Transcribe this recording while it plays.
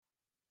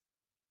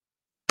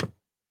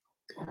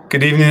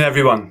Good evening,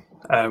 everyone.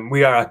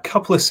 We are a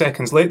couple of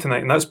seconds late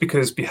tonight, and that's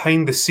because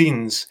behind the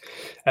scenes,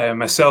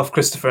 myself,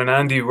 Christopher, and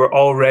Andy were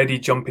already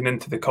jumping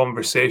into the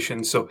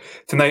conversation. So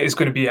tonight is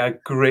going to be a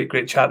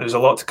great chat. There's a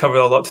lot to cover,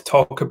 a lot to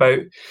talk about.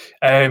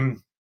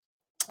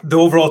 The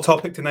overall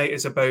topic tonight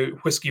is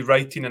about whiskey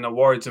writing and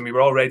awards, and we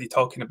were already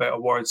talking about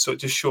awards, so it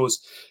just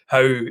shows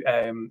how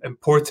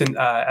important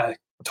a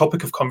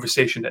topic of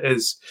conversation it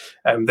is,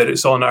 that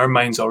it's on our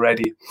minds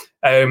already.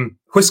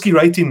 Whiskey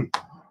writing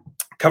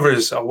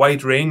covers a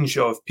wide range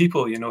of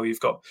people. You know,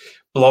 you've got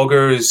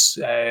bloggers,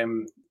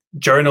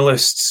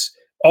 journalists,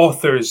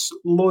 authors,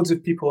 loads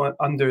of people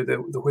under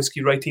the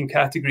whiskey writing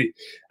category.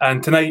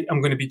 And tonight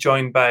I'm going to be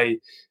joined by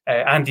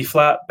Andy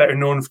Flatt, better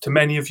known to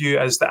many of you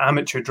as the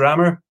Amateur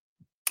Drammer.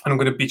 And I'm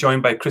going to be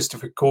joined by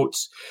Christopher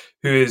Coates,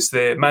 who is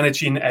the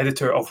managing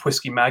editor of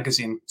Whiskey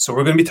Magazine. So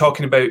we're going to be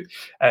talking about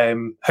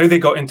how they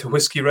got into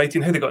whiskey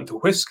writing, how they got into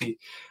whiskey,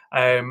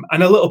 and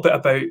a little bit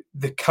about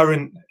the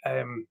current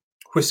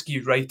whiskey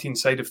writing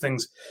side of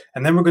things.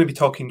 And then we're going to be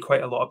talking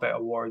quite a lot about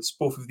awards.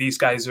 Both of these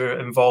guys are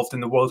involved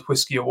in the World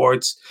Whiskey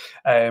Awards.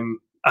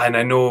 And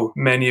I know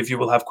many of you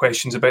will have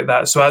questions about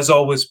that. So as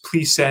always,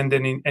 please send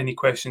any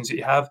questions that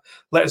you have.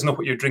 Let us know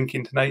what you're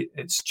drinking tonight.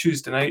 It's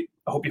Tuesday night.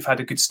 I hope you've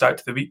had a good start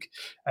to the week.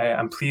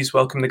 And please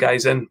welcome the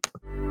guys in.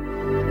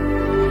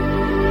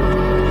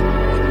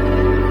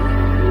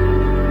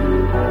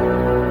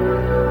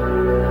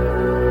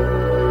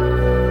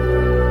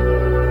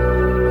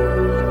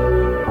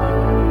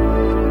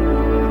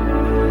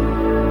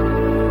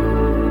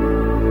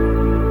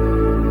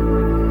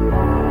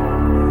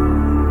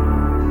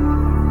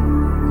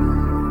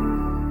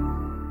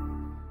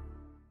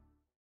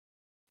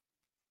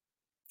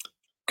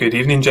 Good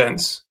evening,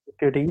 gents.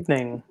 Good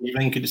evening.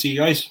 Evening. Good to see you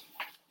guys.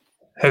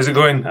 How's it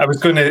going? I was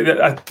going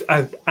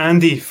to...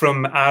 Andy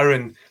from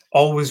Aaron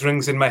always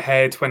rings in my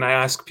head when I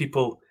ask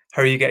people,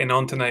 how are you getting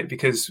on tonight?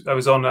 Because I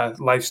was on a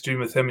live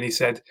stream with him and he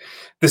said,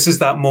 this is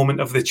that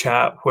moment of the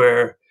chat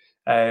where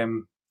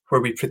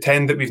we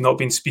pretend that we've not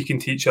been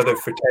speaking to each other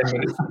for 10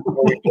 minutes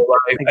before we go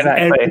live. Exactly.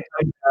 And every time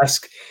I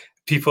ask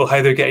people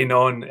how they're getting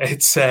on,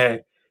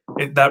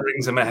 that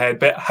rings in my head.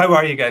 But how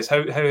are you guys?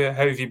 How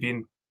have you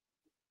been?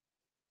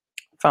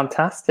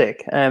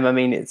 Fantastic. I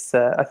mean, it's.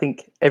 I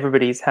think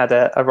everybody's had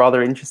a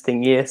rather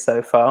interesting year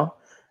so far.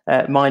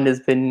 Mine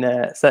has been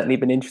certainly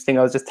been interesting.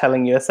 I was just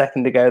telling you a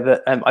second ago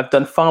that I've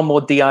done far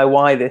more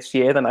DIY this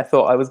year than I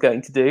thought I was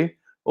going to do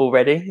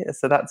already.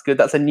 So that's good.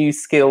 That's a new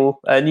skill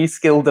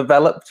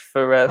developed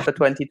for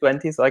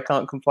 2020. So I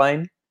can't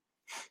complain.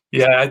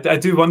 Yeah, I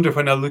do wonder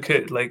when I look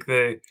at like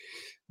the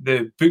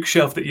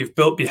bookshelf that you've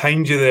built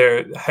behind you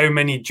there, how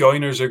many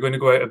joiners are going to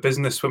go out of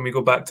business when we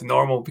go back to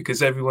normal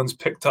because everyone's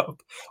picked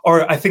up,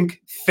 or I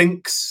think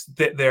thinks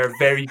that they're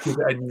very good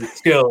at a new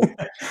skill,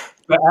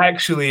 but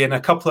actually in a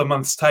couple of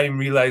months' time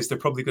realize they're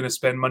probably going to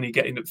spend money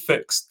getting it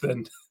fixed.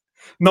 And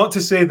not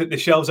to say that the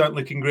shelves aren't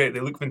looking great,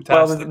 they look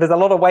fantastic. Well, there's a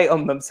lot of weight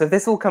on them, so if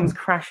this all comes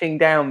crashing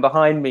down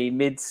behind me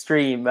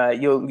midstream,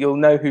 you'll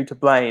know who to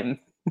blame.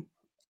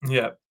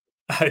 Yeah,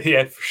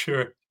 yeah, for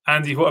sure.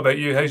 Andy, what about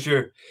you? How's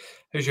your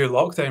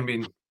lockdown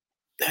been?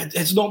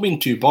 It's not been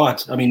too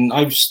bad. I mean,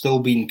 I've still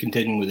been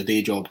continuing with the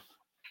day job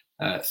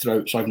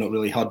throughout, so I've not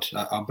really had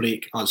a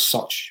break as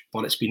such,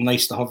 but it's been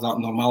nice to have that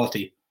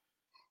normality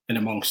in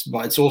amongst.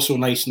 But it's also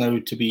nice now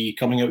to be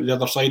coming out the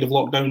other side of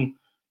lockdown,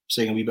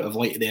 seeing a wee bit of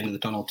light at the end of the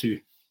tunnel too.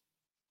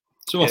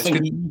 So yeah, I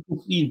think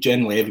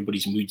generally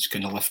everybody's mood's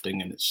kind of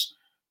lifting and it's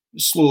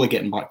slowly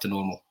getting back to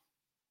normal.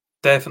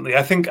 Definitely.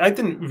 I think I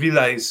didn't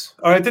realise,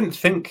 or I didn't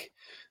think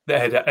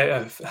that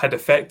it had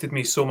affected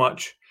me so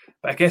much.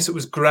 But I guess it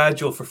was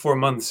gradual for 4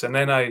 months. And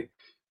then I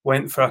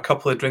went for a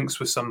couple of drinks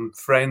with some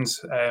friends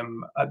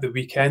at the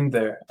weekend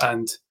there.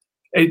 And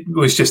it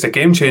was just a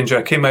game changer.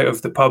 I came out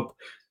of the pub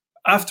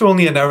after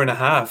only an hour and a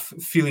half,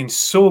 feeling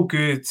so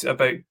good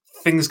about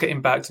things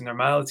getting back to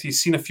normality,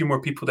 seeing a few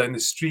more people down the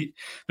street.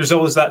 There's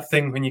always that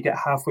thing when you get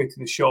halfway to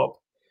the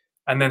shop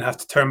and then have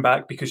to turn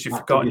back because you've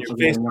forgotten your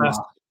face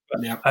mask.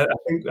 Yeah.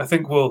 I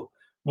think we'll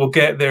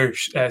get there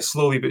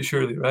slowly but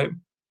surely, right?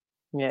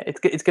 Yeah, it's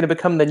going to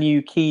become the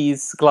new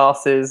keys,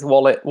 glasses,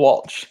 wallet,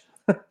 watch.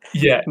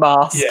 Yeah,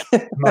 mask.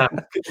 Yeah,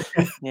 mask.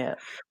 Yeah,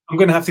 I'm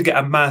going to have to get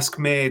a mask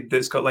made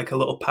that's got like a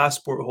little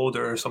passport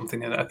holder or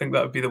something in it. I think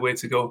that would be the way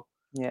to go.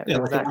 Yeah,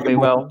 exactly.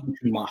 Well,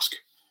 mask.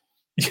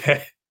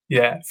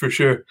 Yeah, for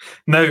sure.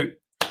 Now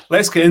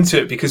let's get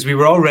into it because we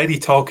were already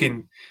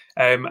talking,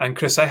 and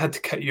Chris, I had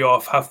to cut you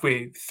off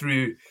halfway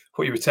through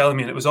what you were telling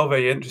me, and it was all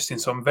very interesting.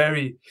 So I'm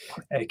very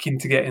keen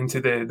to get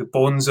into the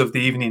bones of the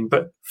evening.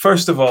 But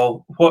first of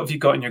all, what have you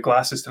got in your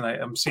glasses tonight?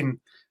 I'm seeing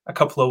a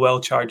couple of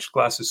well-charged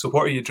glasses. So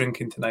what are you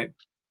drinking tonight?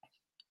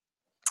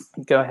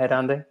 Go ahead,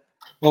 Andy.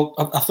 Well,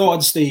 I thought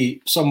I'd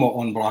stay somewhat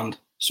on brand.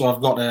 So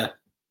I've got a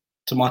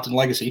Tomatin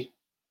Legacy.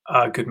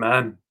 Ah, good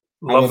man.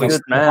 Lovely.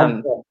 Good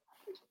man.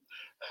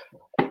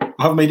 I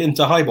have made it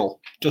into highball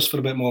just for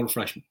a bit more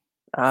refreshment.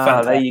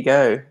 Fantastic. There you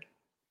go.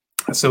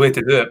 That's the way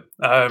to do it.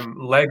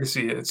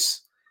 Legacy,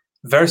 it's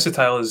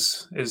versatile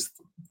is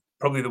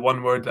probably the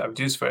one word that I would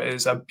use for it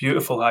is a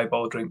beautiful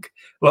highball drink.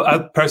 Well,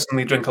 I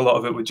personally drink a lot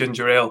of it with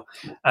ginger ale,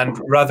 and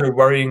rather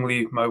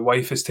worryingly, my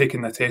wife has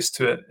taken a taste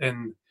to it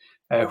in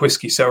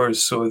whiskey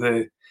sours. So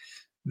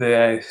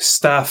the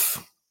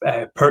staff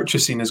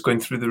purchasing is going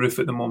through the roof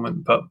at the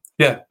moment. But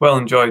yeah, well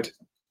enjoyed.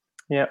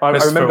 Yeah, I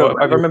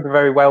remember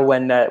very well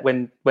when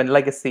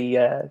Legacy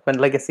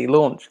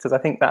launched, because I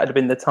think that had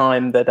been the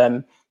time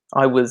that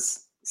I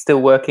was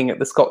still working at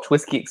the Scotch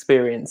Whisky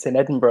Experience in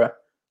Edinburgh,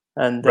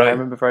 and I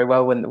remember very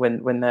well when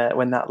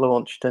that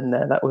launched, and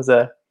that was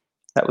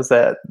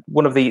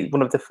one of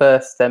the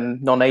first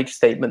non-age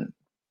statement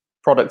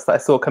products that I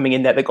saw coming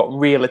in there that got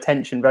real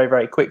attention very,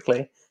 very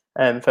quickly,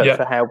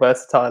 for how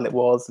versatile it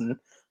was,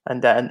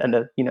 and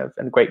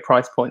a great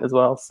price point as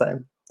well. So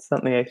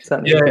certainly a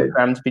good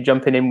brand to be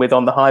jumping in with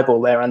on the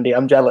highball there, Andy.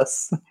 I'm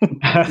jealous.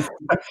 I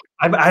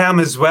am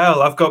as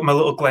well. I've got my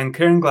little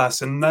Glencairn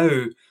glass, and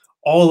now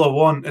all I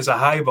want is a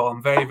highball.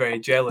 I'm very, very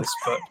jealous,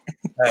 but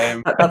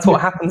that's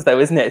what happens, though,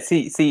 isn't it?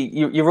 See,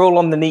 you're all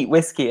on the neat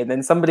whiskey, and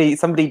then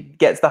somebody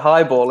gets the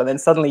highball, and then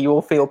suddenly you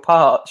all feel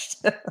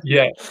parched.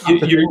 Yeah, you're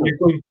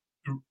going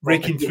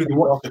raking through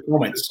the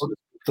comments.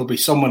 There'll be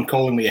someone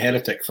calling me a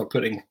heretic for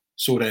putting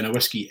soda in a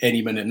whiskey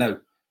any minute now.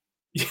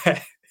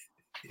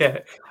 Yeah,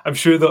 I'm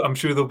sure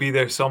they'll be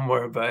there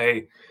somewhere. But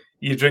hey,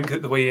 you drink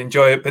it the way you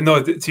enjoy it. But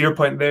no, to your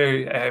point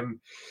there,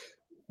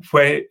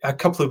 where a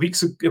couple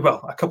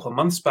of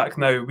months back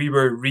now, we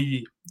were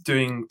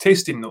redoing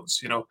tasting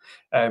notes.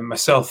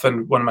 Myself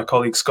and one of my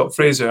colleagues, Scott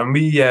Fraser, and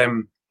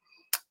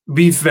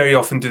we very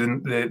often do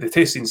the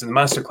tastings and the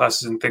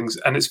masterclasses and things.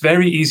 And it's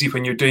very easy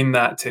when you're doing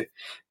that to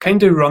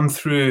kind of run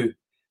through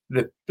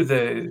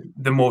the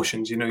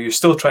motions. You're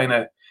still trying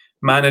to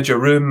manage a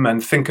room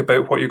and think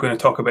about what you're going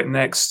to talk about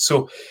next.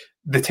 So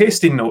the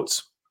tasting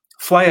notes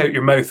fly out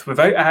your mouth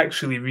without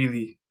actually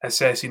really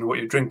assessing what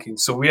you're drinking.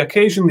 So we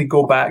occasionally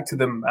go back to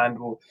them and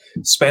we'll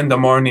spend a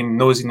morning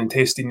nosing and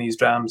tasting these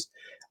drams.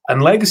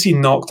 And Legacy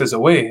knocked us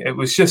away. It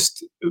was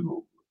just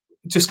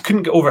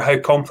couldn't get over how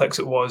complex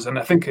it was. And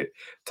I think it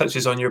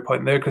touches on your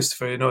point there,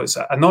 Christopher. It's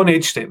a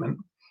non-age statement,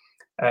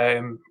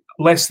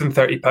 less than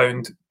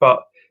 £30,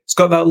 but it's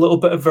got that little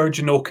bit of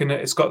virgin oak in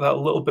it. It's got that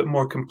little bit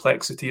more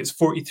complexity. It's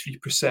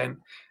 43%. It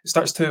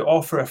starts to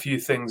offer a few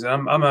things,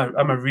 and I'm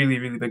a really,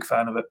 really big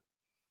fan of it.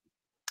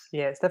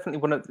 Yeah, it's definitely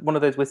one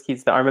of those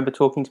whiskies that I remember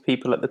talking to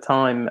people at the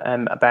time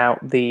about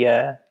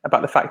the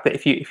fact that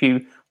if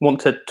you want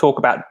to talk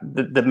about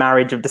the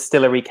marriage of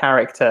distillery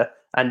character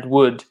and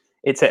wood,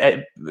 it's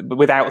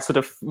without sort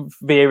of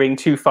veering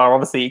too far.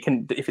 Obviously, it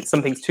can, if it's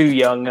something's too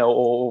young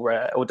or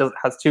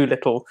has too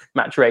little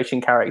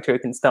maturation character, it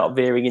can start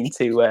veering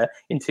into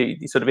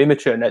sort of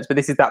immature notes. But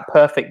this is that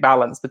perfect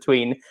balance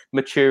between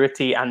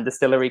maturity and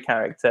distillery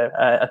character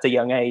at a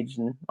young age,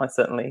 and I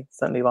certainly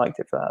liked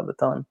it for that at the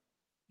time.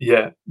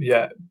 Yeah,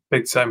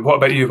 big time. What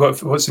about you?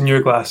 What's in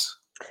your glass?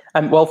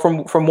 Well,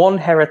 from one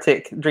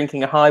heretic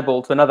drinking a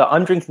highball to another,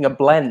 I'm drinking a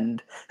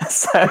blend.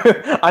 So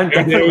I'm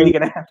definitely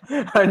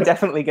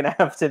gonna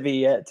have to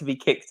be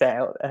kicked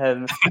out,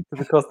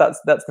 because that's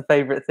the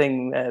favorite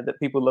thing that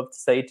people love to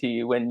say to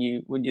you when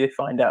you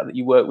find out that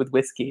you work with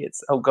whiskey.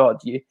 It's, oh God,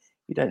 you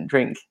don't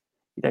drink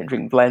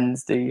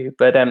blends, do you?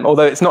 But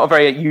although it's not a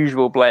very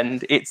usual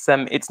blend, it's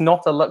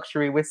not a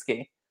luxury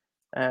whiskey.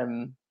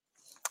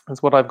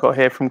 That's what I've got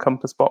here from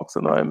Compass Box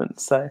at the moment.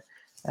 So.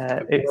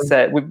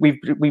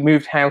 We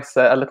moved house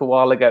a little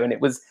while ago, and it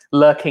was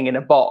lurking in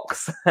a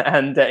box,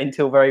 and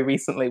until very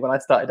recently when I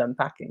started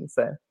unpacking.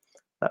 So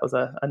that was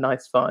a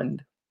nice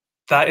find.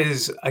 That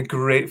is a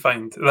great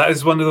find. That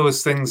is one of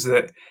those things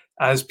that,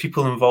 as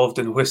people involved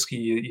in whiskey,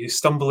 you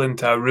stumble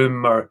into a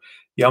room or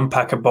you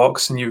unpack a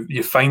box and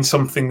you find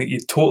something that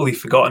you'd totally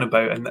forgotten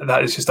about, and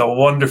that is just a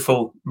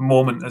wonderful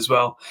moment as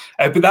well.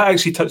 But that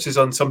actually touches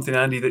on something,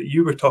 Andy, that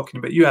you were talking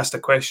about. You asked a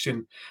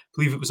question, I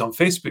believe it was on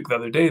Facebook the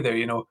other day there,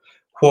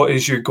 what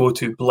is your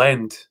go-to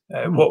blend?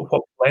 What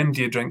blend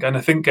do you drink? And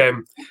I think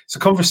it's a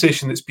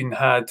conversation that's been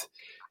had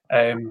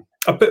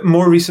a bit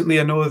more recently.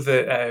 I know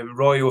that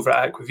Roy over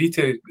at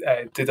Aquavita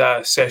did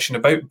a session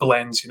about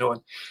blends,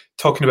 and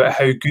talking about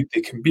how good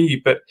they can be.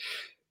 But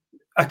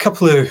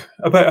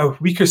about a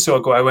week or so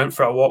ago, I went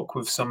for a walk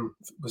with some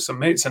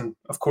mates, and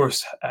of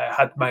course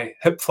had my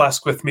hip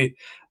flask with me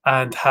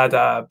and had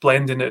a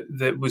blend in it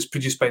that was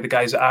produced by the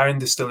guys at Arran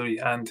Distillery,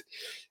 and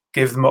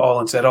gave them it all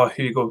and said, "Oh,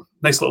 here you go,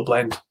 nice little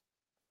blend."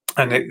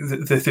 And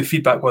the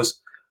feedback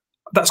was,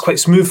 that's quite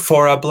smooth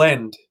for a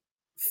blend.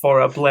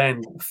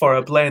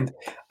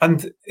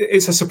 And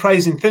it's a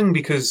surprising thing,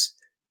 because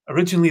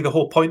originally the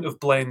whole point of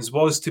blends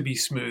was to be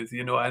smooth,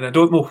 and I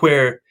don't know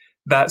where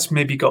that's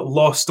maybe got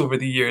lost over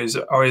the years,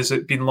 or has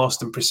it been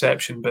lost in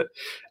perception. But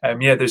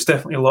there's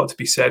definitely a lot to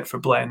be said for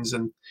blends.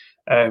 And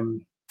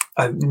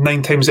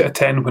 9 times out of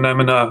 10, when I'm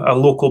in a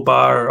local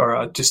bar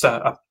or just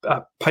a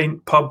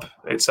pint pub,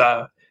 it's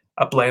a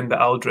blend that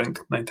I'll drink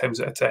 9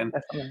 times out of 10.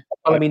 Definitely.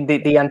 Well, I mean,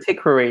 the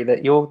Antiquary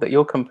that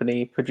your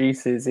company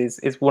produces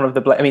is one of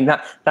the. I mean,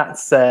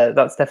 that's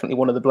definitely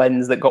one of the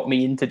blends that got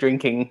me into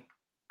drinking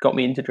got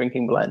me into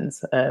drinking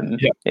blends.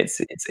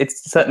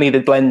 It's certainly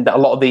the blend that a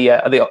lot of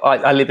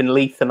I live in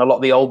Leith, and a lot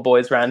of the old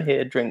boys around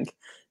here drink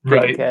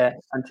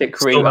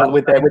Antiquary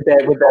with their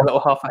little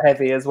half a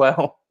heavy as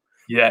well.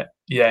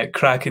 Yeah,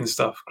 cracking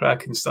stuff.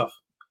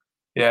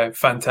 Yeah,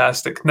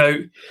 fantastic. Now,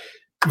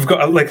 we've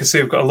got, like I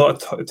say, we've got a lot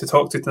to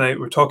talk to tonight.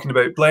 We're talking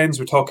about blends,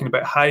 we're talking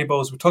about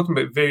highballs, we're talking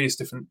about various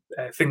different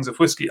things of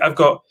whiskey. I've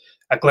got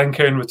a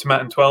Glencairn with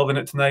Tomatin 12 in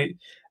it tonight.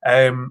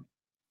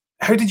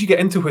 How did you get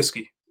into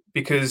whiskey?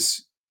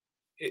 Because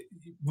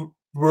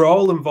we're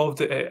all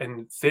involved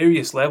in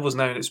various levels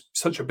now, and it's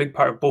such a big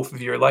part of both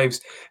of your lives.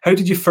 How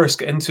did you first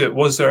get into it?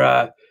 Was there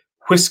a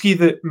whiskey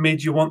that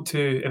made you want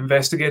to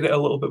investigate it a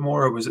little bit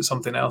more, or was it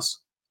something else?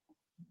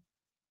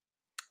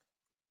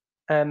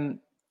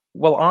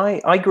 Well,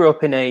 I grew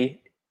up in a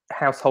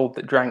household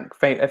that drank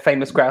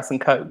famous Grouse and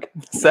Coke,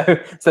 so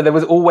there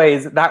was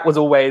always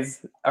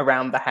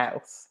around the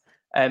house.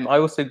 I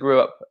also grew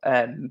up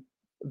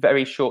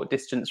very short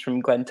distance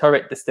from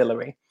Glenturret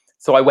Distillery,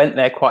 so I went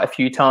there quite a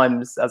few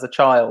times as a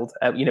child.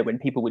 When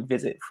people would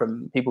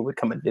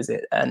come and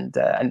visit,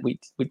 and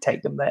we'd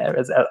take them there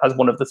as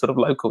one of the sort of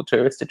local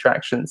tourist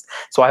attractions.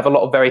 So I have a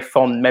lot of very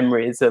fond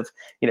memories of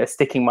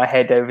sticking my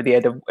head over the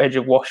edge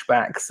of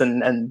washbacks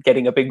and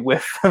getting a big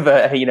whiff of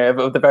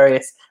of the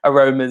various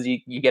aromas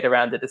you get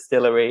around a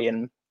distillery,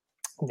 and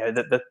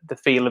the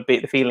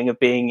feeling of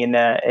being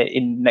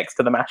in next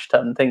to the mash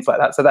tun, things like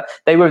that. So that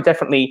they were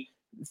definitely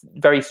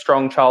very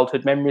strong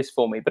childhood memories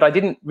for me. But I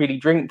didn't really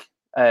drink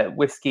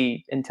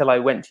whiskey until I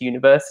went to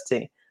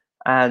university,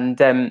 and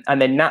then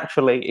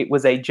naturally it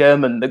was a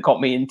German that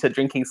got me into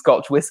drinking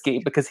Scotch whiskey,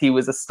 because he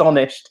was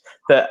astonished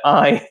that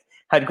I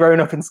had grown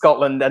up in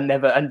Scotland and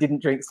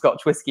didn't drink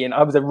Scotch whiskey, and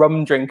I was a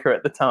rum drinker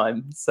at the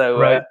time. So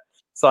right.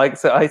 So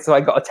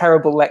I got a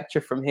terrible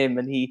lecture from him,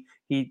 and he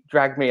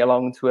dragged me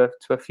along to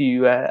a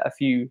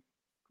few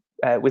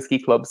whiskey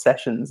club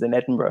sessions in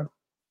Edinburgh.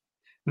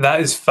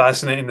 That is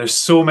fascinating. There's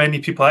so many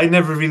people. I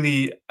never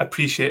really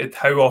appreciated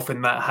how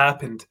often that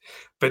happened,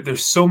 but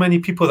there's so many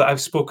people that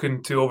I've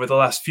spoken to over the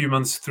last few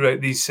months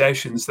throughout these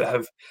sessions that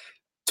have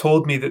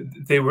told me that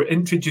they were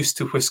introduced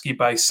to whiskey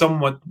by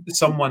someone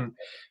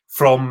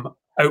from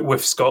out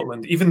with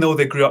Scotland, even though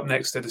they grew up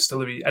next to a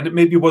distillery. And it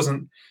maybe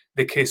wasn't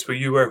the case where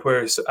you were,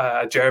 where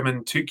a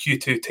German took you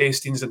to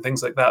tastings and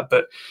things like that.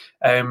 But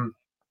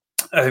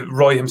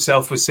Roy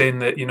himself was saying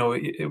that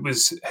it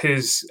was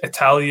his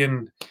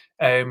Italian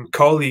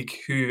colleague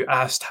who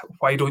asked,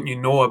 "Why don't you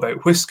know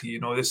about whiskey?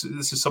 This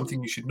is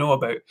something you should know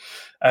about."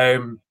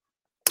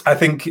 I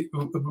think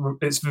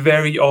it's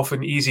very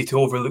often easy to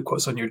overlook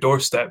what's on your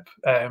doorstep,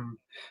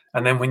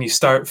 and then when you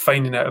start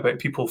finding out about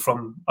people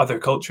from other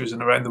cultures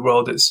and around the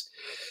world,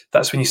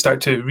 that's when you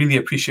start to really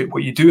appreciate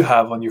what you do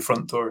have on your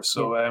front door.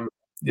 So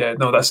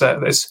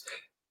that's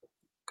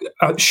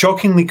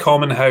shockingly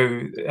common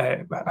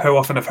how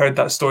often I've heard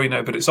that story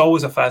now, but it's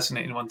always a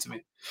fascinating one to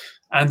me.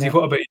 Andy,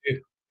 what about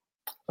you?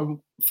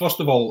 First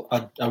of all,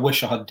 I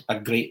wish I had a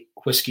great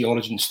whiskey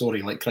origin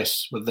story like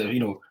Chris with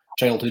the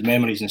childhood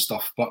memories and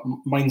stuff, but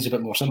mine's a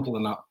bit more simple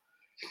than that.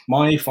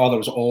 My father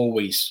was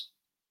always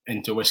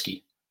into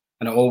whiskey,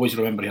 and I always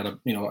remember he had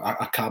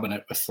a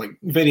cabinet with like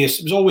various.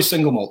 It was always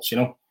single malts,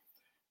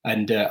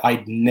 and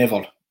I'd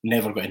never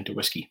got into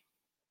whiskey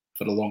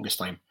for the longest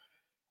time.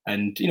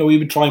 And he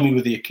would try me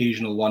with the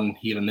occasional one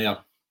here and there,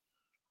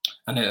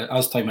 and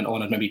as time went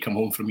on, I'd maybe come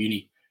home from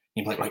uni,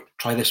 and he'd be like, "Right,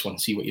 try this one,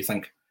 see what you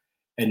think."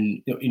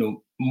 And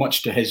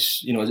much to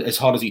his, as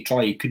hard as he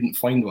tried, he couldn't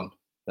find one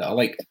that I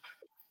liked.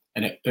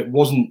 And it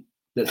wasn't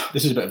that.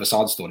 This is a bit of a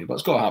sad story, but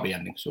it's got a happy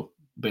ending, so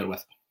bear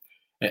with.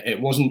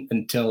 It wasn't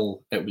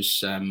until it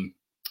was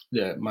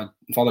my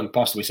father had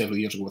passed away several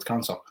years ago with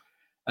cancer,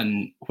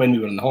 and when we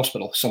were in the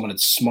hospital, someone had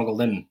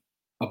smuggled in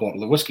a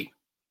bottle of whiskey.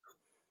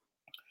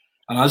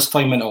 And as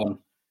time went on,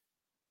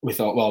 we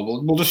thought, well,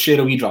 we'll just share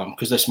a wee dram,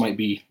 because this might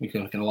be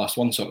kind of last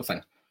one sort of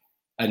thing.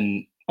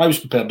 And I was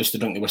prepared just to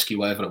drink the whiskey,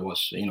 whatever it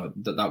was.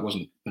 That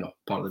wasn't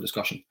part of the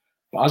discussion.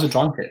 But as I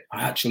drank it,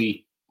 I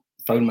actually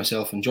found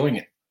myself enjoying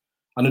it.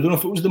 And I don't know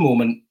if it was the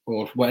moment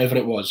or whatever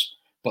it was,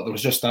 but there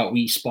was just that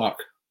wee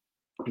spark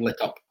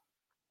lit up.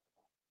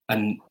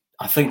 And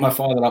I think my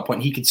father at that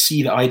point, he could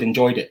see that I'd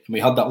enjoyed it. And we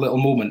had that little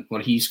moment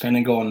where he's kind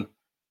of gone,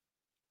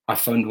 "I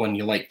found one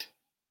you liked,"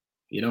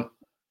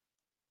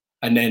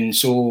 And then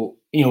so,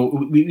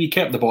 we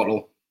kept the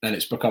bottle, and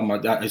it's become,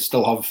 I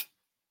still have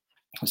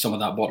some of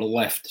that bottle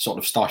left, sort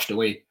of stashed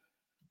away.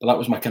 But that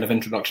was my kind of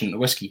introduction to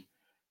whiskey.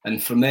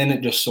 And from then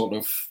it just sort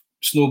of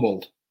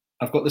snowballed.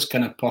 I've got this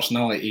kind of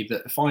personality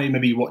that if I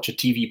maybe watch a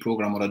TV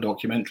program or a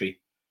documentary,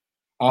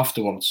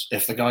 afterwards,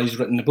 if the guy's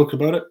written a book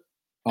about it,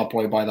 I'll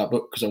probably buy that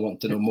book because I want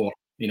to know more,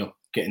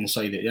 get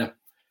inside it, yeah.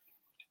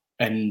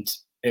 And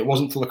it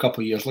wasn't until a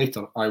couple of years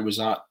later, I was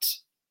at,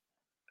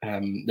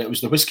 it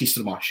was the Whiskey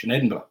Stramash in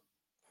Edinburgh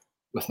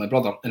with my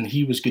brother, and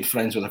he was good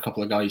friends with a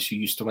couple of guys who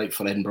used to write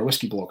for Edinburgh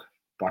Whiskey Blog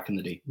back in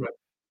the day. Right.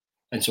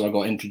 And so I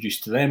got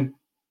introduced to them.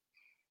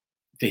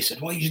 They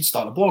said, "Well, you should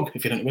start a blog.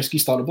 If you're into whiskey,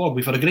 start a blog.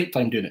 We've had a great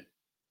time doing it."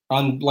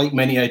 And like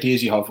many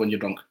ideas you have when you're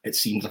drunk, it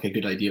seemed like a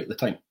good idea at the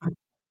time.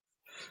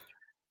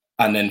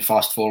 And then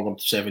fast forward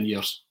 7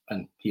 years,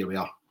 and here we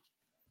are.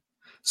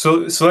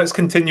 So let's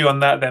continue on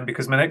that then,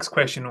 because my next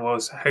question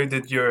was, how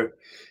did your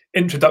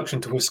introduction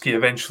to whiskey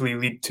eventually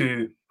lead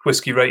to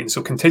whiskey writing?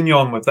 So continue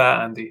on with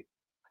that, Andy.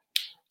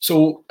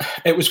 So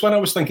it was when I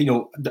was thinking,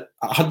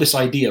 I had this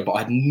idea, but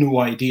I had no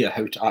idea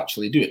how to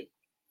actually do it.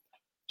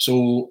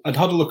 So I'd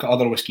had a look at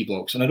other whiskey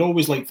blogs, and I'd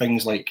always liked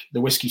things like the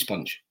Whiskey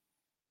Sponge.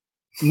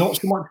 Not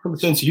so much for the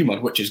sense of humour,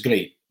 which is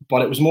great,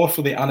 but it was more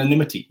for the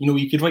anonymity.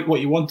 You could write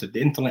what you wanted.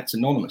 The internet's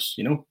anonymous,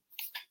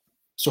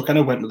 So I kind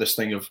of went with this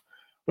thing of,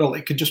 well,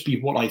 it could just be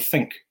what I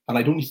think, and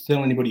I don't need to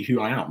tell anybody who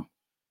I am.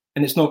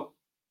 And it's not,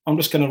 I'm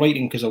just kind of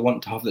writing because I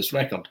want to have this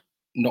record,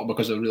 not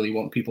because I really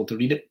want people to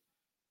read it,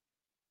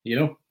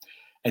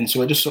 And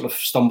so I just sort of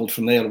stumbled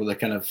from there with a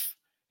kind of,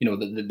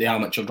 the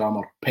amateur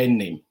drama pen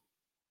name.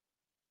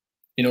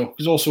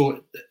 Because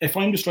also, if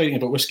I'm just writing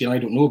about whiskey and I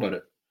don't know about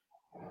it,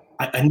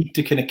 I need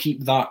to kind of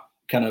keep that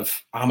kind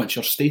of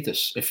amateur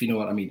status, if you know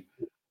what I mean.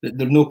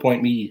 There's no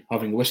point me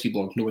having a whiskey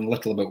blog knowing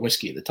little about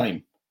whiskey at the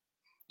time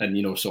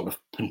and, sort of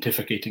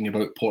pontificating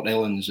about Port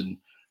Ellens and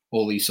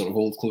all these sort of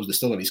old closed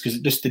distilleries, because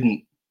it just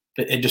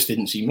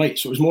didn't seem right.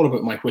 So it was more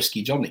about my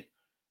whiskey journey,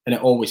 and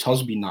it always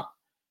has been that.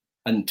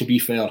 And to be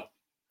fair,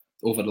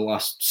 over the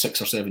last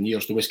 6 or 7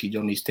 years, the whiskey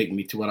journey's taken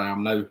me to where I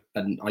am now,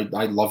 and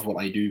I love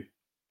what I do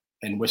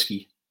in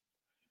whiskey.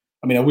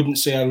 I mean, I wouldn't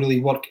say I really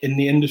work in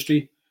the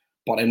industry,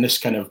 but in this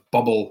kind of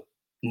bubble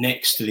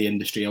next to the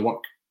industry, I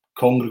work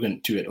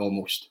congregant to it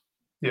almost.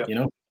 Yeah.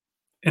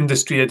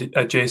 Industry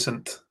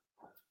adjacent.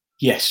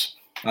 Yes,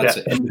 that's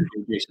it.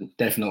 Industry adjacent,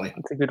 definitely.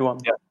 That's a good one.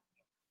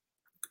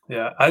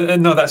 Yeah. I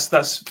know that's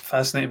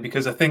fascinating,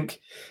 because I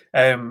think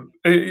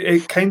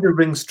it kind of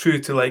rings true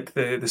to like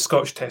the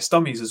Scotch Test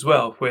Dummies as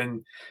well.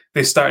 When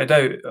they started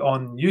out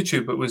on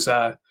YouTube, it was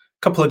a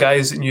couple of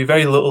guys that knew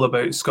very little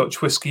about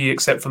Scotch whiskey,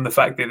 except from the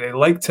fact that they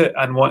liked it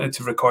and wanted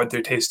to record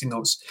their tasting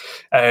notes.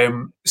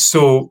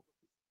 So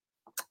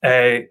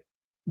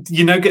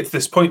you now get to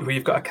this point where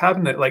you've got a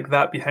cabinet like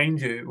that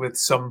behind you with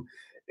some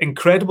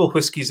incredible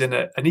whiskies in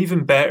it, and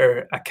even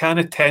better, a can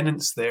of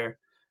Tennent's there.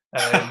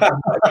 I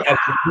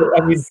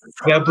mean,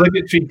 the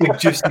obligatory big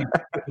juicy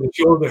on the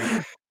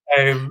shoulder.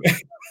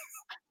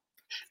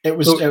 It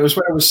was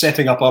when I was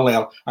setting up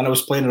earlier, and I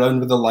was playing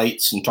around with the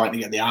lights and trying to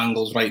get the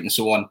angles right and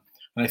so on.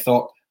 And I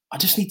thought, I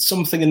just need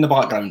something in the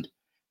background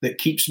that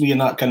keeps me in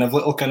that kind of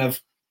little kind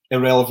of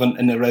irrelevant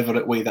and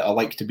irreverent way that I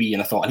like to be.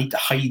 And I thought, I need to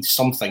hide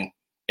something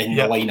in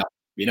the lineup,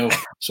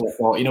 So I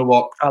thought, you know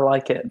what? I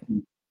like it.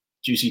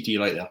 Juicy tea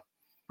right there.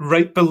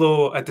 Right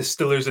below a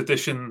Distiller's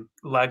Edition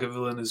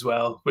Lagavulin as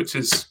well, which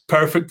is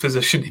perfect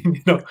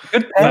positioning. Good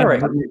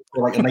pairing.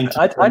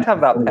 I'd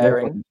have that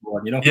pairing.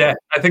 Yeah,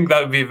 I think that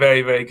would be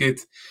very, very good.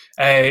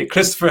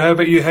 Christopher, how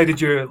about you? How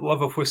did your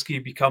love of whiskey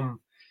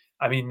become?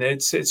 I mean,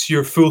 it's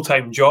your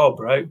full-time job,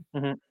 right?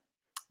 Mm-hmm.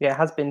 Yeah, it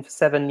has been for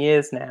 7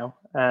 years now,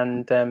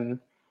 and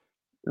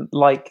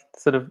like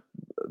sort of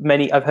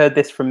I've heard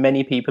this from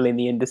many people in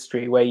the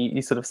industry, where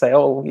you sort of say,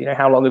 oh,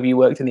 how long have you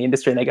worked in the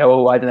industry? And they go,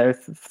 oh, I don't know,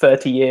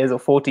 30 years or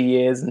 40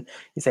 years. And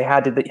you say, how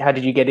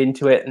did you get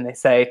into it? And they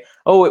say,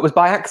 oh, it was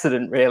by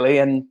accident, really.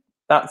 And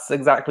that's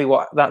exactly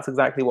what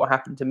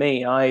happened to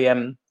me.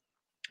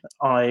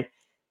 I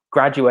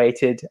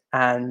graduated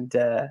and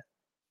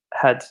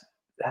had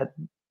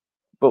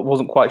but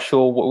wasn't quite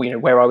sure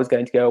where I was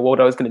going to go or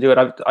what I was going to do.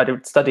 And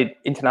I'd studied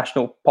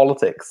international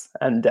politics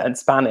and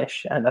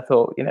Spanish, and I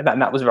thought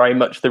that was very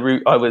much the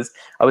route I was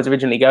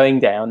originally going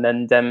down.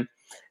 And then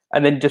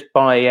just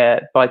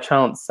by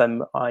chance,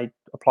 I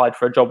applied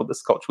for a job at the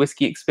Scotch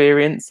Whisky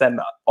Experience,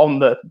 on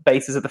the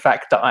basis of the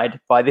fact that I'd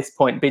by this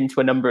point been to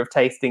a number of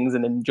tastings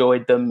and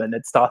enjoyed them, and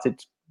had started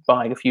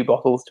buying a few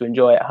bottles to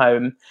enjoy at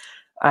home.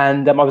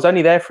 And I was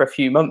only there for a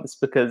few months,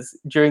 because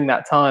during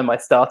that time I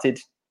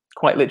started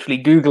quite literally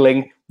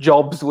Googling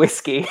jobs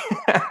whiskey,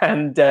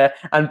 and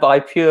by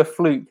pure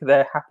fluke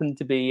there happened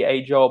to be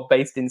a job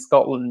based in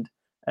Scotland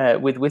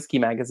with Whiskey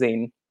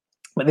Magazine.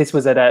 But this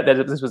was at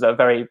a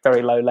very,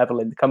 very low level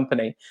in the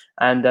company,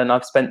 and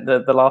I've spent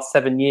the last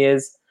 7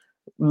 years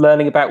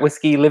learning about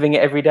whiskey, living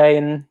it every day,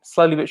 and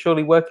slowly but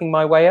surely working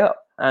my way up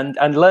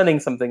and learning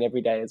something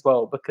every day as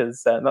well,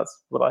 because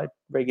that's what I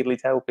regularly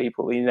tell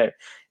people.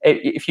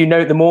 If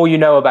the more you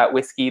know about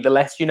whiskey, the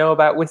less you know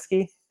about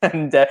whiskey.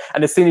 And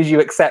as soon as you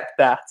accept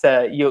that,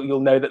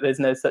 you'll know that there's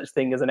no such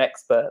thing as an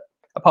expert,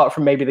 apart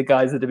from maybe the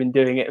guys that have been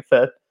doing it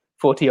for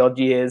 40 odd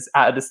years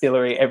at a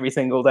distillery every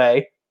single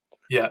day.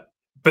 Yeah,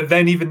 but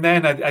then even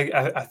then,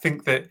 I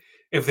think that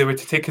if they were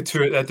to take a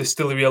tour at a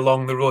distillery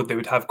along the road, they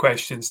would have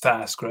questions to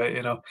ask,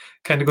 right?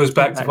 Kind of goes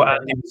back to what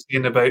Andy was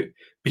saying about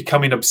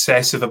becoming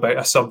obsessive about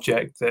a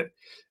subject that.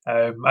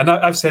 And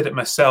I've said it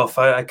myself,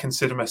 I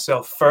consider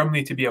myself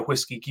firmly to be a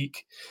whiskey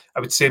geek.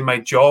 I would say my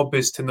job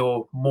is to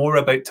know more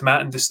about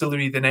Tomatin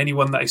Distillery than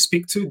anyone that I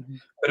speak to. Mm-hmm.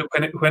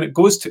 But when it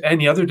goes to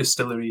any other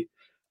distillery,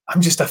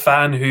 I'm just a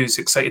fan who's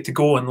excited to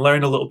go and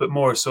learn a little bit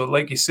more. So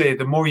like you say,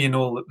 the more you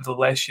know, the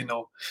less you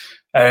know.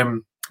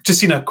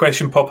 Just seen a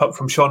question pop up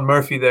from Sean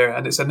Murphy there,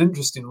 and it's an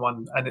interesting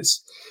one. And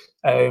it's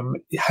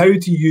How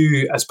do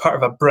you, as part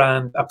of a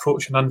brand,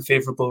 approach an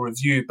unfavourable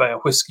review by a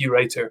whiskey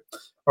writer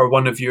or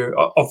one of your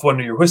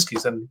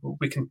whiskies? And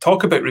we can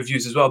talk about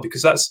reviews as well,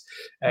 because that's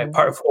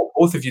part of what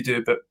both of you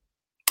do. But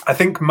I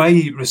think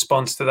my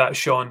response to that,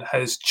 Sean,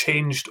 has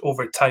changed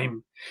over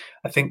time.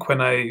 I think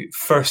when I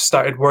first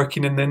started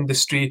working in the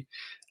industry,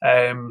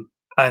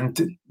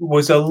 and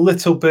was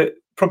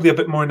probably a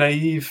bit more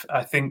naive,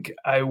 I think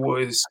I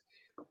was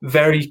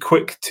very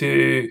quick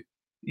to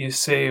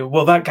say,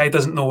 well, that guy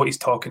doesn't know what he's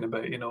talking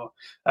about,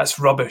 that's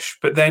rubbish.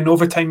 But then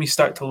over time, you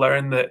start to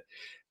learn that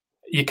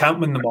you can't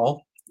win them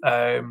all.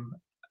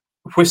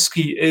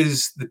 Whiskey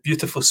is the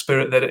beautiful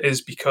spirit that it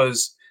is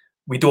because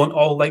we don't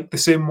all like the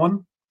same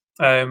one.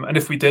 And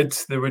if we did,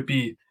 there would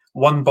be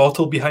one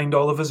bottle behind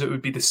all of us. It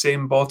would be the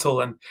same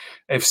bottle. And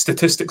if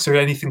statistics are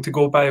anything to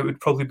go by, it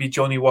would probably be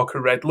Johnnie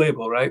Walker Red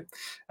Label, right?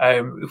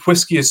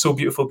 Whiskey is so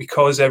beautiful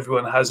because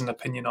everyone has an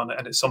opinion on it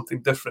and it's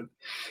something different.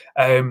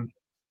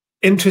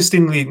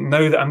 Interestingly,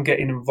 now that I'm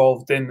getting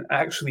involved in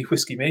actually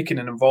whiskey making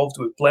and involved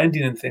with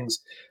blending and things,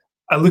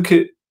 I look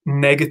at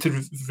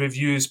negative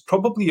reviews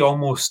probably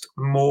almost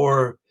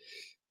more.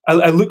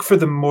 I look for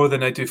them more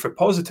than I do for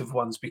positive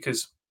ones,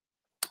 because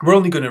we're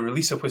only going to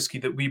release a whiskey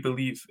that we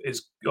believe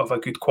is of a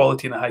good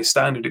quality and a high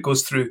standard. It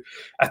goes through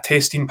a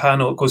tasting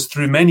panel. It goes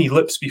through many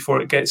lips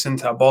before it gets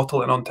into a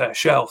bottle and onto a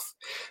shelf.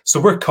 So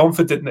we're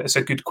confident that it's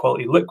a good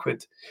quality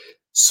liquid.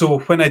 So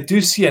when I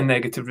do see a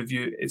negative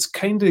review, it's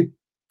kind of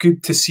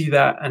good to see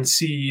that and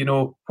see,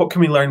 what can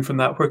we learn from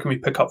that? Where can we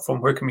pick up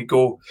from? Where can we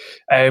go?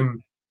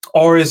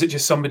 Or is it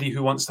just somebody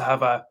who wants to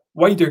have a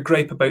wider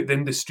gripe about the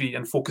industry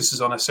and focuses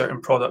on a certain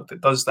product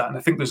that does that? And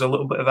I think there's a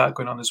little bit of that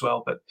going on as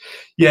well. But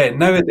yeah,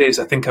 nowadays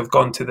I think I've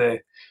gone to the,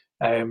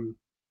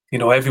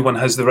 everyone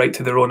has the right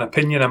to their own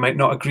opinion. I might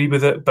not agree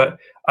with it, but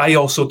I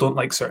also don't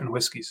like certain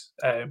whiskies.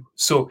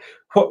 So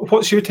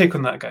what's your take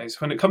on that, guys?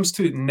 When it comes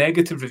to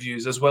negative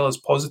reviews as well as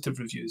positive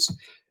reviews,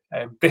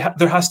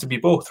 there has to be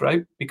both,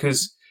 right?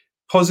 Because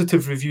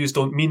positive reviews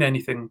don't mean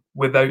anything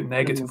without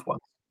negative ones.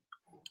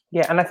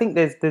 Yeah, and I think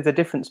there's a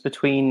difference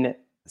between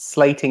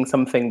slating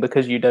something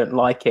because you don't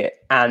like it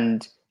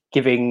and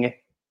giving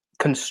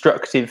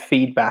constructive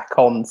feedback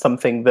on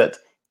something that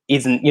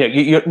isn't,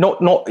 you're not,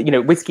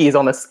 whiskey is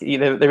on a,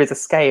 there is a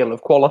scale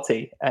of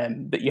quality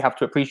that you have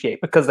to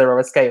appreciate because there are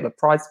a scale of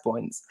price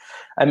points.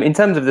 In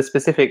terms of the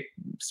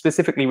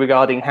specifically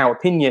regarding how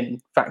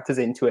opinion factors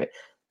into it,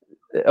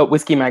 at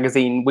Whiskey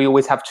Magazine, we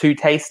always have 2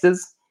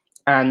 tasters.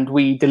 And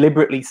we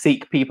deliberately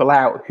seek people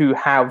out who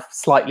have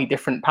slightly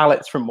different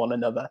palates from one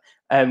another,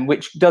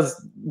 which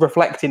does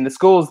reflect in the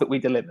scores that we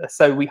deliver.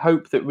 So we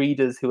hope that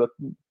readers who are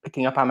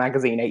picking up our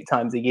magazine 8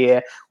 times a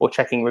year or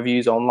checking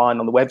reviews online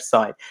on the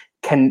website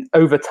can,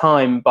 over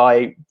time,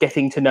 by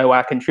getting to know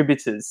our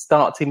contributors,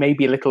 start to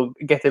maybe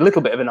get a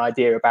little bit of an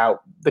idea about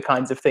the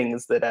kinds of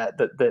things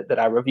that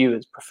our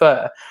reviewers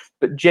prefer.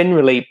 But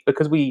generally,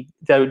 because we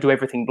don't do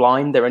everything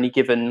blind, they're only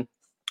given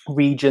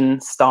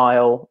region,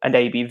 style, and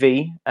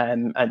ABV,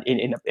 and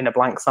in a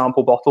blank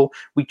sample bottle.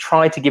 We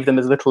try to give them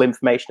as little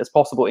information as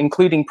possible,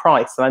 including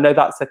price. And I know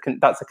that's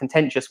a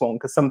contentious one,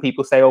 because some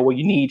people say, oh, well,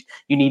 you need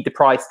the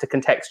price to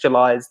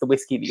contextualize the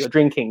whiskey that you're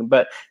drinking.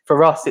 But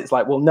for us, it's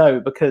like, well, no,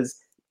 because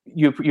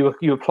you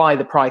apply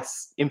the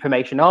price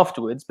information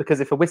afterwards, because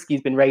if a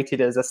whiskey's been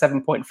rated as a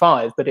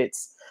 7.5, but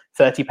it's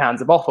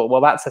 £30 a bottle,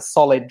 well, that's a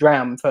solid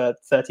dram for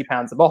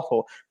 £30 a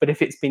bottle. But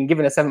if it's been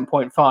given a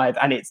 7.5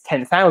 and it's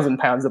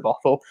 £10,000 a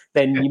bottle,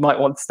 then you might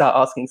want to start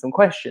asking some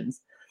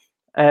questions.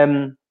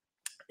 In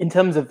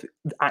terms of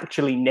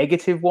actually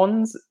negative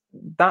ones,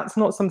 that's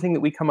not something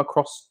that we come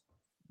across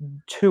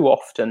too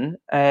often.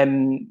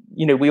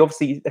 We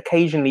obviously,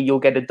 occasionally you'll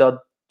get a dud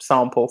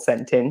sample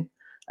sent in,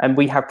 and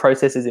we have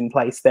processes in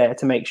place there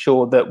to make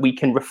sure that we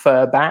can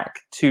refer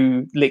back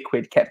to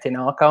liquid kept in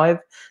archive.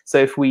 So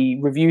if we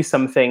review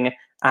something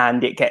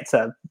and it gets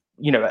a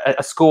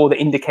score that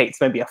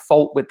indicates maybe a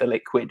fault with the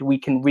liquid, we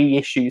can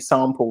reissue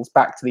samples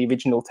back to the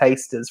original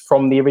tasters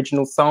from the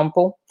original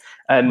sample,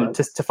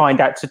 to find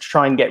out, to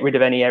try and get rid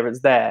of any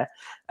errors there.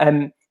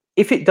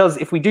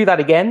 If we do that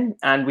again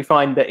and we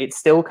find that it's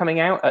still coming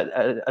out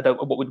at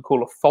what we'd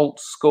call a fault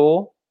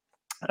score,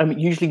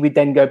 usually we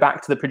then go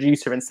back to the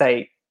producer and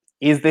say,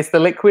 is this the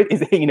liquid?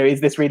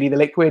 Is this really the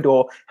liquid,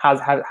 or has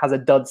a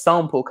dud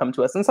sample come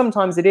to us? And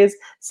sometimes it is,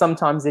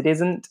 sometimes it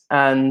isn't,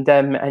 and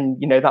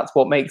that's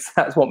what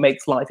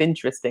makes life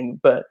interesting.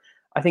 But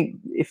I think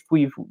if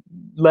we've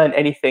learned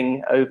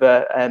anything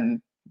over,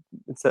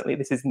 certainly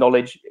this is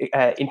knowledge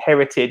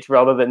inherited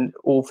rather than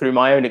all through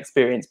my own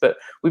experience, but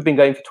we've been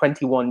going for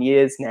 21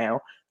 years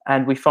now,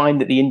 and we find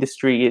that the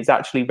industry is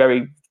actually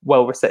very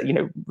well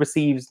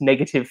receives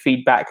negative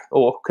feedback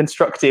or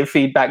constructive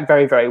feedback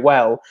very, very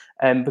well,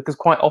 because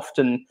quite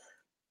often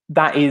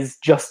that is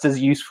just as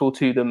useful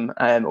to them,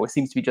 or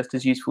seems to be just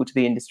as useful to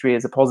the industry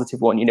as a positive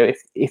one.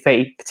 If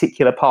a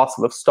particular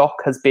parcel of stock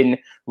has been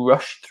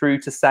rushed through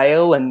to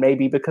sale, and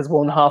maybe because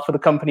one half of the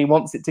company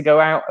wants it to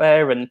go out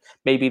there, and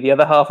maybe the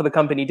other half of the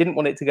company didn't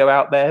want it to go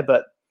out there,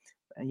 but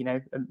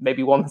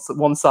maybe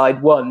one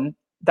side won,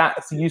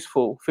 that's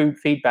useful food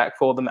feedback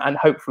for them, and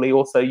hopefully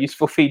also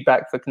useful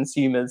feedback for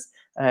consumers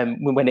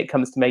when it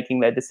comes to making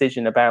their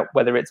decision about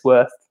whether it's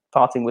worth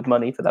parting with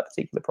money for that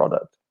particular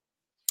product.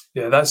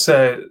 Yeah,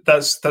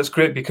 that's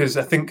great, because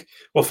I think,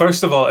 well,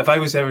 first of all, if I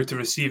was ever to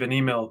receive an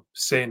email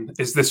saying,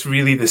 "Is this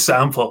really the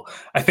sample?"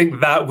 I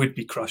think that would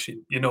be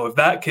crushing. If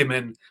that came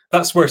in,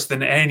 that's worse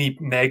than any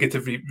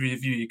negative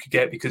review you could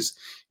get, because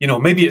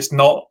maybe it's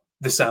not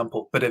the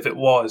sample, but if it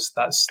was,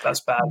 that's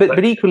bad.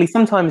 But equally,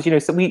 sometimes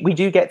so we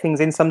do get things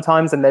in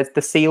sometimes, and there's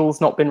the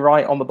seal's not been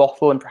right on the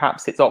bottle, and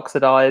perhaps it's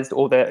oxidized,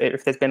 or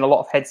if there's been a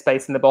lot of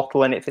headspace in the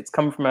bottle, and if it's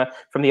come from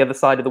the other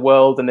side of the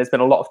world, and there's been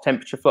a lot of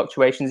temperature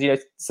fluctuations,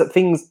 so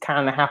things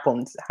can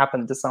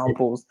happen to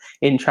samples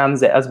in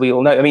transit, as we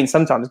all know. I mean,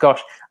 sometimes,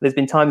 gosh, there's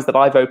been times that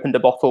I've opened a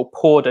bottle,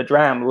 poured a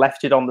dram,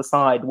 left it on the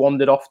side,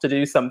 wandered off to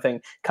do something,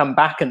 come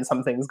back, and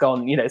something's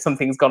gone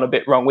a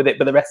bit wrong with it,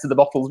 but the rest of the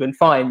bottle's been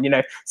fine.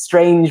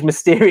 Strange,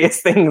 mysterious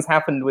things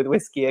happened with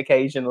whiskey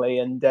occasionally,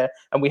 and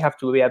we have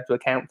to be able to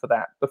account for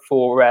that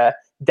before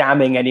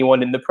damning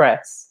anyone in the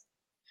press.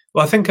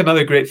 Well, I think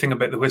another great thing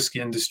about the whiskey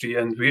industry,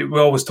 and we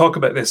always talk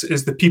about this,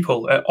 is the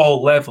people at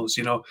all levels,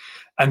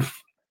 and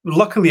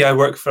luckily I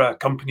work for a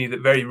company that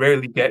very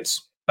rarely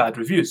gets bad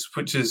reviews,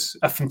 which is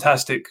a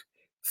fantastic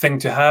thing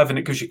to have, and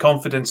it gives you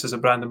confidence as a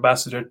brand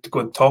ambassador to go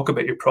and talk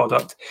about your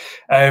product.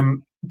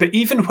 But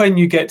even when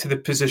you get to the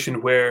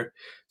position where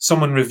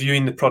someone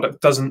reviewing the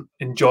product doesn't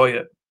enjoy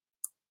it,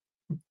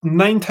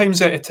 9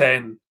 times out of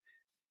 10,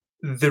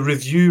 the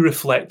review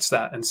reflects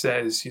that and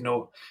says,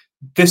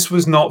 this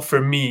was not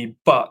for me,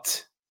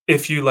 but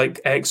if you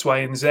like X, Y,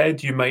 and Z,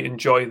 you might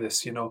enjoy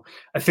this.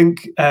 I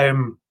think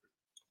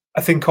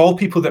all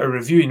people that are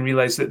reviewing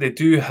realize that they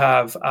do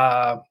have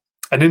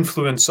an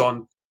influence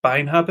on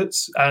buying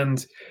habits,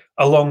 and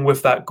along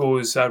with that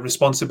goes a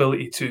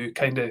responsibility to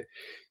kind of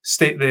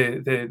state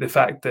the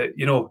fact that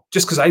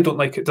just because I don't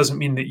like it doesn't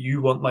mean that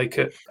you won't like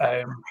it.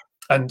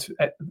 And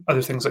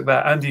other things like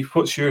that. Andy,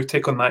 what's your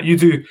take on that? You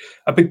do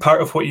a big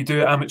part of what you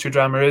do at Amateur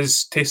Drama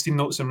is tasting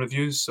notes and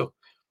reviews. So,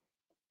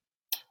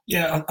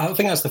 yeah, I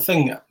think that's the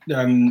thing.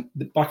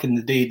 Back in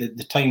the day,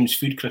 the Times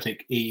food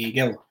critic A.A.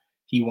 Gill,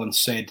 he once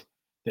said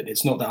that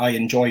it's not that I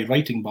enjoy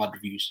writing bad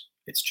reviews;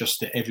 it's just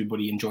that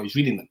everybody enjoys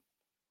reading them.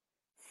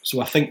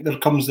 So I think there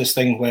comes this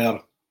thing where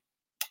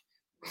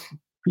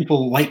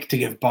people like to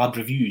give bad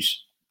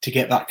reviews to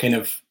get that kind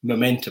of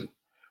momentum.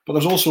 But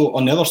there's also,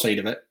 on the other side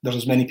of it, there's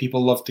as many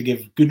people love to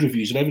give good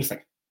reviews of everything.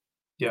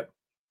 Yeah.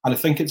 And I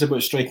think it's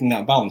about striking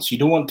that balance. You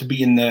don't want to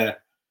be in the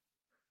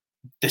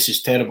 "this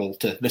is terrible"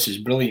 to "this is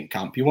brilliant"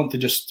 camp. You want to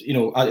just,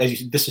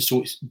 as you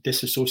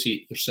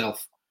disassociate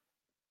yourself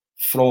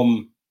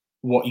from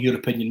what your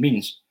opinion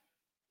means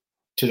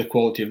to the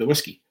quality of the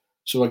whiskey.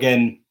 So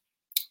again,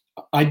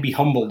 I'd be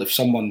humbled if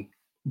someone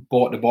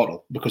bought the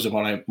bottle because of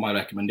my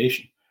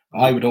recommendation.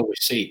 I would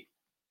always say,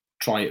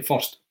 try it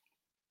first.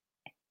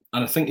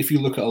 And I think if you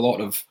look at a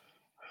lot of,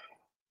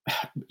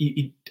 I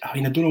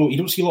don't know, you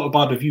don't see a lot of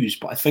bad reviews,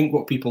 but I think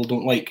what people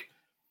don't like,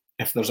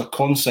 if there's a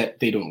concept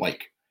they don't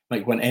like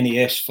when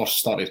NAS first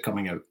started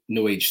coming out,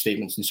 no age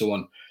statements and so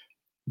on,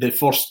 the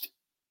first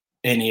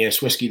NAS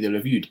whiskey they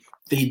reviewed,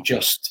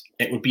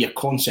 it would be a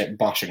concept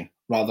bashing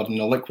rather than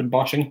a liquid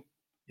bashing.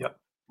 Yep.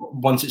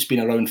 Once it's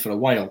been around for a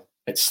while,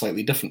 it's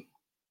slightly different.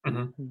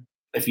 Mm-hmm.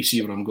 If you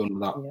see where I'm going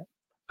with that. Yeah.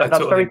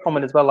 That's very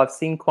common as well. I've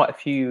seen quite a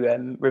few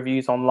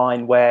reviews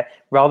online where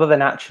rather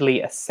than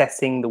actually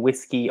assessing the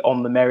whiskey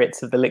on the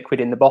merits of the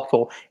liquid in the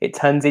bottle, it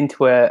turns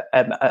into a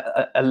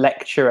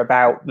lecture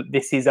about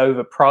this is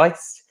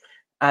overpriced.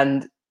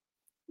 And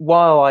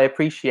while I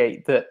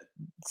appreciate that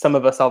some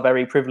of us are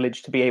very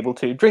privileged to be able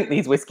to drink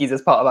these whiskies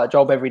as part of our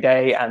job every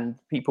day, and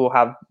people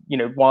have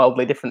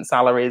wildly different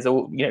salaries,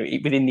 or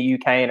within the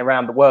UK and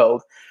around the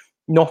world,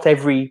 not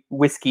every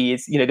whiskey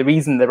is, the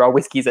reason there are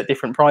whiskeys at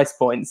different price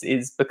points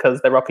is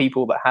because there are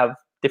people that have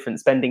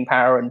different spending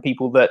power and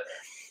people that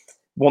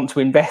want to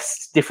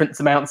invest different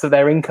amounts of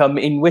their income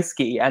in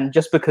whiskey. And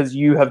just because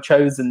you have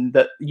chosen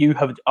that, you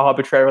have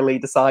arbitrarily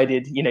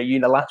decided,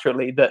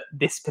 unilaterally, that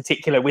this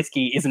particular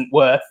whiskey isn't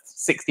worth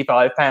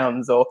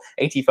 £65 or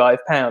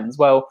 £85,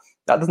 well,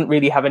 that doesn't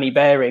really have any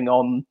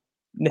bearing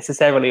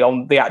necessarily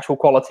on the actual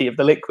quality of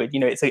the liquid.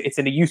 It's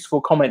a useful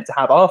comment to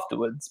have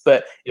afterwards,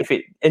 but if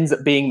it ends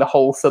up being the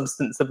whole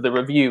substance of the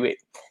review,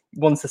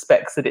 one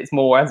suspects that it's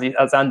more,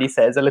 as Andy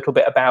says, a little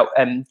bit about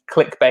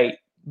clickbait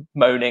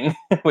moaning,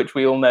 which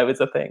we all know is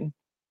a thing.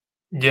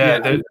 Yeah,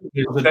 there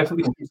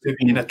definitely seems to have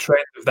been a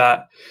trend of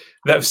that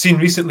I've seen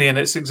recently, and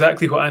it's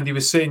exactly what Andy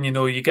was saying.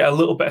 You get a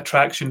little bit of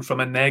traction from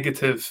a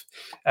negative,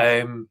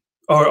 you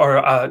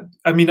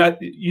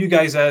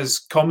guys as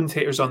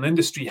commentators on the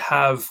industry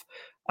have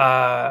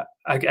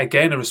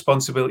again a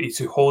responsibility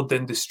to hold the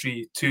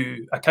industry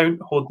to account,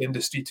 hold the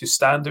industry to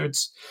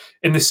standards,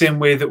 in the same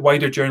way that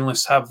wider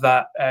journalists have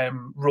that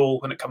role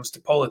when it comes to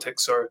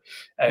politics or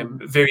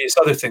various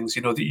other things.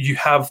 That you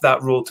have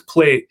that role to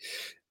play.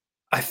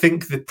 I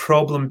think the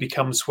problem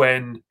becomes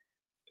when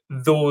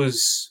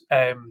those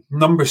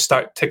numbers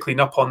start tickling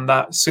up on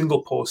that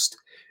single post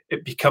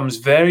it becomes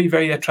very,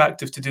 very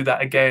attractive to do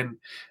that again.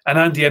 And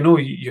Andy, I know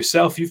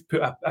yourself, you've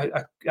put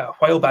a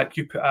while back,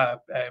 you put a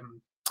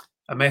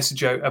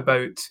message out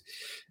about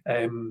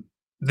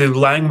the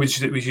language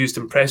that was used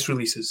in press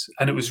releases.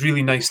 And it was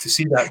really nice to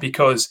see that,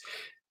 because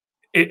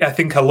I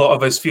think a lot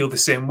of us feel the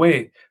same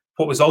way.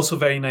 What was also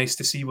very nice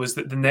to see was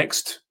that the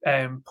next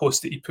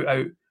post that you put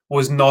out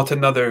was not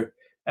another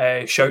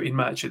shouting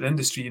match at the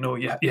industry. You know,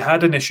 you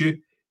had an issue,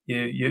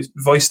 you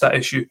voiced that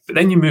issue, but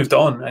then you moved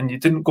on and you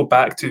didn't go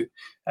back to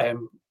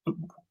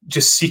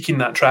just seeking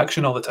that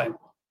traction all the time.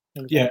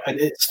 Yeah, and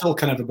it's still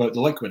kind of about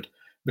the liquid,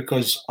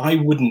 because I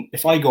wouldn't,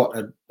 if I got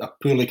a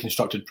poorly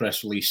constructed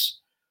press release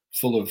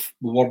full of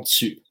word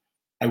soup,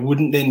 I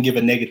wouldn't then give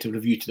a negative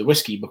review to the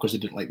whiskey because I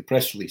didn't like the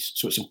press release.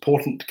 So it's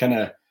important to kind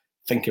of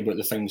think about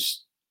the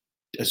things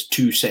as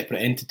two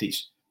separate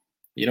entities,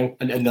 you know,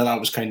 and that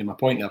was kind of my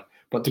point there.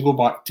 But to go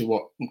back to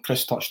what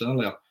Chris touched on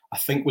earlier, I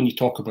think when you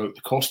talk about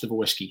the cost of a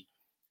whiskey,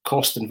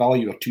 cost and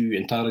value are two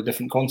entirely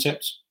different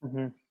concepts.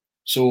 Mm-hmm.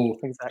 So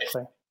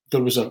exactly,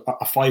 there was a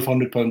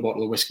 £500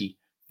 bottle of whiskey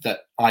that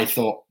I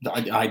thought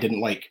that I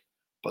didn't like,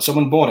 but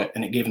someone bought it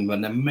and it gave them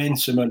an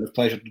immense amount of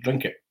pleasure to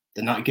drink it,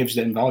 then that gives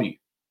them value.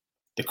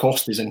 The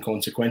cost is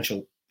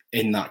inconsequential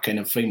in that kind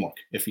of framework,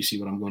 if you see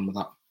where I'm going with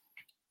that.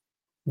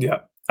 Yeah,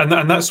 and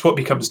that's what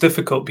becomes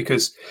difficult,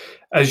 because,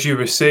 as you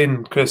were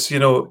saying, Chris, you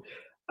know,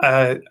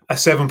 a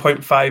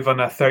 7.5 on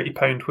a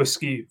 £30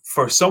 whiskey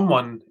for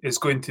someone is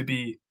going to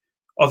be,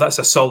 oh, that's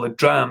a solid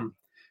dram.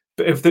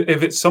 But if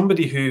it's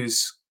somebody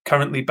who's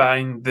currently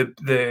buying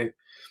the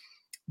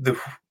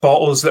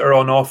bottles that are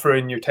on offer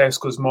in your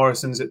Tesco's,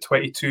 Morrison's at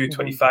 £22,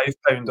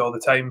 £25 all the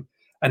time,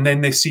 and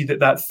then they see that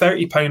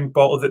 £30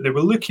 bottle that they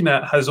were looking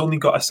at has only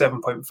got a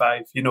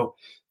 7.5, you know,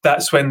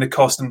 that's when the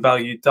cost and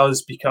value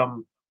does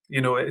become,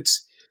 you know,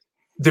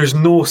 there's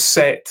no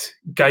set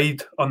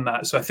guide on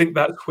that. So I think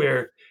that's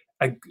where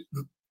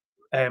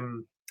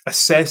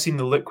assessing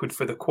the liquid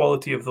for the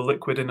quality of the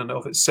liquid in and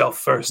of itself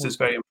first is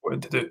very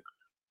important to do.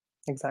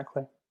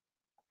 Exactly.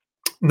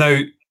 Now,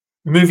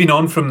 moving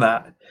on from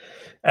that,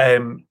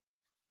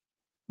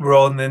 we're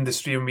all in the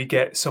industry and we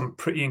get some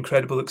pretty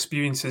incredible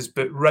experiences,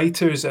 but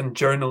writers and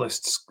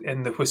journalists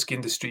in the whiskey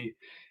industry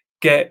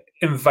get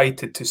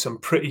invited to some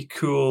pretty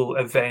cool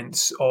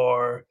events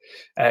or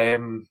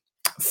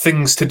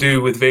things to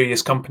do with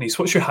various companies.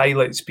 What's your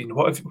highlights been?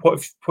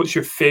 What's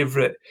your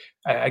favourite,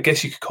 I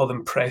guess you could call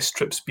them press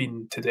trips,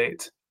 been to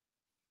date?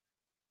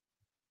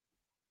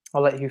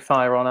 I'll let you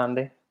fire on,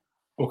 Andy.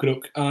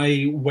 Okay,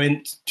 I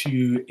went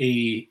to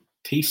a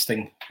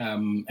tasting.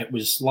 It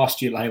was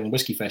last year at the Highland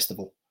Whisky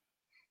Festival,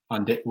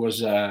 and it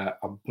was a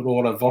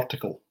Brora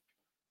vertical,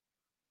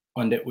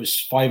 and it was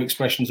 5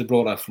 expressions of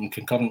Brora from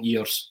concurrent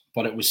years,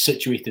 but it was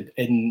situated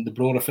in the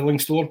Brora filling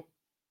store.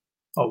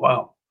 Oh,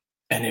 wow.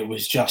 And it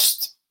was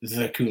just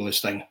the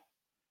coolest thing.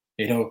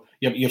 You know,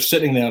 you're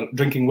sitting there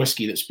drinking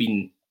whiskey that's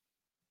been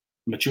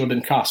matured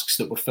in casks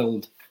that were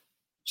filled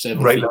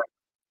several feet.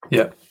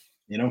 Yeah.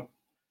 You know?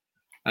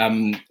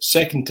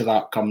 Second to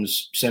that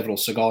comes several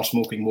cigar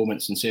smoking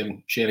moments and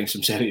sharing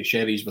some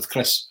sherries with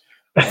Chris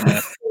on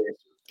the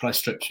press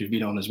trips we've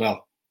been on as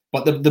well.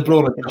 But the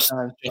Brora just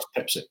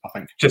tips it, I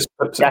think. Just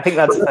tips it. Yeah, I think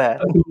that's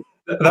fair.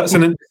 That's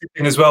an interesting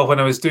thing as well.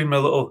 When I was doing my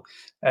little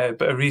bit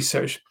of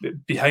research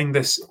behind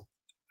this,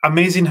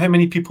 amazing how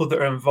many people that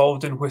are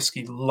involved in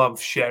whiskey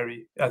love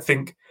sherry. I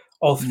think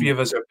all three of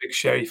us are big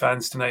sherry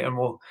fans tonight, and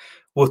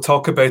we'll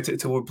talk about it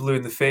till we're blue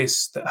in the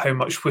face, that how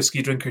much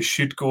whiskey drinkers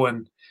should go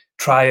and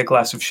try a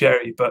glass of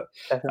sherry. But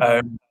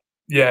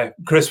yeah,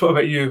 Chris, what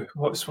about you?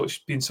 What's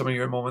been some of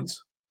your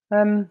moments?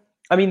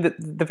 I mean,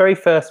 the very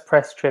first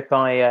press trip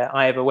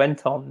I ever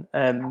went on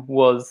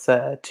was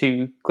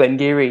to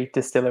Glengarry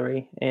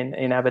Distillery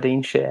in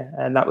Aberdeenshire,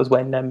 and that was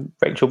when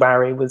Rachel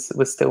Barry was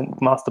still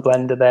master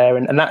blender there,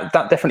 and that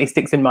definitely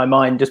sticks in my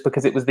mind just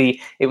because it was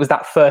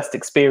that first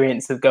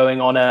experience of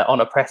going on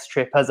a press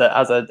trip as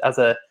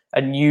a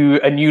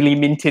newly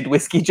minted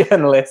whiskey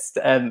journalist.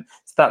 So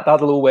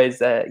that'll always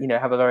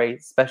have a very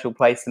special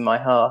place in my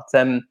heart.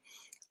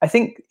 I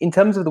think in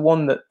terms of the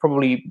one that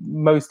probably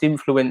most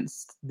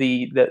influenced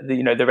the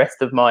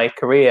rest of my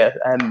career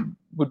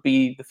would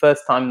be the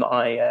first time that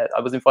I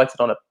was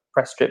invited on a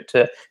press trip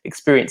to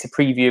experience a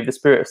preview of the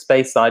Spirit of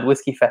Speyside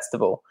Whiskey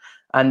Festival,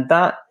 and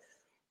that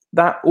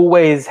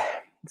always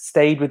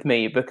stayed with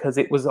me because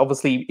it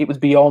was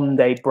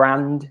beyond a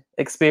brand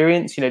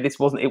experience. You know,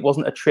 it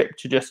wasn't a trip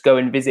to just go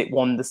and visit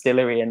one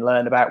distillery and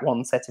learn about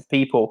one set of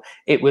people.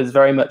 It was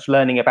very much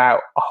learning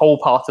about a whole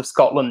part of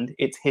Scotland,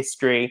 its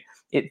history,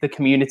 the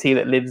community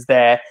that lives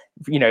there,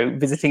 you know,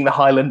 visiting the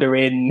Highlander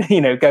Inn,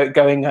 you know,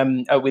 going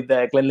with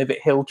the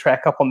Glenlivet Hill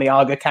trek up on the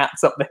Arga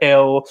Cats up the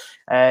hill,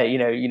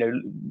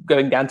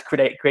 going down to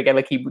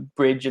Craigellachie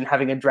Bridge and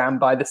having a dram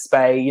by the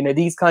Spey, you know,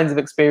 these kinds of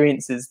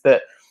experiences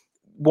that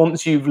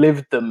once you've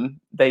lived them,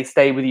 they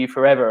stay with you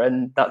forever.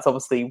 And that's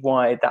obviously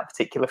why that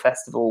particular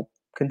festival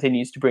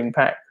continues to bring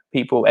back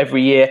people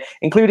every year,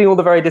 including all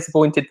the very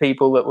disappointed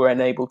people that were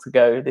unable to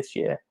go this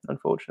year,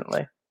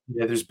 unfortunately.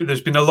 Yeah,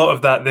 there's been a lot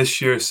of that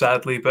this year,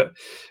 sadly, but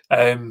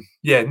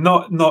yeah,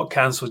 not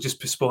cancelled, just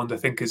postponed, I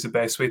think, is the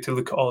best way to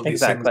look at all these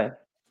things. Exactly.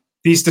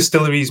 These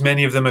distilleries,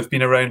 many of them have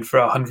been around for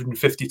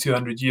 150,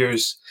 200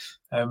 years.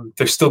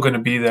 They're still going to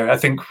be there. I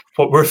think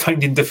what we're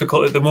finding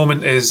difficult at the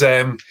moment is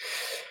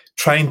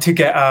trying to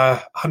get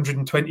a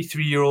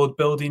 123-year-old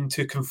building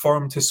to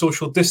conform to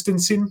social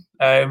distancing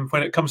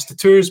when it comes to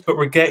tours, but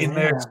we're getting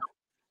there. So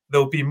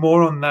there'll be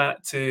more on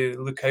that to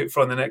look out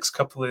for in the next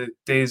couple of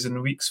days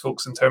and weeks,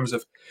 folks, in terms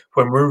of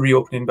when we're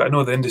reopening. But I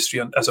know the industry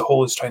as a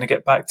whole is trying to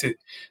get back to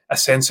a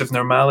sense of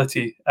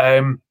normality.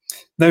 Now,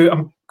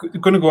 I'm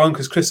going to go on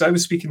because, Chris, I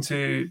was speaking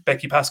to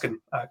Becky Paskin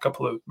a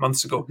couple of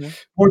months ago,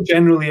 more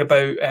generally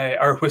about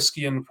our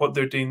whiskey and what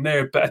they're doing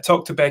there. But I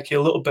talked to Becky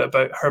a little bit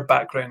about her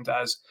background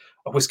as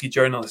a whiskey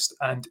journalist,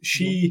 and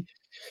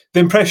the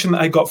impression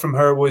that I got from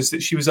her was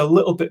that she was a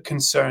little bit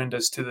concerned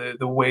as to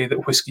the way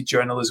that whiskey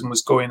journalism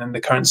was going and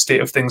the current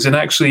state of things. And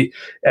actually,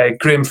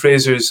 Graham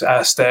Fraser's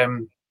asked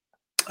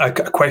a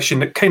question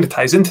that kind of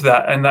ties into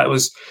that, and that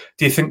was,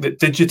 do you think that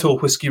digital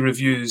whiskey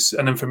reviews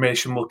and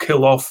information will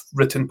kill off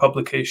written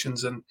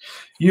publications? And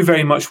you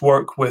very much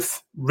work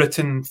with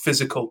written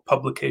physical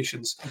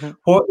publications.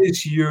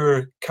 What's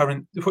your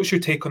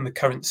take on the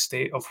current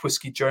state of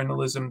whiskey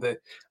journalism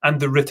and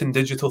the written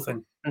digital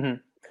thing?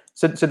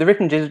 So the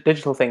written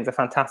digital thing is a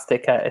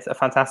fantastic, it's a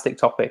fantastic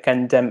topic,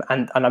 and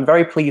I'm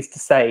very pleased to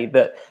say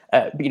that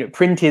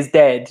print is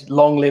dead.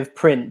 Long live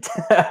print.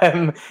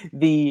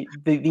 The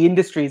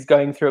industry is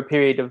going through a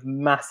period of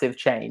massive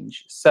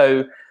change.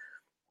 So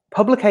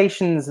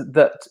publications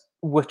that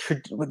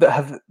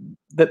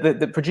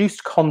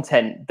produced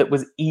content that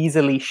was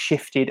easily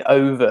shifted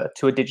over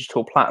to a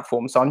digital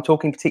platform. So I'm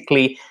talking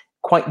particularly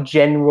quite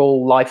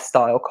general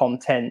lifestyle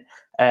content.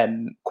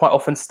 Quite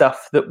often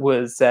stuff that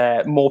was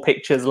more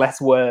pictures, less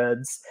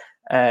words,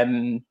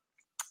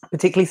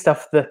 particularly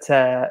stuff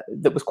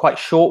that was quite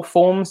short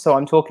form. So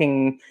I'm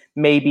talking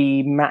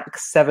maybe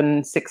max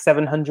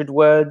 700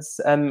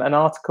 words an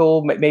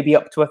article, maybe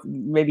up to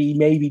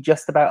maybe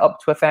just about up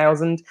to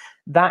 1,000.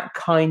 That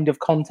kind of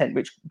content,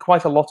 which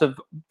quite a lot of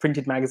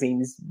printed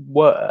magazines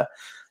were.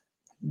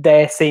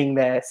 They're seeing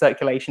their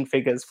circulation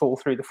figures fall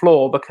through the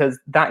floor because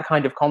that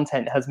kind of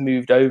content has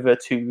moved over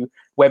to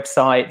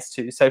websites,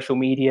 to social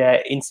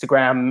media.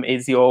 Instagram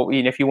is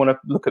if you want to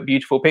look at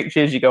beautiful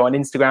pictures, you go on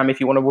Instagram. If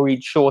you want to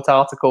read short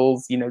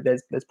articles,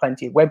 there's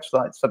plenty of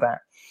websites for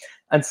that.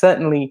 And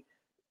certainly,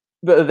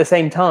 but at the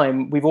same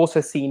time, we've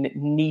also seen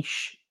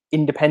niche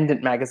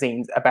independent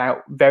magazines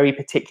about very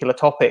particular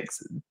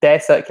topics. Their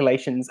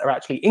circulations are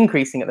actually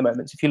increasing at the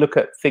moment. So if you look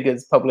at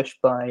figures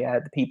published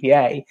by the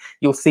PPA,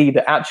 you'll see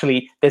that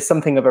actually there's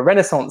something of a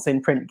renaissance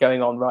in print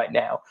going on right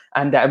now,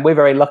 and we're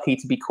very lucky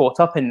to be caught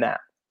up in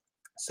that.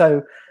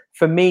 So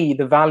for me,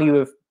 the value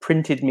of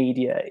printed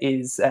media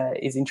is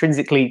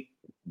intrinsically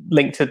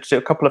linked to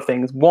a couple of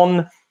things.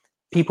 One,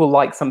 people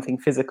like something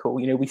physical.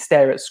 We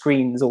stare at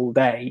screens all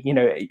day,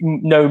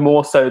 no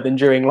more so than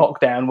during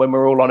lockdown when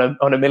we're all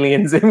on a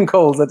million Zoom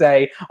calls a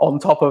day on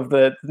top of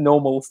the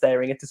normal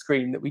staring at a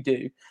screen that we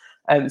do.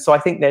 So I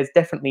think there's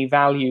definitely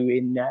value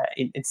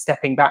in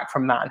stepping back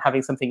from that and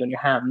having something on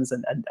your hands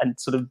and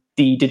sort of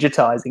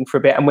de-digitizing for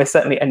a bit. And we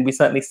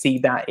certainly see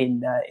that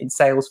in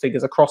sales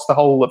figures across the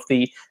whole of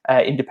the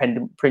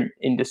independent print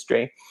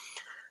industry.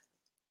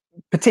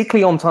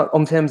 Particularly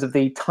on terms of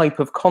the type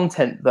of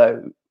content,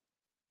 though,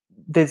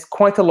 there's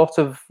quite a lot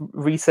of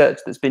research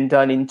that's been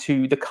done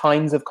into the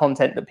kinds of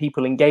content that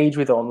people engage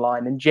with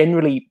online, and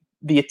generally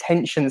the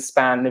attention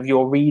span of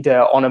your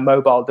reader on a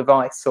mobile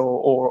device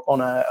or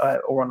on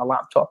a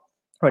laptop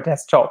or a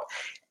desktop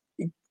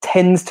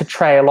tends to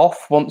trail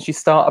off once you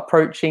start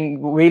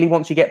approaching. Really,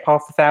 once you get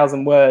past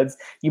 1,000 words,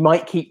 you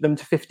might keep them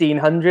to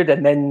 1,500,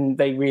 and then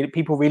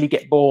people really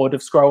get bored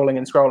of scrolling,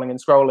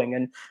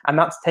 and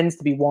that tends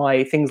to be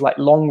why things like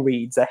long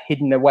reads are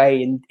hidden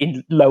away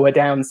in lower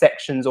down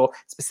sections or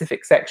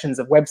specific sections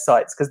of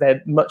websites, because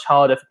they're much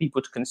harder for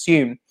people to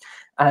consume.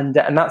 And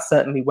that's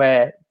certainly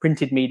where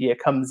printed media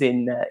comes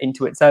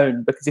into its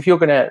own, because if you're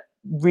going to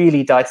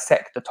really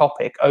dissect a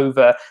topic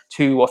over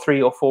 2 or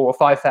 3 or 4 or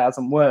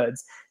 5,000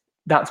 words,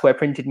 that's where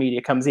printed media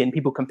comes in.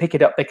 People can pick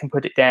it up, they can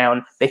put it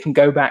down, they can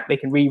go back, they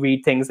can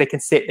reread things, they can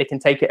sit, they can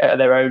take it at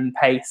their own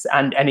pace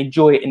and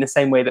enjoy it in the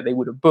same way that they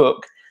would a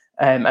book.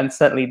 And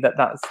certainly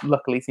that's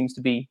luckily seems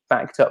to be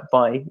backed up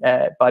by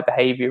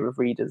behavior of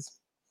readers.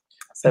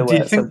 So do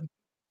you think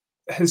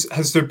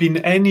has there been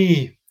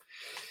any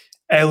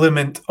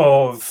element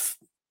of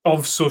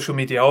social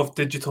media, of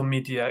digital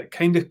media,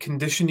 kind of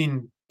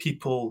conditioning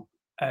people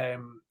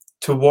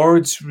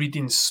towards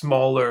reading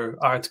smaller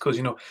articles?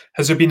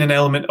 Has there been an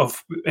element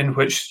in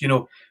which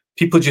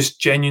people just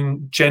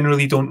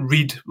generally don't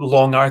read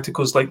long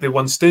articles like they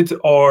once did,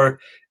 or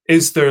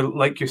is there,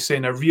 like you're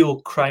saying, a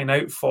real crying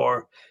out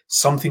for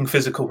something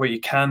physical where you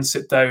can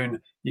sit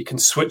down, you can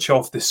switch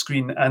off the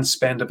screen and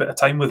spend a bit of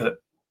time with it?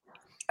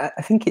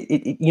 I think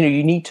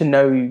you need to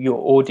know your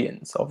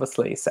audience,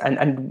 obviously, so,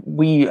 and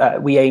we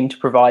aim to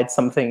provide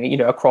something,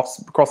 across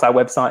our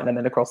website and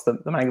then across the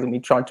magazine.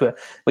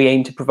 We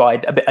aim to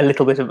provide a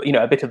little bit of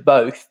a bit of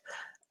both.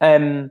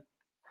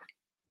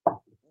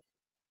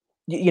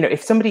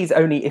 If somebody's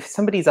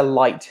a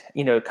light,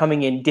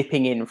 coming in,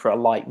 dipping in for a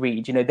light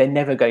read, they're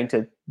never going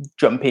to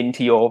jump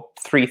into your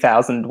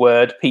 3,000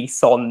 word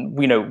piece on,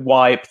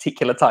 why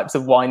particular types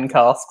of wine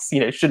casks,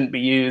 shouldn't be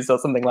used or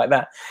something like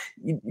that.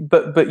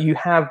 But you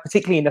have,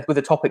 particularly with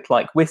a topic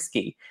like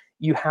whiskey,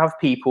 you have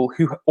people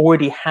who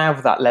already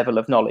have that level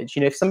of knowledge.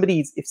 If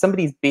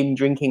somebody's been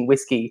drinking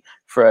whiskey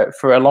for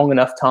a long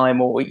enough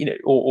time, or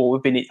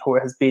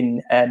has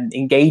been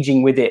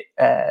engaging with it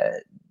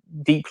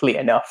deeply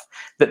enough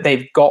that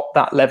they've got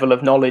that level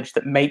of knowledge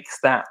that makes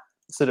that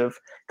sort of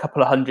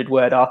couple of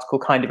 100-word article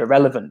kind of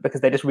irrelevant,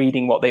 because they're just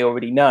reading what they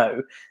already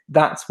know.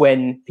 That's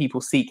when people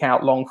seek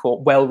out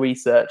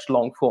well-researched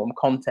long-form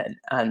content,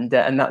 and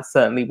that's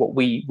certainly what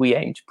we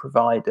aim to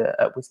provide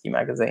at Whiskey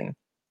Magazine.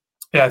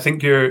 Yeah, I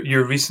think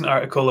your recent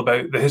article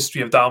about the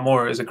history of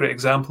Dalmore is a great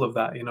example of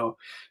that.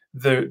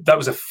 That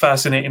was a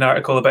fascinating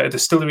article about a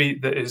distillery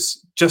that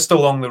is just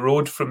along the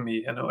road from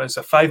me. It's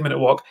a 5-minute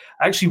walk.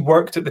 I actually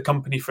worked at the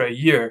company for a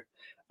year,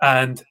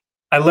 and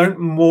I learned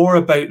more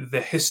about the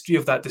history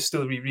of that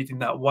distillery reading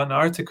that one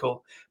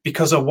article,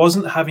 because I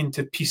wasn't having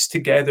to piece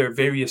together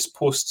various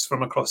posts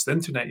from across the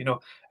internet.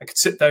 I could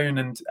sit down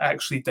and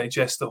actually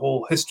digest the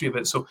whole history of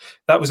it. So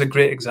that was a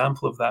great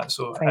example of that.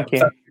 So thank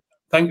you.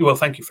 Thank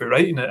you for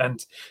writing it,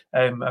 and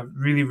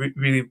really,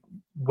 really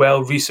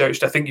well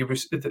researched. I think you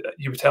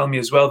were telling me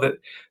as well that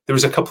there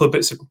was a couple of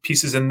bits and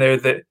pieces in there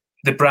that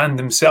the brand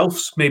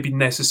themselves maybe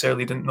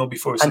necessarily didn't know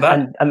before. So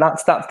and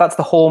that's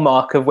the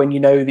hallmark of when you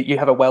know that you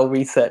have a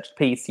well-researched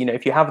piece.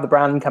 If you have the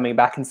brand coming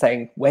back and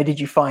saying, "Where did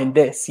you find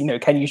this?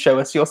 Can you show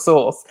us your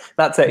source?"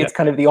 It's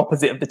kind of the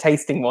opposite of the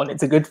tasting one.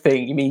 It's a good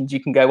thing. It means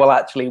you can go, "Well,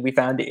 actually, we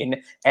found it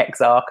in X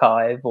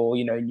archive," or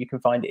you can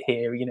find it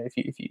here.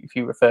 If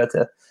you refer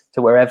to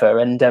wherever,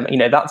 and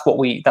that's what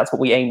we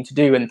aim to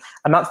do, and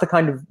that's the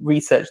kind of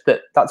research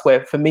that's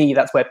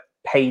where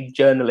paid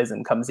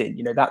journalism comes in.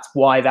 That's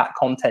why that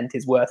content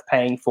is worth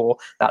paying for.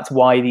 That's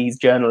why these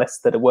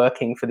journalists that are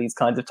working for these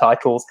kinds of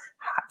titles,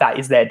 that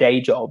is their day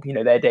job.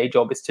 Their day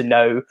job is to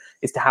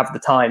have the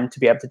time to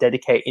be able to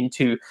dedicate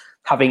into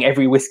having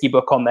every whiskey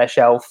book on their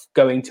shelf,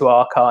 going to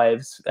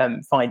archives,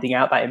 finding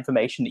out that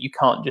information that you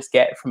can't just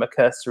get from a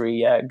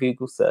cursory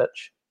Google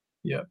search.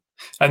 Yeah.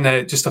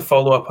 And just to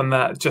follow up on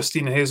that,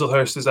 Justine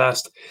Hazelhurst has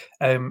asked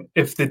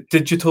if the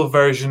digital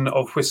version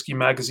of Whiskey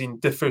Magazine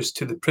differs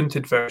to the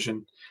printed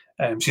version.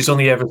 She's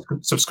only ever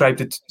subscribed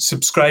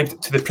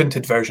to the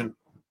printed version.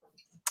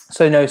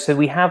 So no, so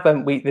we have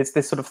there's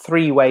sort of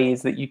 3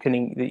 ways that you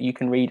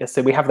can read us.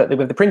 So we have that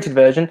with the printed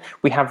version.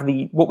 We have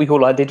what we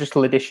call our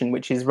digital edition,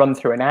 which is run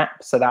through an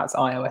app. So that's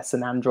iOS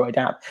and Android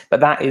app,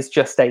 but that is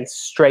just a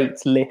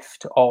straight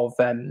lift of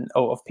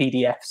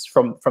PDFs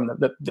from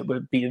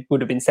that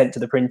would have been sent to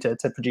the printer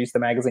to produce the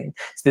magazine.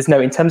 So there's no,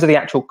 in terms of the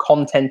actual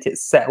content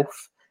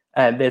itself,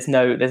 there's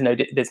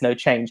no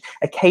change.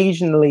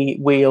 Occasionally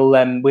we'll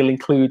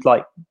include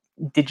like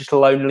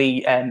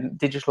digitally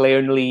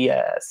only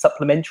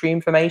supplementary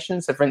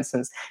information. So for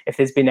instance, if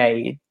there's been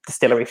a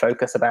distillery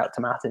focus about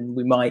Tomatin,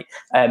 we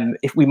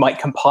might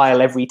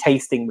compile every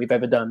tasting we've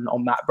ever done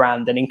on that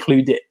brand and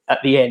include it at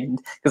the end,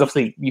 because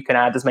obviously you can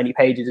add as many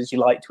pages as you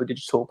like to a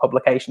digital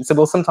publication. So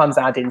we'll sometimes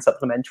add in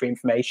supplementary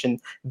information,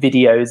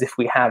 videos if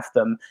we have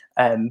them,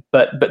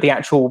 but the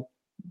actual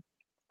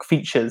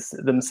features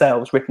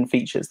themselves, written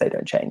features, they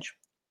don't change.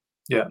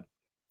 Yeah,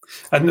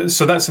 and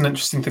so that's an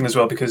interesting thing as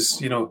well, because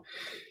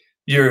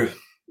you're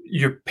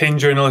paying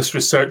journalists,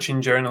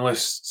 researching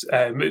journalists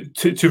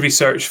to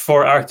research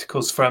for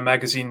articles for a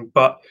magazine,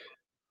 but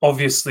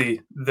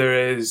obviously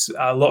there is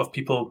a lot of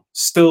people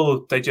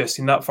still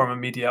digesting that form of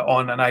media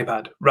on an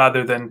iPad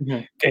rather than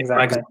getting a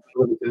magazine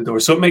delivered to the door.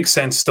 So it makes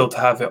sense still to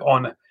have it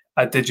on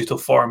a digital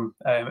form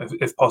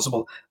if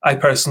possible. I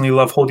personally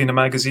love holding a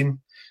magazine.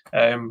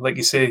 Like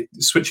you say,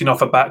 switching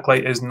off a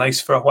backlight is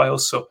nice for a while,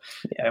 so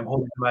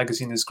holding a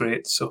magazine is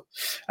great. So,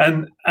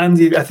 and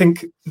Andy, I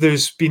think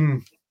there's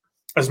been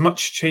as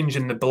much change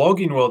in the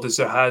blogging world as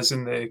there has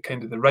in the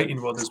kind of the writing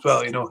world as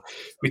well.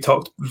 We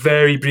talked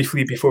very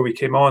briefly before we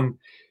came on.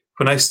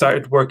 When I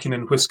started working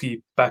in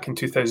whiskey back in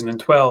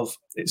 2012,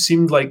 it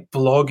seemed like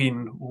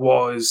blogging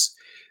was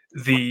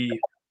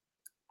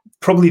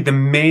probably the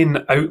main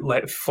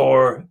outlet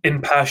for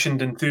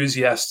impassioned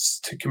enthusiasts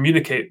to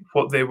communicate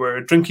what they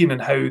were drinking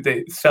and how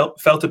they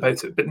felt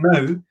about it. But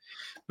now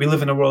we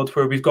live in a world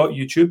where we've got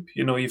YouTube.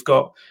 You've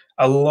got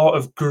a lot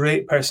of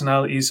great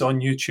personalities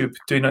on YouTube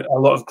doing a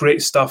lot of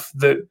great stuff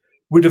that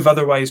would have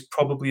otherwise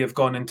probably have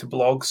gone into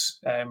blogs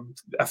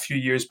a few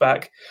years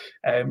back.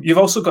 You've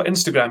also got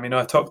Instagram.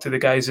 I talked to the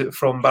guys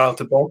from Barrel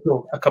to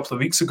Bottle a couple of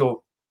weeks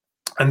ago,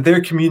 and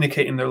they're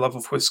communicating their love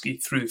of whiskey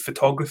through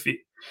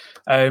photography.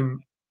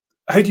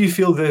 How do you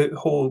feel the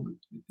whole,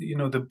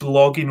 the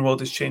blogging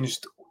world has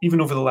changed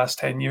even over the last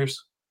 10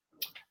 years?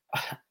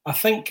 I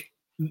think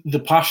the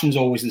passion's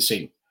always the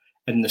same.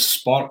 and the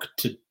spark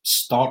to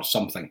start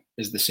something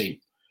is the same.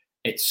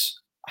 It's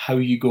how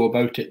you go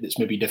about it that's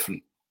maybe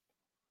different,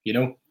 you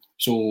know?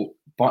 So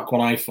back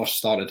when I first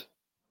started,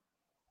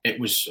 it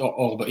was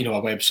all about, a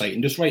website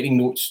and just writing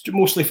notes,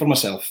 mostly for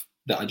myself,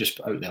 that I just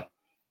put out there.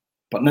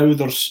 But now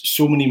there's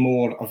so many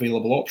more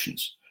available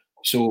options.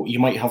 So you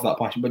might have that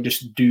passion, but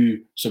just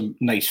do some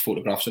nice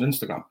photographs on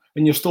Instagram.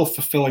 And you're still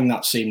fulfilling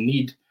that same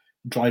need,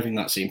 driving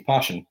that same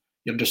passion.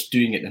 You're just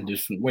doing it in a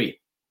different way.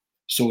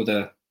 So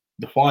the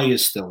why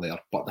is still there,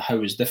 but the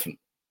how is different.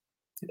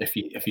 If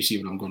you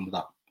see where I'm going with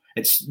that.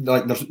 It's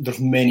like there's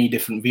many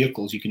different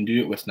vehicles you can do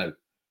it with now.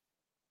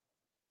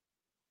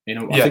 I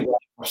think when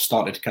I first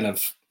started kind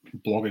of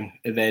blogging,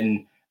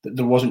 then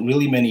there wasn't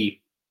really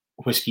many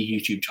whiskey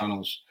YouTube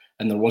channels,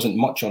 and there wasn't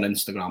much on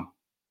Instagram,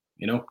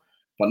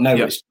 But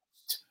now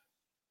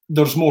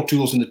there's more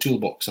tools in the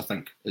toolbox, I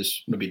think,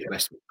 is maybe the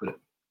best way to put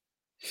it.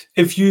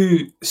 If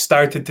you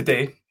started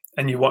today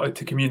and you wanted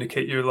to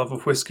communicate your love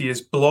of whiskey,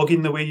 is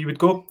blogging the way you would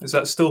go? Is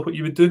that still what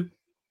you would do?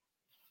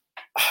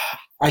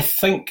 I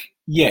think,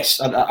 yes.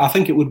 I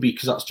think it would be,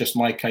 because that's just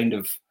my kind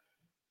of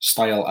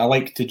style. I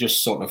like to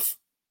just sort of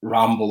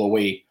ramble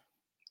away,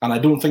 and I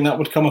don't think that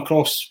would come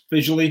across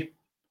visually.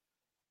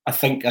 I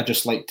think I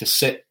just like to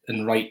sit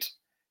and write,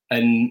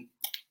 and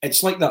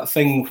it's like that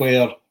thing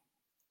where,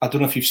 I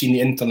don't know if you've seen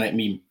the internet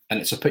meme, and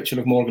it's a picture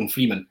of Morgan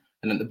Freeman,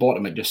 and at the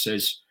bottom it just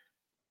says,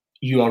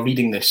 "You are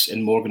reading this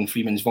in Morgan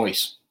Freeman's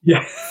voice."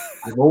 Yeah.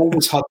 I've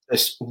always had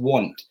this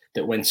want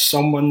that when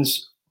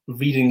someone's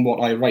reading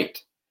what I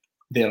write,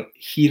 they're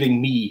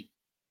hearing me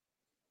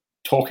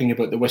talking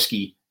about the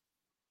whiskey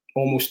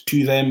almost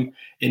to them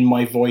in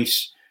my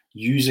voice,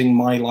 using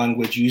my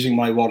language, using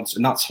my words,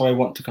 and that's how I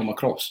want to come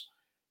across.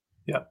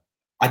 Yeah.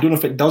 I don't know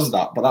if it does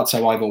that, but that's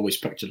how I've always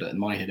pictured it in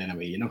my head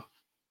anyway,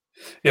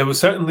 Yeah, well,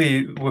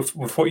 certainly with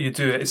what you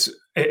do, it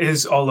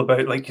is all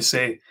about, like you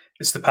say,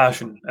 it's the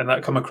passion, and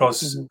that comes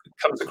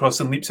across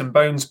in leaps and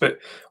bounds. But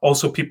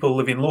also, people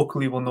living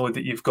locally will know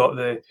that you've got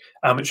the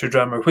Amateur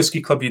Drama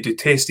Whiskey Club. You do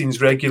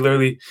tastings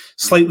regularly,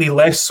 slightly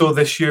less so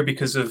this year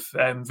because of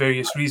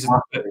various reasons.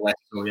 Less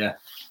so, yeah.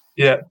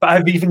 Yeah, but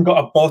I've even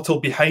got a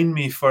bottle behind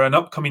me for an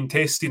upcoming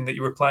tasting that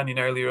you were planning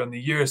earlier in the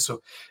year.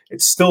 So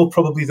it's still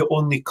probably the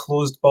only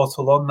closed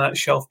bottle on that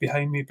shelf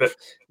behind me, but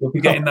we'll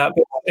be getting that.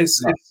 But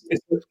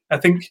I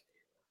think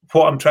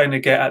what I'm trying to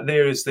get at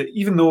there is that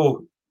even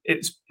though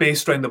it's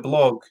based around the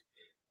blog,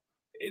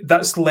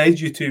 that's led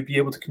you to be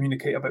able to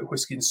communicate about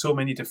whiskey in so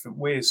many different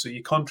ways. So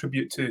you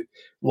contribute to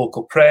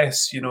local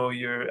press,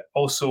 you're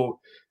also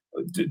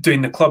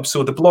doing the club.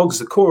 So the blog's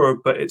the core,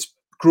 but it's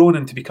grown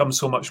into become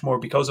so much more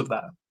because of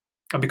that.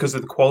 And because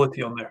of the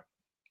quality on there.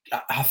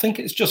 I think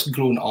it's just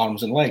grown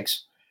arms and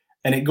legs.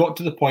 And it got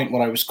to the point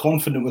where I was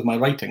confident with my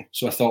writing.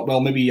 So I thought, well,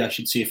 maybe I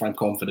should see if I'm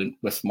confident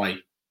with my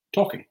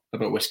talking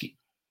about whiskey.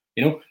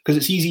 Because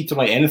it's easy to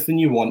write anything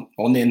you want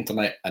on the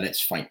internet and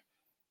it's fine.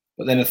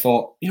 But then I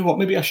thought,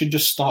 maybe I should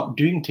just start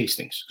doing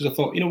tastings. Because I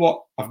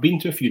thought, I've been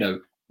to a few now.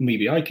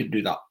 Maybe I could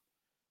do that.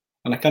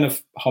 And I kind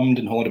of hummed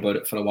and hawed about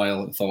it for a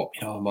while and thought,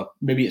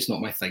 maybe it's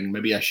not my thing.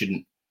 Maybe I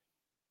shouldn't.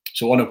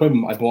 So on a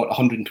whim, I bought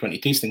 120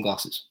 tasting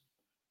glasses.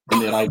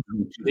 And they arrived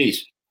in 2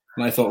 days.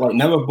 And I thought, right,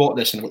 now I've bought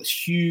this and I've got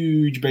this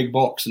huge big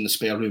box in the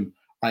spare room,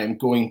 I am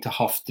going to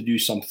have to do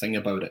something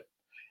about it.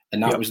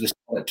 And that was the step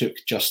it took,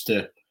 just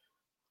to,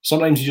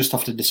 sometimes you just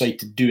have to decide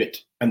to do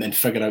it and then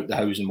figure out the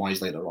hows and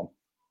whys later on,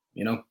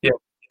 Yeah,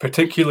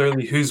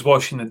 particularly who's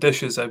washing the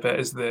dishes, I bet,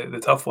 is the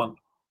tough one.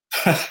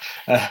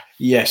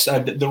 Yes,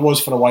 there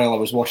was for a while. I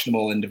was washing them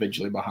all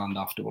individually by hand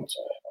afterwards.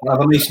 I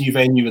have a nice new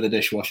venue with a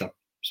dishwasher,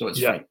 so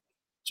it's fine.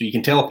 So you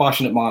can tell a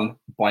passionate man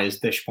by his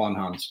dishpan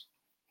hands.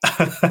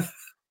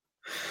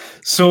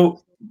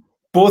 So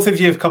both of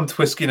you have come to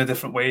whiskey in a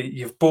different way.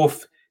 You've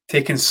both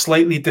taken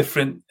slightly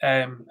different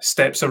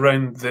steps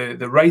around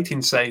the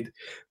writing side,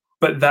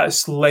 but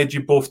that's led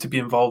you both to be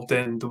involved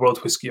in the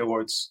World Whiskey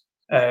Awards.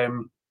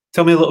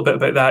 Tell me a little bit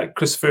about that.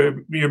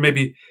 Christopher, you're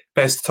maybe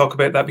best to talk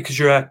about that because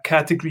you're a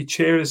category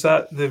chair. Is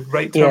that the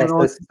right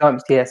terminology?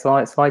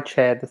 So I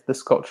chair the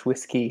Scotch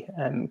Whisky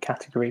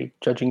category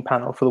judging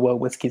panel for the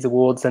World Whiskies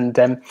Awards. And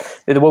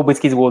the World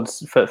Whiskies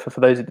Awards, for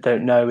those that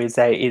don't know, is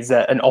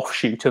an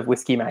offshoot of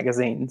Whiskey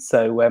Magazine.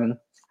 So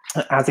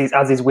as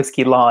is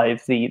Whiskey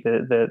Live,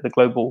 the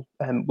global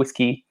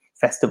whiskey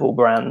festival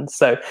brand.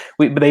 So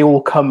they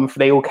all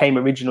came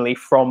originally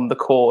from the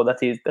core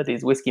that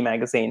is Whiskey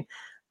Magazine.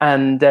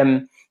 And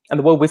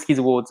the World Whiskies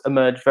Awards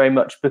emerged very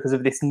much because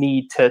of this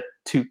need to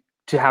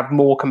have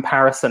more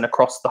comparison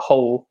across the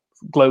whole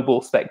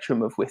global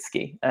spectrum of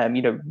whiskey.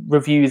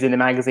 Reviews in the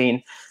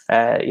magazine,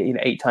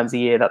 8 times a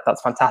year,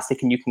 that's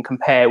fantastic, and you can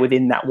compare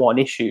within that one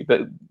issue.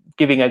 But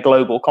giving a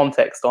global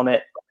context on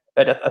it,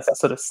 at a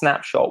sort of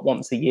snapshot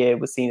once a year,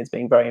 was seen as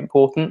being very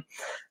important.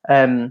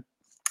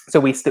 So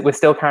we're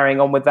still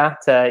carrying on with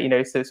that. So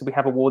we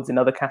have awards in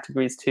other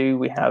categories too.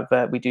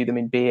 We do them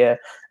in beer,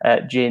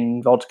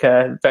 gin,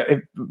 vodka,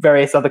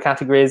 various other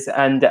categories,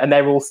 and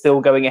they're all still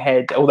going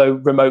ahead, although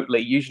remotely.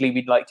 Usually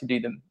we'd like to do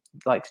them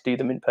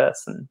in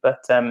person,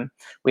 but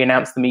we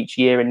announce them each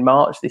year in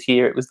March. This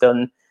year it was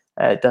done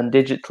done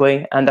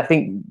digitally. And I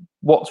think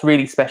what's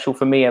really special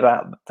for me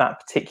about that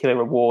particular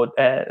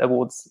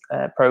awards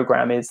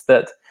program is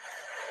that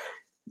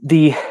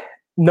the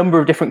number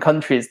of different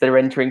countries that are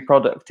entering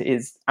product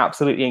is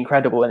absolutely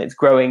incredible, and it's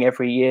growing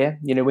every year.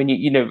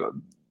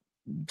 When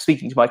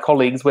speaking to my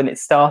colleagues, when it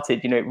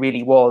started, it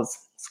really was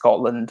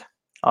Scotland,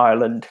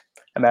 Ireland,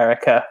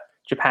 America,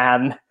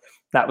 Japan.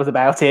 That was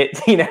about it,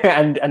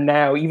 and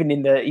now even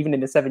in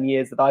the 7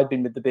 years that I've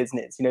been with the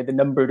business, the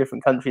number of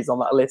different countries on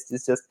that list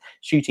is just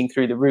shooting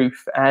through the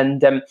roof,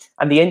 and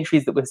the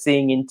entries that we're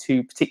seeing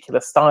into particular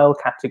style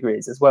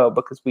categories as well,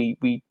 because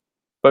we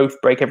both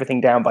break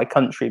everything down by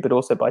country, but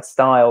also by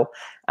style.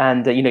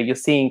 And you're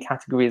seeing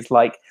categories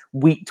like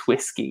wheat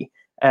whiskey,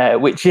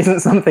 which isn't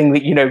something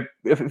that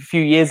a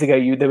few years ago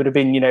there would have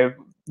been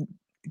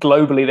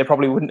globally, there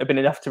probably wouldn't have been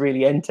enough to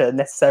really enter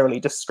necessarily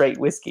just straight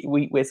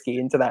wheat whiskey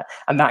into that.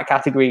 And that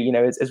category,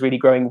 is really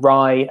growing.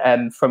 Rye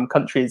from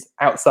countries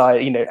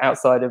outside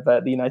of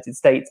the United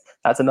States.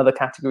 That's another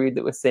category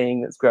that we're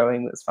seeing that's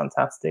growing. That's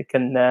fantastic.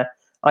 And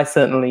I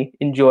certainly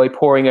enjoy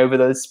poring over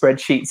those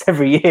spreadsheets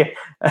every year,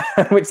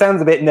 which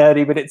sounds a bit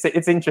nerdy, but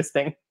it's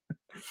interesting.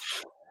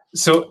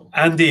 So,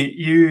 Andy,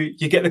 you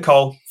get the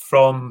call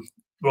from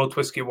World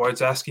Whisky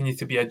Awards asking you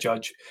to be a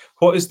judge.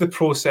 What is the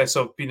process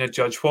of being a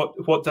judge?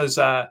 What does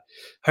how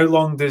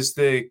long does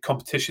the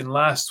competition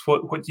last?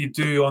 What do you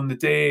do on the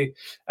day?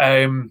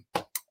 From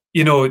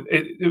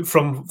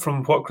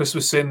what Chris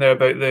was saying there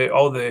about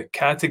all the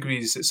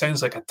categories, it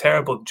sounds like a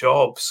terrible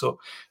job. So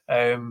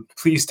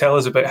please tell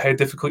us about how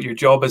difficult your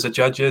job as a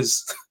judge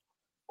is.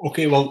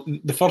 Okay, well,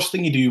 the first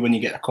thing you do when you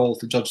get a call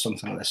to judge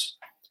something like this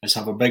is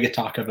have a big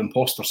attack of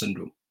imposter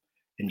syndrome.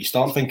 And you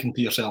start thinking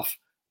to yourself,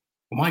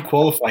 am I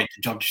qualified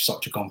to judge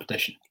such a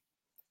competition?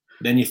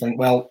 Then you think,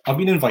 well, I've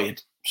been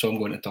invited, so I'm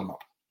going to turn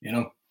up,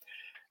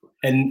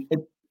 And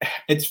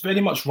it's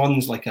very much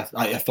runs like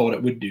I thought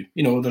it would do.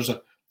 There's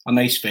a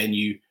nice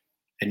venue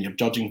and you're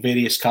judging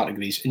various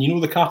categories and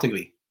the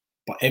category,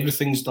 but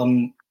everything's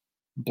done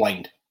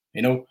blind.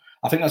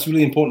 I think that's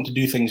really important to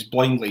do things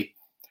blindly,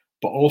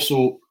 but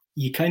also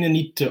you kind of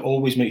need to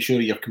always make sure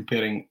you're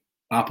comparing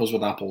apples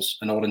with apples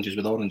and oranges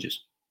with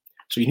oranges.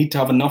 So you need to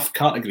have enough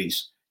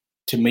categories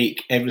to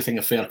make everything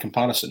a fair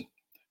comparison,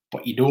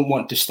 but you don't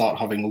want to start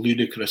having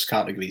ludicrous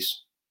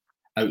categories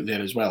out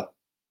there as well,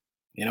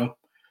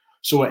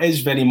 So it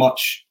is very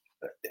much,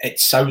 it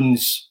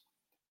sounds,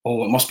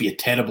 it must be a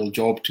terrible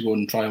job to go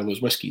and try all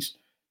those whiskies.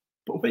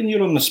 But when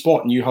you're on the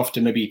spot and you have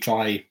to maybe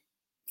try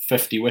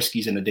 50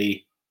 whiskies in a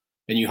day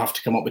and you have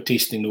to come up with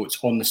tasting notes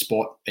on the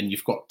spot and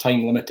you've got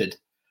time limited,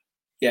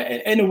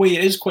 yeah, in a way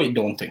it is quite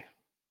daunting,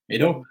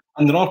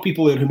 And there are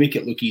people there who make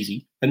it look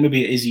easy, and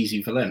maybe it is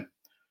easy for them.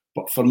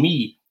 But for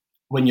me,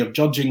 when you're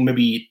judging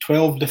maybe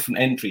 12 different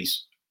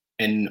entries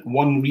in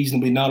one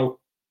reasonably narrow,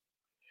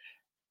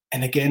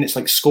 and again, it's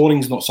like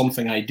scoring's not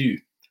something I do.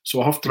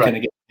 So I have to kind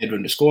of get my head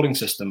around the scoring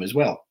system as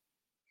well,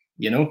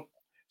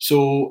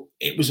 So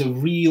it was a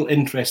real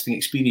interesting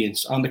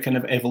experience and a kind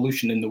of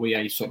evolution in the way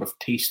I sort of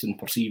taste and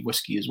perceive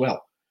whiskey as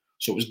well.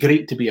 So it was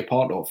great to be a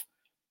part of.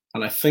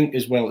 And I think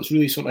as well, it's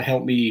really sort of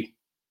helped me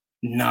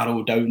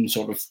narrow down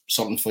sort of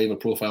certain flavour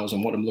profiles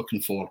and what I'm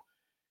looking for.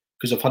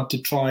 Because I've had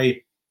to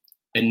try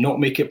and not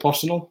make it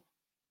personal.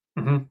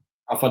 Mm-hmm.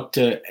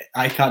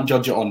 I can't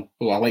judge it on,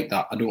 I like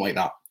that, I don't like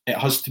that. It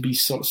has to be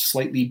sort of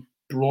slightly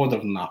broader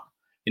than that.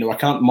 I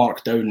can't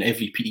mark down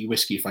every peaty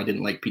whiskey if I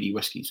didn't like peaty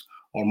whiskies,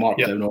 or mark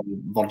down all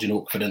Virgin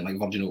Oak if I didn't like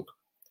Virgin Oak,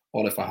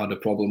 or if I had a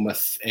problem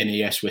with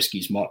NAS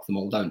whiskies, mark them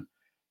all down.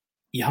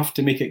 You have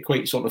to make it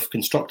quite sort of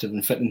constructive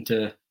and fit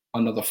into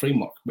another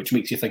framework, which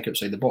makes you think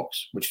outside the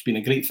box, which has been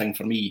a great thing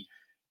for me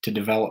to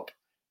develop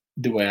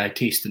the way I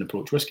taste and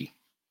approach whiskey.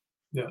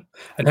 Yeah.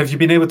 And have you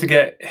been able to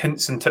get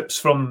hints and tips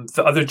from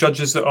the other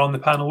judges that are on the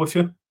panel with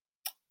you?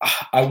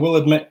 I will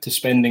admit to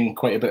spending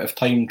quite a bit of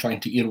time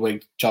trying to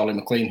earwig Charlie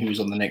McLean, who's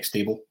on the next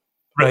table.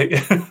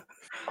 Right.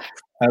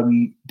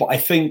 But I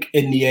think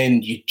in the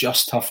end, you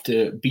just have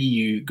to be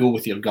you, go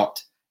with your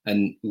gut,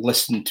 and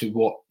listen to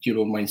what your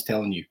own mind's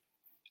telling you.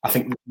 I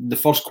think the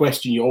first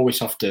question you always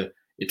have to,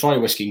 you try a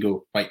whiskey and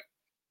go, right,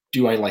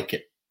 do I like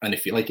it? And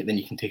if you like it, then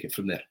you can take it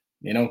from there,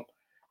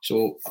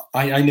 So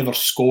I never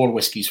score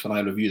whiskies when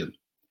I review them.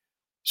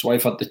 So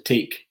I've had to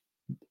take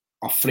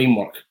a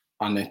framework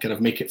and then kind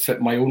of make it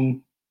fit my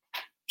own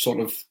sort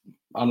of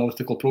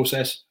analytical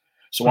process.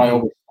 So I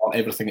always start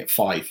everything at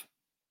 5.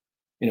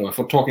 If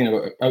we're talking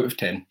about out of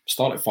 10,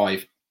 start at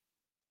 5.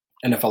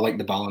 And if I like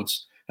the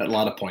balance, it'll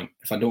add a point.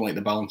 If I don't like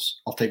the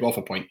balance, I'll take off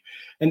a point.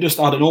 And just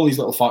add in all these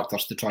little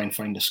factors to try and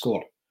find a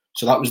score.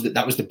 So that was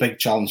the big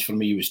challenge for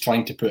me, was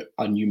trying to put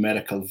a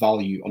numerical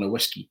value on a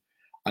whiskey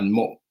and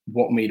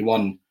what made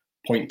one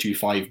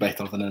 0.25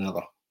 better than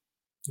another.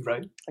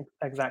 Right.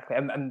 Exactly.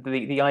 And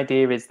the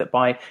idea is that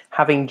by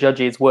having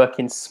judges work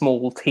in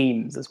small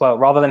teams as well,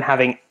 rather than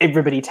having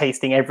everybody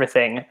tasting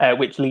everything,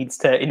 which leads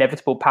to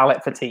inevitable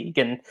palate fatigue.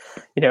 And,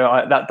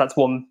 that's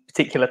one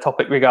particular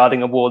topic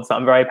regarding awards that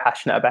I'm very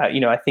passionate about.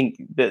 I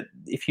think that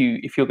if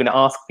you're going to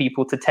ask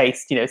people to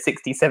taste,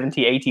 60,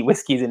 70, 80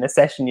 whiskies in a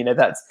session,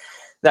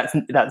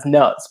 that's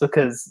nuts,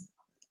 because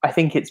I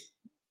think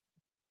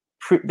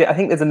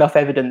there's enough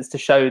evidence to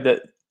show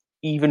that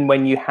even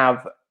when you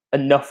have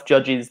enough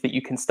judges that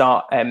you can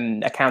start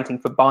accounting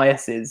for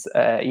biases,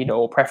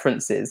 or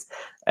preferences,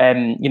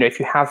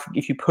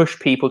 if you push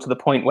people to the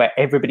point where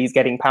everybody's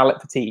getting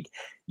palette fatigue,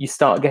 you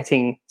start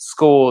getting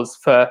scores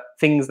for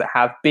things that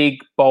have big,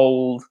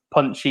 bold,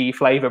 punchy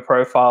flavor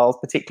profiles,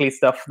 particularly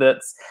stuff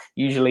that's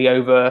usually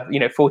over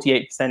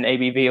 48%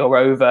 ABV or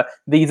over.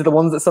 These are the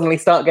ones that suddenly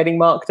start getting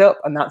marked up,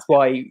 and that's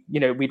why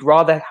we'd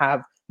rather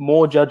have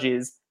more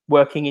judges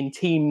working in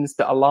teams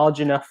that are large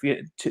enough,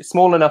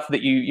 small enough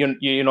that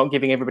you're not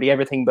giving everybody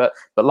everything, but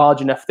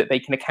large enough that they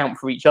can account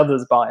for each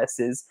other's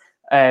biases,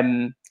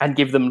 and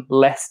give them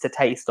less to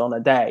taste on a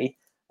day.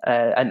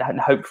 And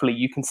hopefully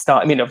you can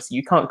start. I mean, obviously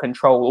you can't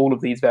control all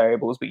of these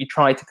variables, but you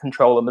try to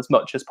control them as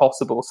much as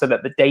possible, so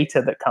that the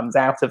data that comes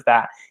out of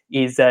that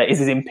is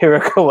as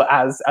empirical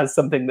as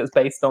something that's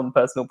based on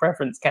personal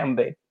preference can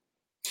be.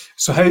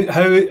 So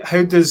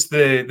how does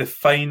the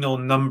final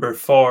number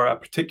for a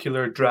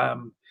particular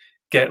dram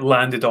get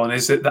landed on?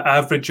 Is it the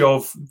average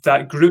of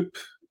that group?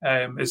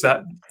 Is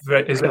that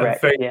correct? That's the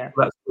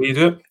way you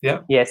do it?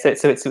 Yeah.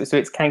 So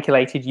it's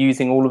calculated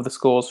using all of the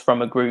scores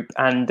from a group,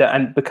 and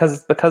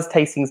because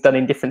tasting's done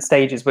in different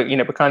stages, but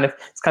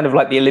it's kind of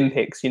like the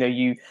Olympics.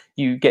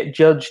 You get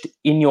judged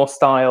in your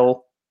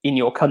style in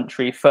your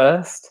country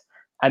first,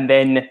 and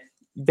then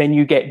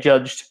you get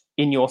judged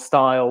in your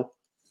style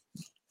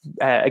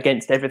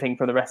against everything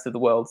from the rest of the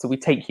world. So we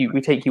take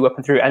you up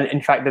and through, and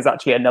in fact there's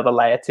actually another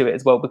layer to it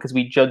as well, because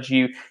we judge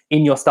you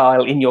in your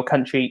style, in your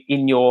country,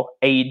 in your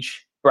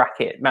age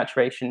bracket,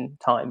 maturation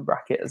time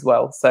bracket as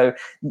well. So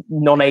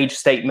non-age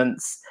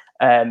statements,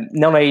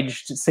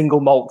 non-aged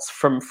single malts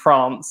from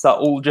France are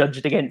all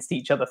judged against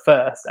each other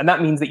first, and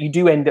that means that you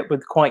do end up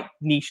with quite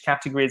niche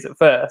categories at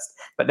first,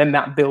 but then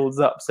that builds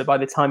up. So by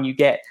the time you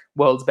get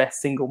world's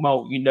best single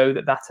malt,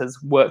 that has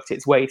worked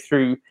its way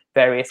through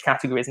various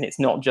categories, and it's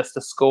not just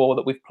a score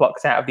that we've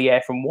plucked out of the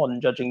air from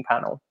one judging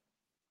panel.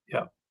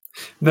 Yeah.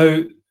 Now,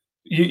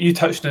 you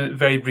touched on it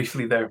very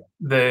briefly there,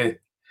 the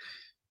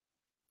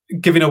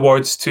giving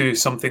awards to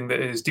something that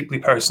is deeply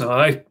personal. And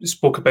I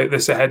spoke about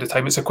this ahead of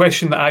time. It's a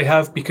question that I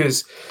have,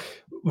 because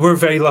we're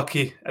very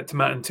lucky at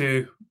Tomatin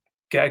to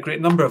get a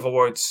great number of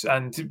awards,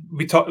 and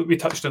we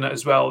touched on it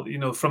as well,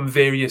 from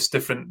various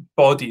different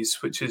bodies,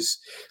 which is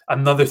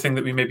another thing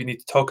that we maybe need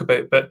to talk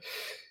about. But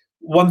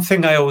one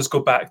thing I always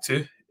go back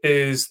to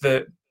is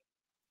that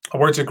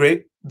awards are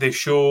great. They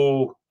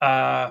show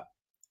they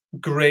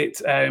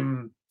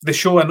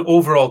show an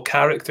overall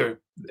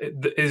character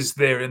that is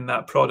there in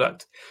that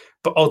product,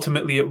 but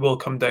ultimately it will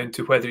come down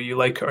to whether you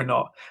like it or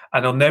not.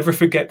 And I'll never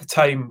forget the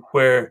time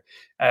where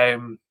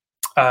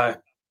a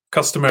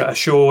customer at a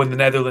show in the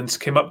Netherlands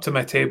came up to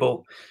my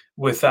table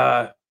with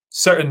a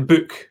certain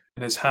book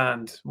in his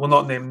hand. We'll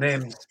not name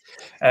names,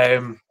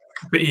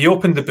 but he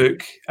opened the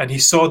book and he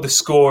saw the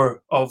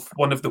score of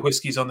one of the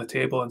whiskies on the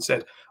table and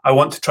said, "I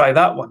want to try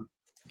that one."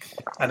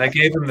 And I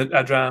gave him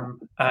a dram,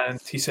 and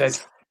he said,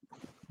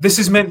 "This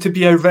is meant to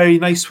be a very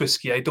nice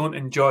whiskey. I don't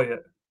enjoy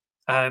it."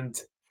 And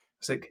I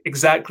was like,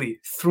 exactly.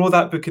 Throw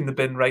that book in the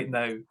bin right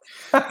now.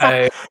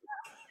 Like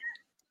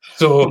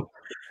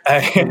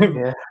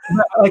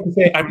I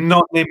say, I'm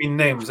not naming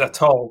names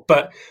at all.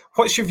 But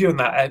what's your view on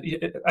that?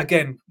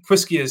 Again,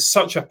 whiskey is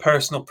such a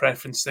personal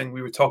preference thing.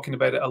 We were talking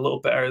about it a little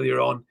bit earlier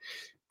on.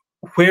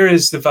 Where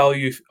is the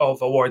value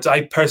of awards?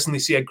 I personally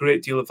see a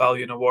great deal of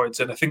value in awards,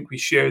 and I think we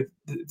share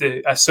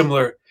a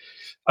similar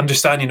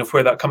understanding of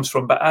where that comes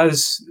from. But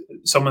as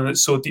someone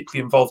that's so deeply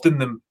involved in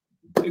them,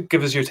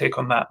 give us your take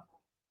on that.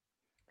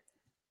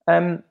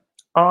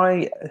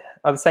 I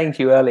was saying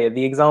to you earlier,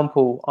 the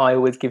example I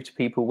always give to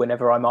people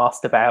whenever I'm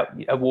asked about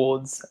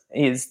awards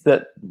is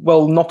that,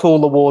 well, not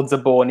all awards are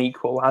born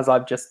equal, as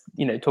I've just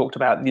talked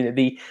about.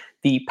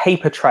 The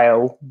paper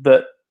trail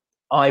that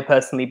I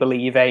personally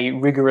believe a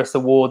rigorous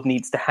award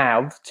needs to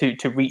have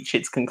to reach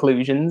its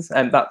conclusions,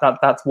 and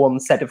that's one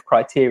set of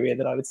criteria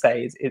that I would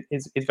say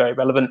is very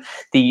relevant.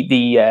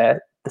 The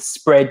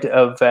spread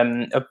of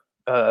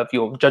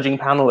your judging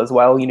panel as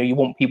well. You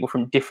want people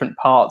from different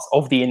parts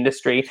of the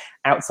industry,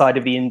 outside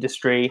of the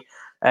industry,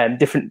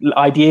 different.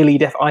 Ideally,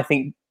 I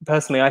think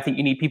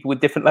you need people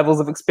with different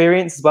levels of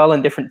experience as well,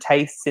 and different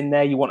tastes in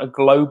there. You want a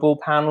global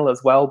panel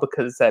as well,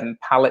 because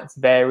palates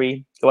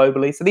vary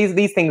globally. So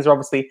these things are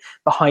obviously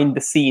behind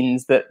the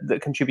scenes that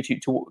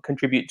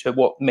contribute to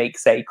what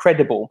makes a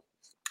credible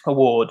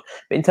award.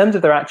 But in terms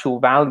of their actual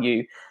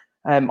value,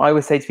 I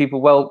always say to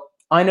people, well,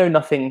 I know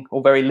nothing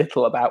or very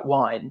little about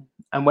wine.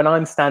 And when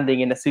I'm standing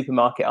in a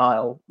supermarket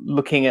aisle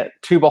looking at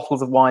 2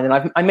 bottles of wine,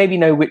 and I maybe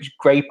know which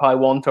grape I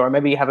want, or I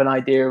maybe have an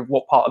idea of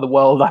what part of the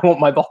world I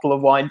want my bottle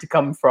of wine to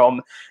come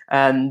from,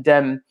 and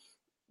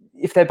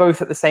if they're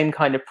both at the same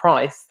kind of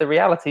price, the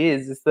reality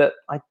is that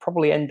I'd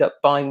probably end up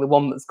buying the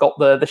one that's got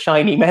the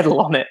shiny medal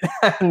on it.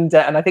 and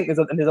I think there's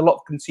a lot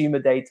of consumer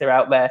data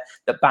out there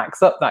that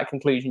backs up that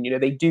conclusion.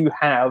 They do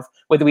have,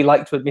 whether we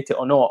like to admit it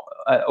or not,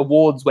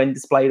 awards when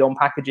displayed on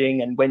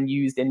packaging and when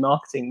used in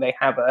marketing, they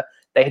have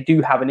they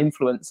do have an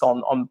influence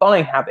on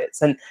buying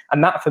habits. And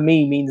that for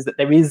me means that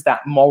there is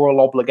that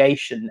moral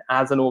obligation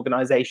as an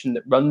organization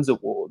that runs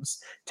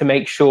awards to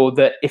make sure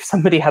that if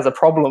somebody has a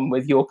problem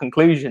with your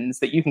conclusions,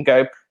 that you can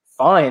go,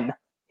 fine,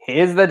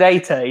 here's the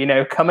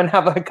data, come and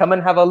have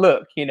a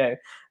look,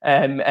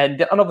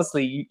 and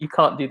obviously you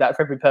can't do that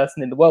for every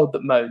person in the world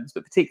that moans,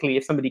 but particularly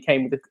if somebody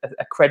came with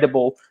a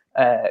credible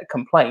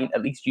complaint,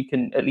 at least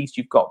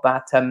you've got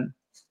that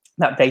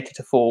that data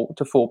to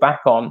fall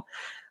back on.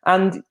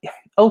 And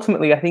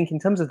ultimately, I think in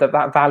terms of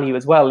that value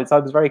as well, is I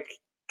was very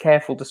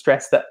careful to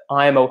stress that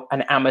I am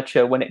an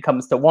amateur when it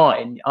comes to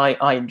wine.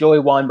 I enjoy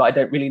wine, but I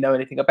don't really know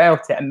anything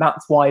about it, and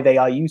that's why they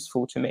are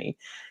useful to me.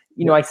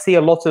 I see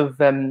a lot of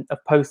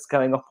posts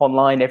going up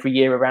online every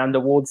year around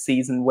awards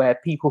season where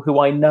people who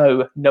I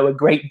know a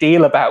great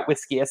deal about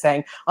whiskey are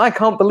saying, I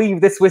can't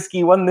believe this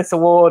whiskey won this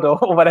award or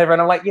whatever.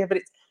 And I'm like, yeah, but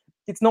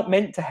it's not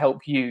meant to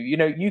help you.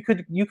 You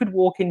could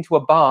walk into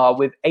a bar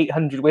with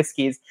 800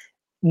 whiskies,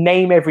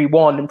 name every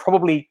one and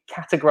probably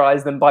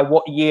categorize them by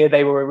what year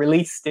they were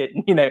released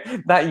in.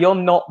 That you're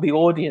not the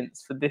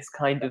audience for this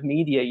kind of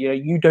media.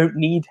 You don't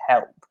need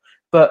help.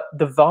 But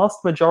the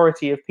vast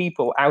majority of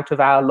people out of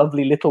our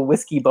lovely little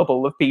whiskey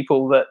bubble of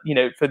people that,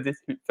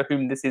 for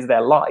whom this is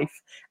their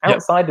life,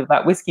 outside of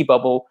that whiskey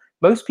bubble,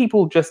 most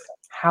people just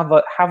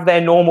have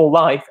their normal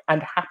life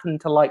and happen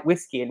to like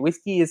whiskey. And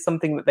whiskey is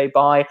something that they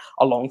buy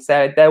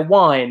alongside their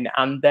wine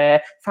and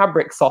their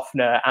fabric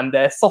softener and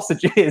their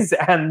sausages.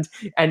 And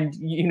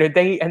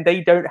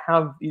they don't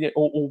have,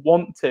 or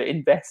want to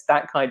invest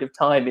that kind of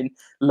time in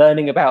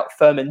learning about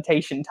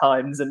fermentation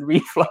times and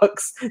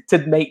reflux to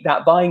make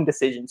that buying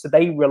decision. So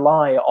they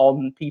rely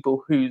on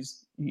people who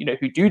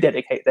do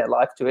dedicate their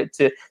life to it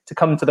to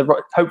come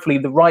to hopefully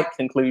the right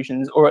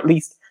conclusions, or at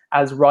least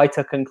as right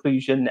a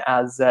conclusion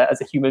as a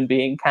human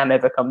being can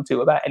ever come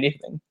to about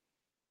anything.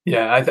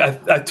 Yeah,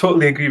 I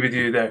totally agree with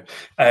you there.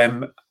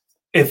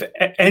 If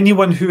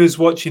anyone who is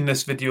watching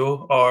this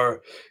video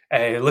or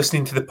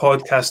listening to the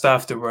podcast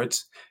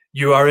afterwards,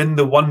 you are in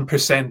the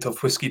 1%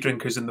 of whiskey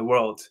drinkers in the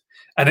world.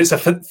 And it's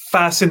a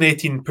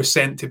fascinating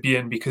percent to be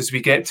in, because we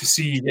get to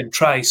see and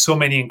try so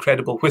many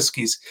incredible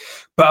whiskies.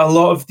 But a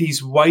lot of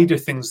these wider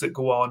things that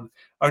go on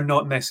are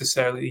not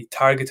necessarily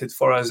targeted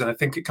for us. And I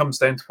think it comes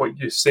down to what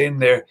you're saying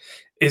there,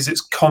 is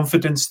it's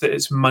confidence that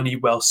it's money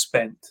well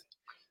spent.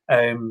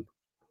 And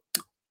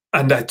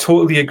I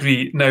totally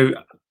agree. Now,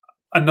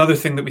 another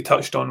thing that we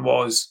touched on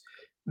was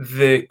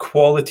the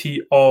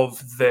quality of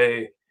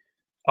the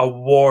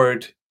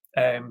award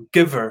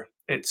giver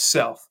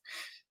itself.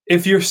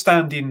 If you're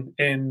standing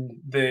in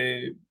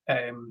the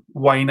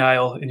wine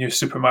aisle in your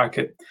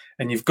supermarket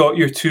and you've got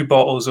your 2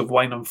 bottles of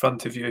wine in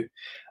front of you,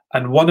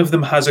 and one of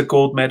them has a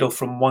gold medal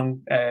from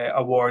one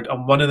award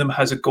and one of them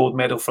has a gold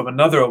medal from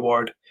another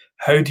award,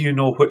 how do you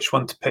know which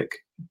one to pick?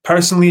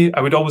 Personally, I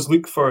would always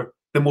look for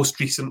the most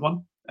recent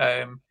one,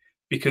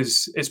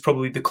 because it's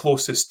probably the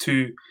closest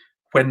to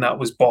when that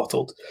was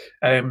bottled.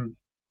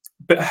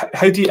 But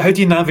how do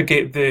you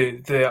navigate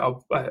the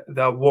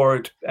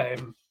award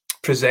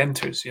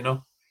presenters?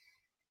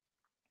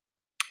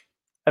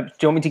 Do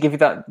you want me to give you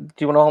that? Do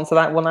you want to answer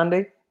that one,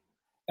 Andy?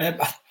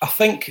 I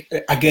think,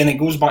 again, it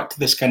goes back to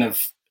this kind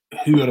of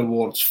who are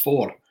awards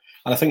for.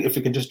 And I think if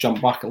we can just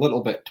jump back a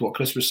little bit to what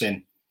Chris was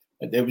saying,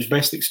 it was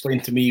best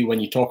explained to me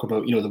when you talk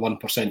about, the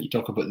 1%, you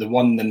talk about the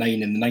 1, the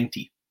 9 and the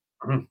 90.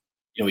 Mm-hmm.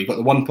 You've got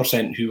the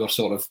 1% who are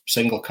sort of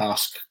single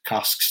cask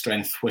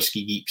strength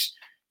whiskey geeks.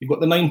 You've got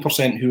the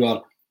 9% who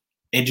are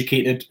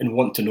educated and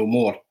want to know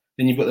more.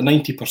 Then you've got the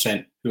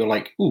 90% who are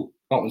like, ooh,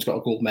 that one's got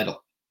a gold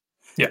medal.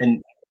 Yeah.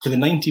 And to the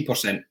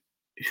 90%,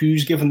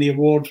 who's given the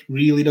award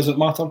really doesn't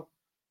matter.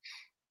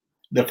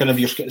 They're kind of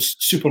your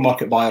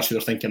supermarket buyers who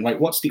are thinking, right,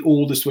 what's the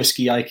oldest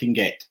whiskey I can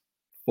get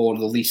for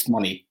the least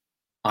money?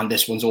 And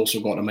this one's also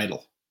got a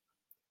medal.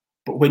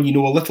 But when you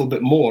know a little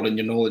bit more and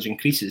your knowledge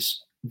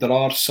increases, there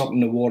are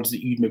certain awards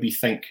that you'd maybe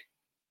think,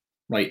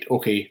 right,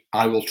 okay,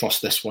 I will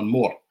trust this one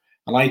more.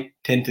 And I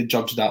tend to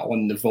judge that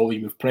on the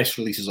volume of press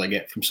releases I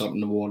get from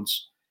certain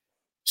awards.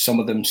 Some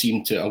of them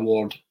seem to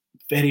award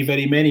very,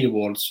 very many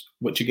awards,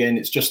 which again,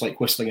 it's just like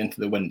whistling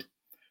into the wind.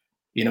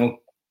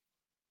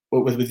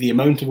 With the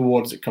amount of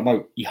awards that come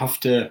out, you have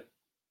to,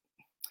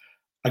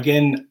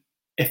 again,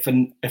 if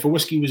a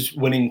whiskey was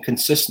winning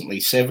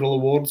consistently several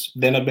awards,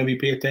 then I'd maybe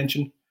pay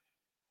attention.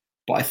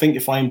 But I think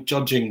if I'm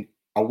judging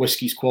a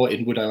whiskey's quality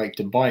and would I like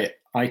to buy it,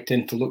 I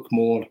tend to look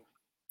more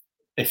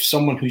if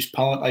someone whose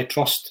palate I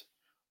trust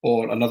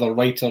or another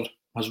writer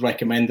has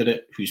recommended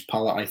it, whose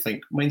palate I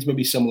think mine's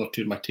maybe similar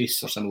to, my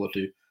tastes are similar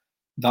to,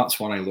 that's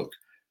when I look.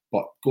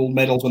 But gold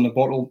medals on the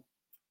bottle,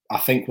 I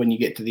think when you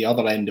get to the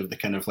other end of the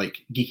kind of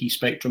like geeky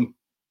spectrum,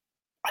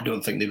 I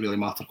don't think they really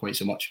matter quite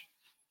so much.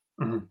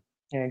 Mm-hmm.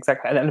 Yeah,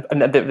 exactly.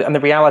 And the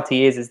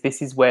reality is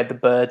this is where the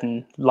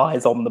burden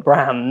lies on the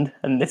brand.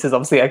 And this is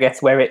obviously, I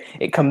guess, where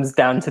it comes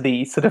down to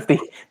the sort of the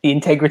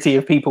integrity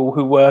of people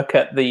who work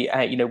at the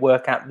at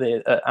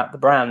the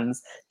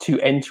brands to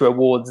enter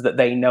awards that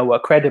they know are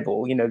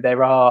credible.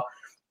 There are,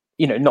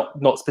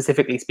 not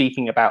specifically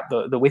speaking about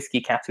the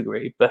whiskey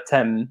category, but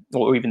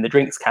or even the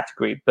drinks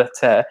category, but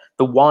the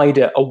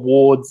wider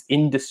awards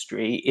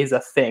industry is a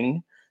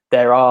thing.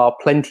 There are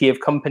plenty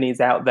of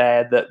companies out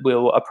there that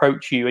will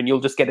approach you, and you'll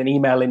just get an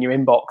email in your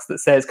inbox that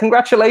says,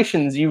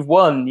 "Congratulations, you've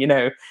won."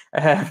 You're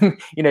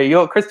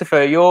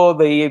Christopher. You're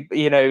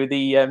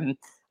the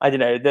I don't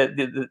know,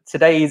 the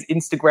today's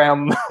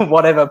Instagram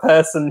whatever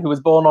person who was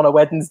born on a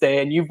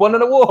Wednesday, and you've won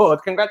an award.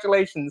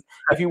 Congratulations!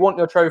 If you want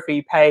your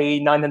trophy, pay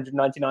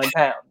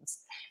 £999.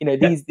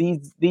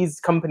 These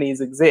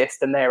companies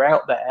exist, and they're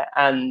out there,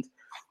 and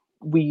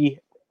we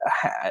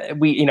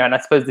and I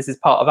suppose this is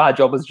part of our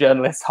job as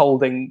journalists,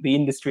 holding the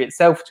industry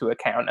itself to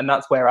account, and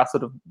that's where our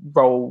sort of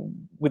role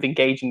with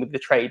engaging with the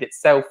trade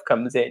itself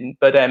comes in.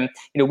 But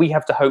we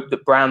have to hope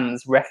that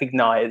brands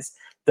recognise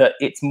that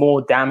it's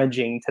more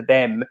damaging to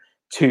them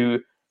to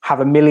have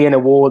a million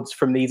awards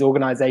from these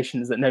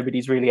organizations that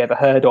nobody's really ever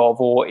heard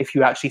of, or if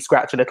you actually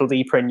scratch a little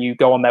deeper and you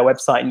go on their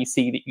website and you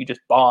see that you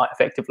just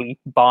effectively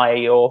buy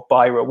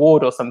a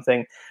reward or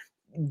something,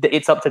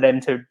 it's up to them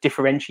to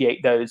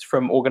differentiate those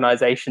from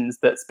organizations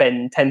that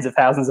spend tens of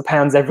thousands of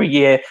pounds every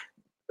year,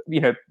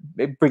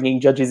 bringing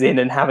judges in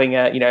and having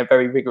a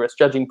very rigorous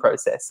judging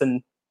process.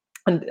 And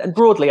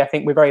broadly, I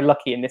think we're very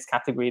lucky in this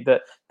category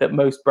that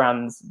most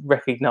brands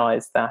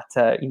recognize that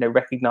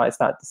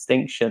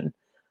distinction.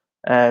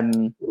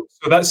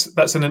 So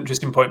that's an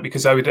interesting point,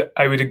 because I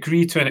would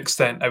agree to an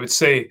extent. I would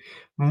say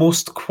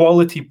most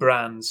quality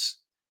brands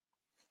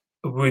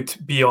would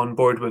be on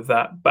board with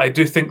that, but I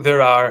do think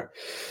there are,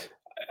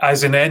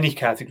 as in any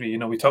category,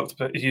 we talked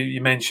about,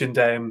 you mentioned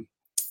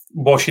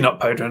washing up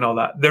powder and all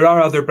that. There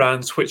are other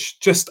brands which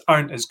just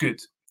aren't as good,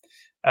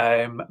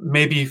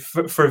 maybe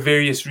for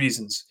various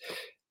reasons,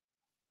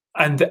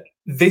 and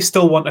they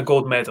still want a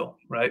gold medal,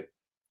 right?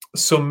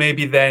 So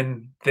maybe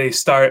then they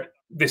start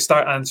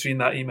answering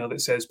that email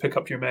that says pick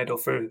up your medal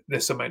for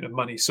this amount of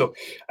money. So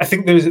I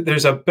think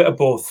there's a bit of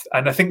both,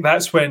 and I think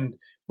that's when,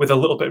 with a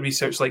little bit of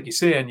research, like you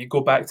say, and you go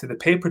back to the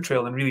paper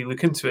trail and really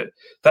look into it,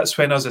 that's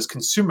when us as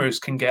consumers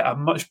can get a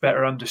much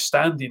better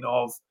understanding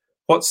of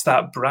what's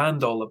that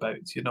brand all about,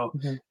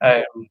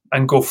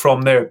 and go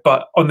from there.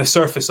 But on the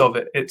surface of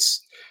it,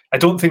 I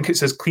don't think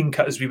it's as clean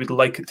cut as we would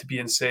like it to be,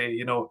 and say,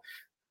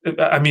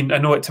 I mean, I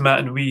know at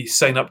Tomatin we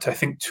sign up to, I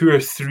think, 2 or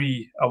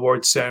 3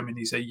 award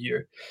ceremonies a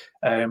year,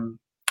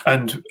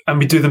 and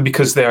we do them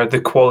because they are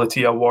the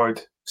quality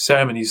award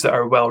ceremonies that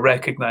are well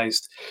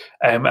recognized,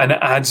 and it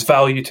adds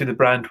value to the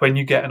brand when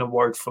you get an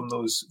award from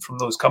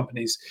those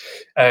companies.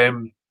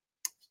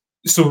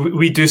 So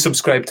we do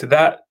subscribe to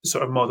that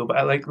sort of model,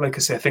 but like I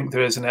say, I think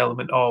there is an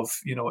element of,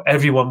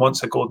 everyone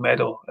wants a gold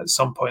medal at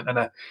some point. And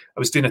I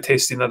was doing a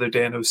tasting the other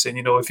day, and I was saying,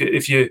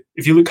 if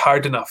you look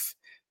hard enough,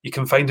 you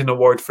can find an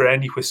award for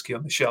any whiskey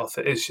on the shelf.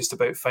 It is just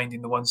about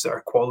finding the ones that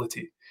are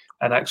quality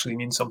and actually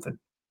mean something.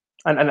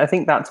 And I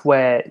think that's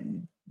where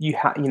you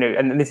have,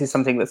 and this is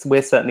something that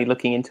we're certainly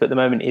looking into at the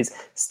moment, is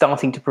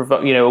starting to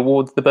provide,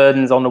 the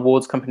burdens on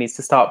awards companies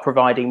to start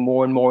providing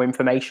more and more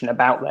information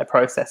about their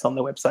process on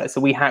the website. So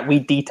we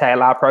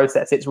detail our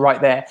process. It's right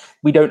there.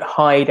 We don't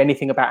hide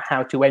anything about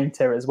how to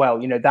enter as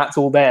well. That's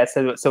all there.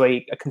 So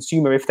a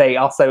consumer, if they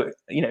are so,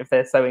 if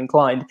they're so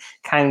inclined,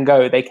 can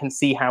go. They can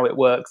see how it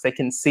works. They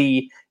can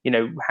see,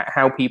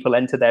 how people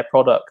enter their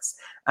products.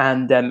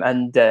 And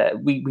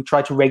we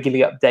try to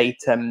regularly update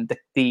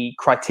the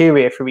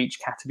criteria for each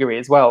category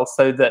as well,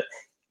 so that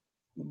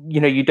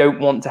you don't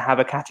want to have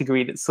a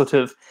category that's sort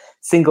of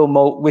single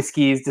malt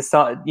whiskies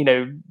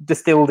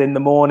distilled in the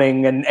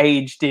morning and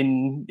aged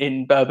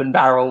in bourbon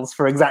barrels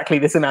for exactly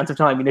this amount of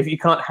time. You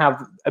can't have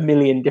a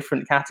million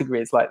different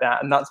categories like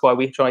that, and that's why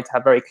we try to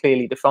have very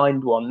clearly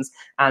defined ones.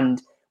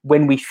 And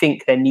when we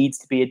think there needs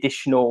to be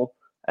additional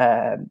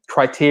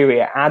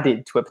criteria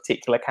added to a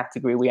particular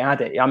category, we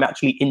add it. I'm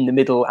actually in the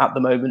middle at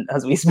the moment,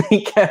 as we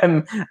speak,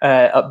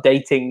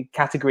 updating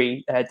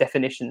category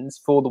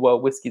definitions for the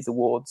World Whiskies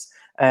Awards,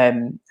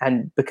 and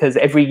because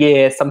every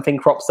year something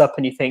crops up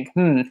and you think,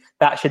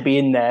 that should be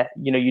in there.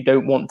 You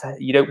don't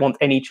want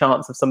any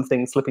chance of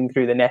something slipping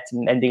through the net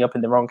and ending up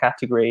in the wrong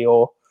category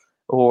or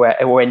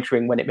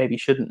entering when it maybe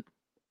shouldn't.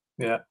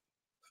 Yeah.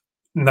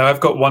 Now, I've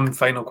got one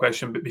final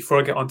question, but before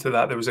I get onto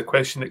that, there was a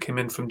question that came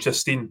in from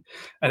Justine,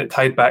 and it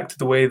tied back to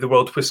the way the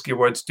World Whiskey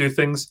Awards do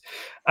things.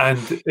 And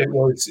it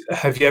was,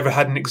 have you ever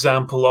had an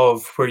example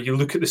of where you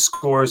look at the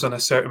scores on a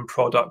certain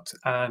product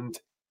and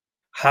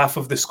half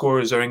of the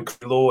scores are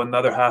incredibly low and the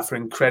other half are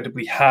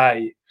incredibly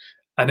high?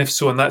 And if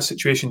so, in that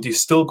situation, do you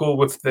still go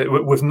with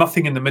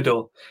nothing in the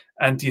middle?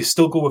 And do you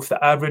still go with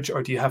the average,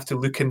 or do you have to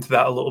look into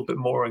that a little bit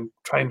more and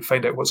try and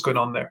find out what's going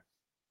on there?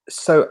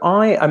 So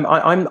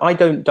I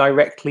don't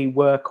directly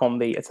work on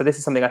the. So this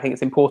is something I think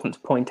it's important to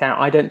point out.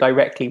 I don't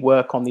directly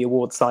work on the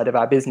awards side of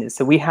our business.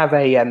 So we have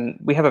a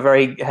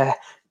very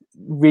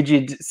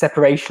rigid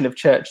separation of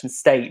church and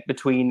state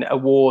between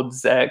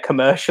awards,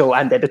 commercial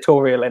and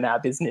editorial in our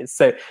business.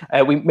 So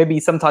we maybe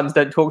sometimes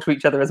don't talk to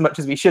each other as much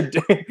as we should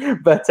do.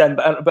 but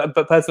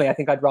personally, I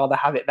think I'd rather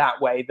have it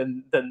that way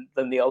than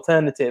the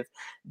alternative.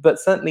 But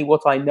certainly,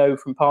 what I know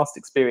from past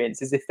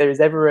experience is if there is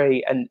ever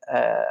a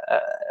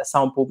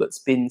sample that's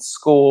been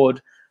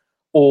scored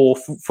or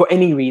for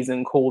any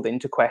reason called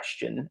into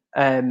question,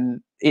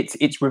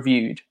 it's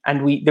reviewed.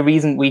 And the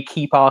reason we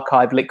keep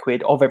archive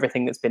liquid of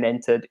everything that's been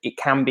entered, it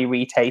can be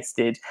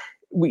retasted.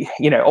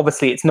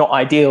 Obviously it's not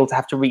ideal to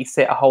have to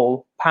resit a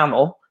whole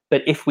panel,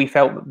 but if we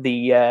felt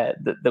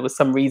that there was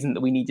some reason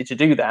that we needed to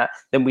do that,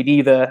 then we'd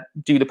either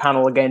do the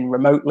panel again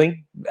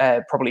remotely,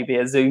 probably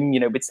via Zoom.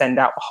 We'd send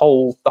out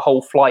the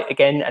whole flight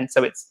again, and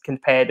so it's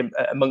compared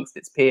amongst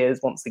its peers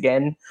once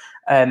again,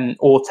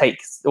 or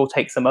take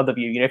some other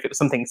view. If it was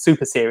something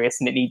super serious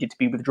and it needed to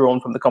be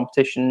withdrawn from the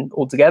competition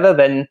altogether,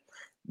 then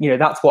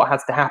that's what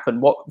has to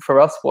happen.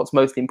 For us, what's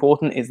most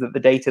important is that the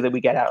data that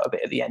we get out of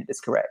it at the end is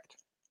correct.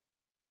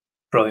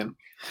 Brilliant.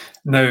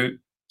 Now,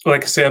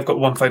 like I say, I've got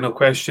one final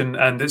question,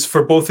 and it's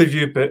for both of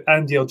you, but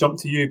Andy, I'll jump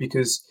to you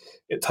because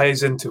it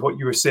ties into what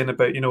you were saying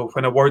about,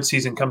 when award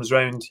season comes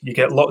around, you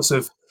get lots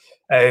of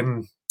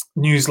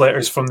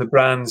newsletters from the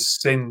brands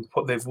saying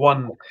what they've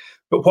won.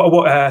 But what I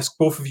want to ask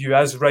both of you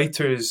as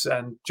writers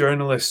and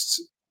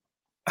journalists,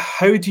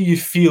 how do you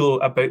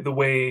feel about the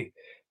way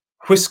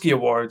whisky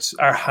awards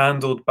are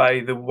handled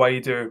by the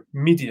wider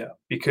media?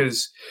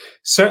 Because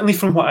certainly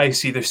from what I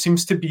see,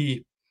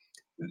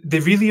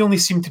 they really only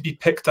seem to be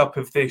picked up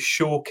if they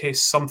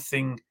showcase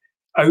something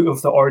out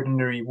of the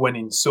ordinary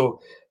winning. So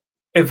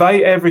if I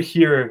ever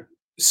hear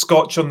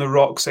Scotch on the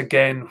rocks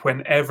again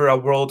whenever a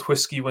world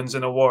whisky wins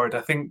an award,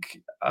 I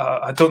think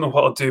I don't know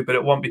what I'll do, but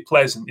it won't be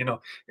pleasant.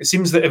 It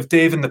seems that if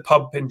Dave in the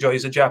pub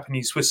enjoys a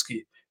Japanese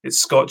whisky, it's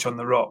Scotch on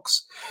the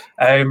rocks.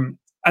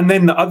 And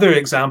then the other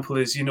example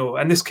is,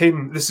 and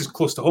this is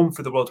close to home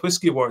for the World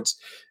Whisky Awards,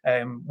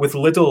 with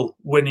Lidl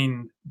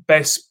winning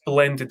Best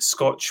Blended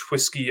Scotch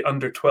Whisky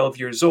under 12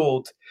 years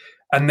old.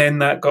 And then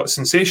that got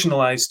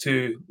sensationalized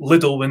to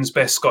Lidl wins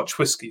Best Scotch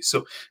Whisky.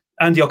 So,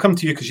 Andy, I'll come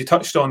to you because you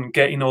touched on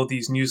getting all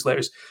these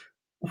newsletters.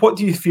 What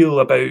do you feel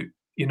about,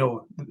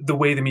 the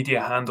way the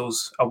media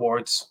handles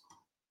awards?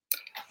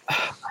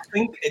 I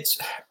think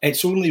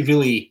it's only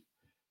really,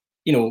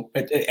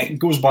 it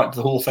goes back to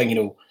the whole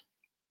thing,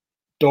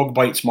 dog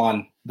bites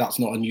man, that's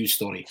not a news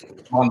story.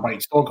 Man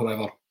bites dog,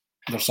 however,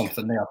 there's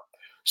something there.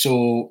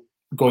 So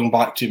going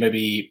back to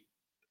maybe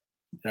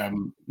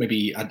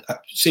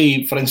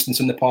say, for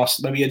instance, in the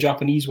past, maybe a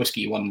Japanese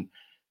whiskey won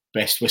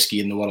best whiskey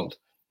in the world.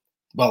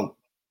 Well,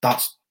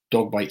 that's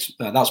dog bites.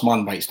 That's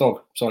man bites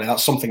dog. Sorry,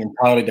 that's something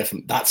entirely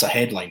different. That's a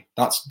headline.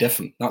 That's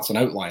different. That's an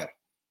outlier.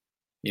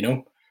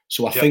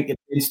 So I think it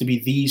tends to be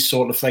these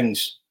sort of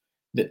things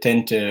that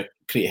tend to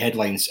create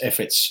headlines. If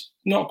it's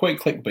not quite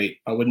clickbait,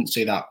 I wouldn't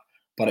say that.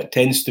 But it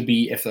tends to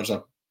be if there's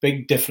a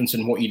big difference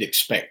in what you'd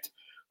expect.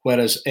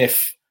 Whereas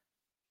if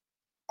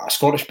a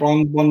Scottish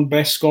brand won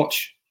best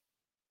Scotch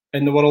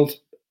in the world,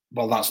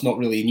 well, that's not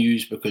really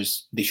news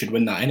because they should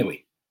win that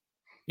anyway.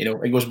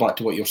 It goes back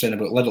to what you're saying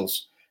about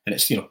Lidl's, and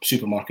it's,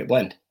 supermarket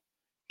blend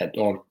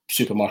or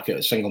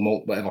supermarket single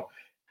malt, whatever.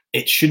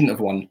 It shouldn't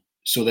have won,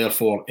 so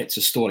therefore it's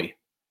a story.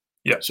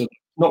 Yeah. So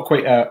not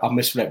quite a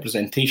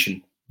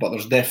misrepresentation, but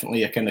there's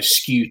definitely a kind of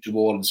skew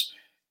towards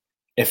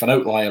if an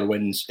outlier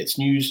wins, it's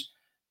news.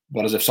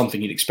 Whereas if something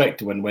you'd expect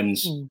to win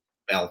wins,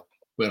 well,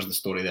 where's the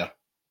story there?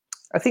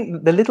 I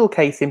think the Lidl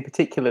case in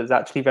particular is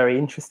actually very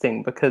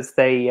interesting because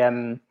they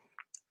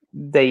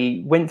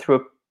went through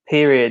a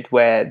period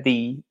where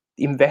the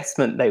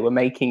investment they were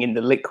making in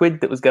the liquid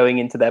that was going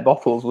into their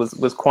bottles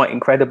was quite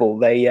incredible.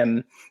 They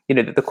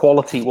the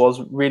quality was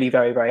really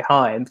very, very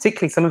high, and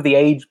particularly some of the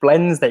aged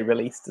blends they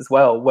released as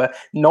well were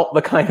not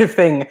the kind of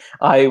thing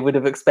I would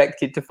have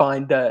expected to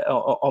find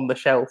on the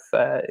shelf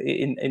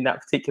in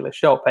that particular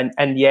shop,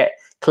 and yet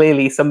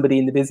clearly somebody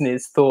in the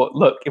business thought,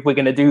 look, if we're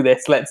going to do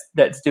this,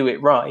 let's do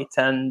it right,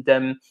 and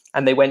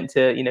they went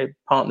to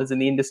partners in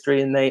the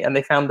industry, and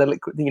they found the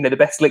liquid, the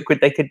best liquid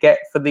they could get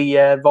for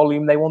the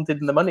volume they wanted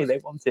and the money they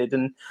wanted,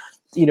 and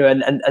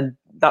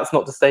that's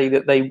not to say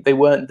that they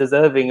weren't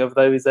deserving of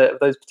those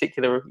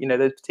particular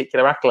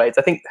accolades.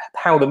 I think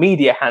how the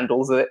media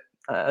handles it,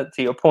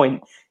 to your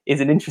point,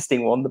 is an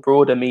interesting one. The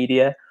broader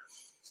media,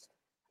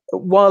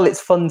 while it's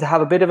fun to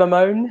have a bit of a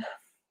moan,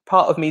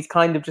 part of me is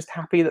kind of just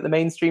happy that the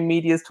mainstream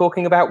media is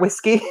talking about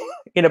whiskey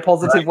in a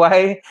positive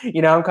way.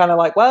 I'm kind of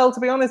like, well, to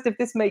be honest, if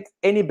this makes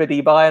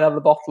anybody buy another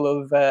bottle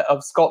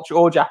of Scotch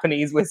or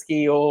Japanese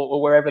whiskey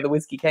or wherever the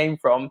whiskey came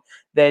from,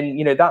 then,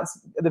 that's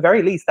at the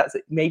very least, that's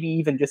maybe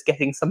even just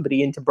getting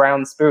somebody into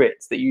brown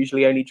spirits that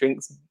usually only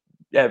drinks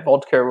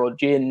vodka or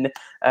gin,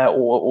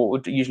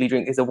 or usually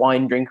is a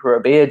wine drinker or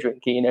a beer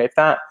drinker. If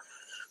that,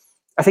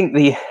 I think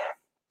the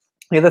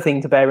other thing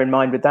to bear in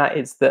mind with that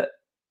is that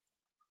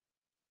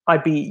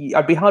I'd be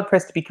hard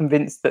pressed to be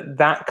convinced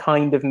that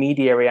kind of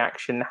media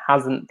reaction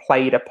hasn't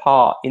played a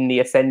part in the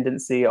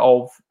ascendancy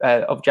of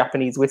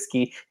Japanese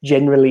whiskey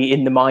generally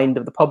in the mind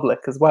of the public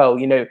as well.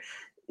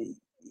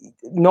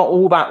 not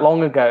all that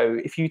long ago,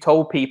 if you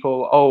told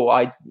people, oh,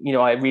 I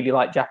really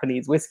like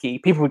Japanese whiskey,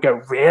 people would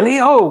go, really?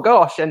 Oh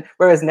gosh. And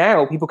whereas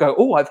now people go,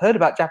 oh, I've heard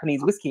about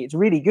Japanese whiskey. It's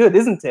really good,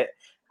 isn't it?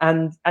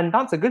 And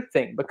that's a good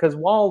thing, because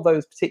while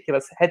those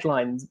particular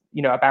headlines,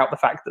 about the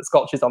fact that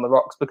Scotch is on the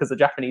rocks because the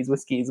Japanese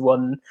whiskey is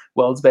won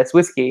world's best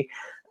whiskey,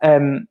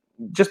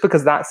 just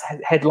because that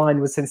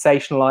headline was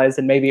sensationalized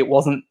and maybe it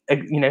wasn't,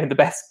 the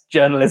best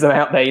journalism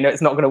out there,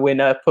 it's not going to win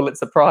a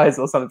Pulitzer Prize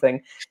or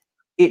something.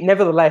 It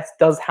nevertheless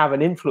does have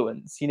an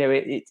influence.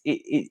 It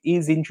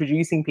is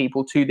introducing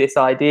people to this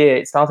idea.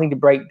 It's starting to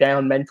break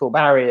down mental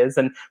barriers,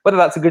 and whether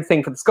that's a good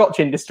thing for the Scotch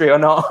industry or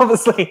not,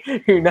 obviously,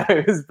 who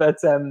knows? But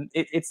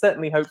it's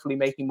certainly, hopefully,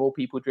 making more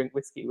people drink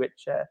whiskey,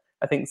 which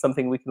I think is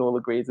something we can all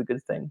agree is a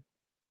good thing.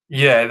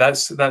 Yeah,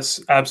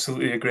 that's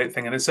absolutely a great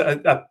thing, and it's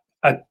a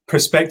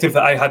perspective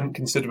that I hadn't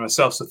considered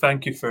myself. So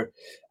thank you for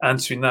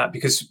answering that,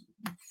 because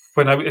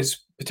when I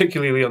was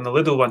particularly on the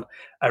Lidl one,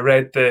 I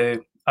read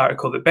the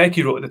article that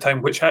Becky wrote at the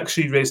time, which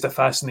actually raised a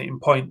fascinating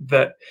point,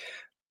 that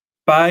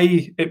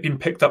by it being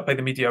picked up by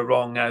the media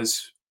wrong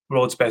as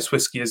world's best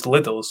whiskey is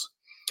Lidl's,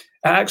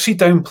 it actually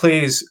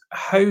downplays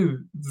how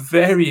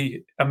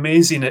very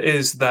amazing it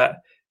is that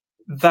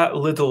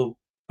Lidl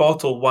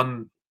bottle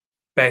won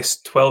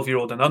best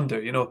 12-year-old and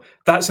under.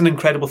 That's an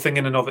incredible thing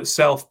in and of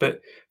itself,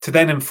 but to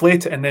then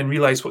inflate it and then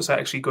realize what's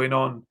actually going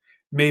on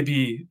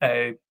maybe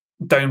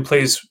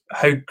downplays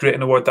how great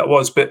an award that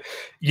was. But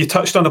you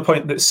touched on a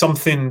point that's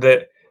something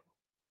that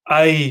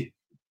I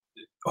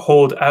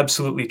hold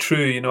absolutely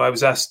true. I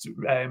was asked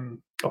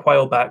a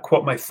while back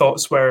what my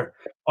thoughts were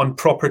on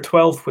proper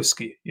 12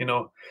 whiskey,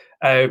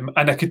 and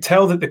I could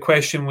tell that the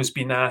question was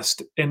being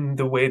asked in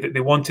the way that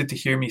they wanted to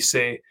hear me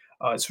say,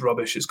 oh, it's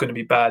rubbish, it's going to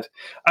be bad.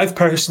 I've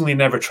personally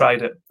never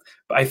tried it,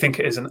 but I think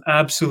it is an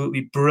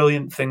absolutely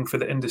brilliant thing for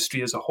the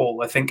industry as a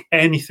whole. I think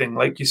anything,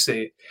 like you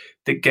say,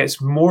 that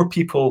gets more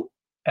people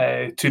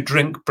to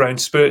drink brown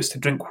spirits, to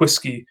drink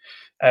whiskey,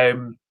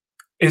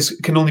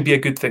 can only be a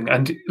good thing.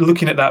 And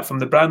looking at that from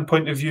the brand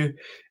point of view,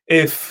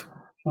 if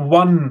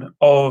one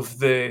of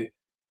the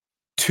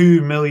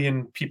 2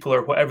 million people,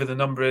 or whatever the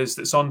number is,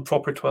 that's on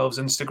Proper 12's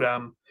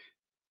Instagram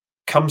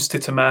comes to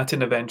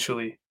Tomatin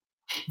eventually,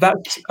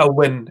 that's a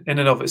win in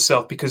and of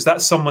itself, because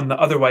that's someone that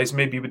otherwise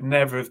maybe would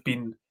never have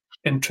been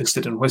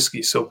interested in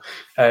whiskey. So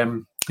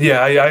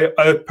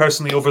I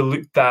personally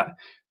overlooked that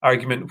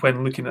argument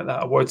when looking at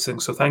that awards thing.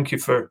 So thank you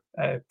for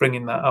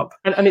bringing that up.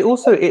 And it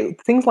also,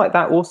 things like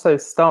that also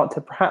start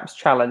to perhaps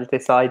challenge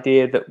this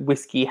idea that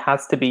whiskey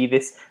has to be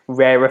this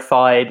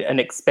rarefied and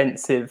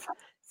expensive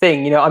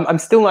thing. I'm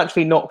still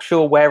actually not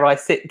sure where I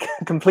sit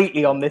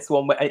completely on this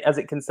one as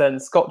it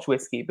concerns Scotch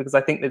whiskey, because I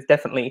think there's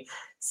definitely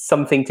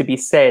something to be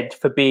said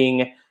for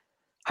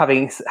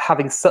having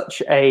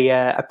such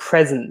a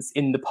presence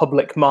in the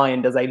public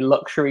mind as a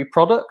luxury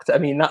product. I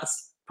mean,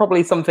 that's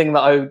probably something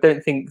that I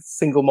don't think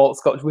single malt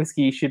Scotch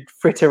whiskey should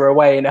fritter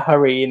away in a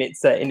hurry in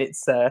its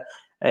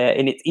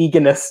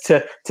eagerness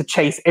to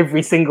chase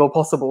every single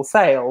possible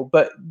sale.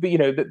 But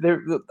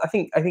I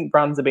think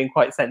brands are being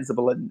quite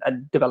sensible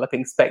and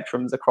developing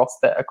spectrums across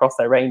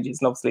their ranges,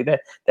 and obviously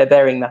they're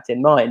bearing that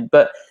in mind.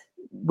 But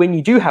when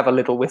you do have a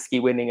little whiskey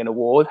winning an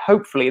award,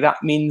 hopefully that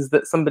means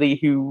that somebody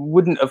who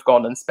wouldn't have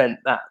gone and spent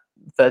that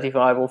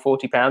 £35 or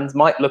 £40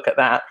 might look at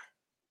that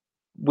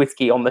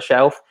whiskey on the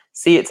shelf,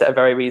 see it's at a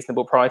very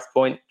reasonable price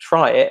point,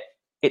 try it.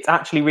 It's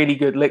actually really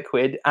good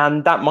liquid,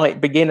 and that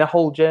might begin a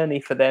whole journey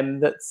for them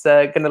that's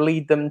going to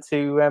lead them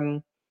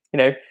to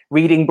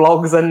reading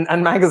blogs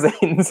and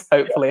magazines,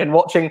 hopefully, and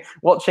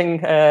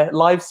watching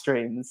live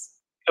streams.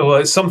 Well,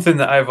 it's something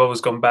that I've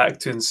always gone back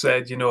to and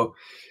said,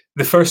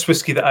 the first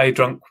whiskey that I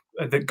drank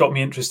that got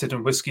me interested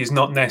in whiskey is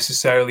not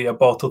necessarily a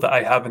bottle that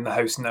I have in the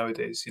house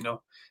nowadays.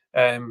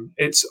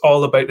 It's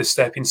all about the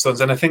stepping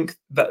stones, and I think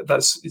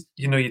that's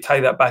you tie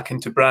that back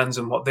into brands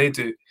and what they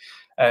do.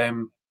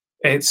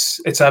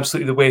 It's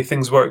absolutely the way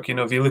things work.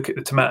 If you look at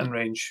the Tomatin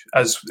range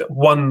as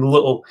one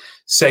little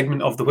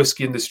segment of the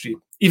whiskey industry,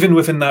 even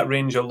within that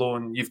range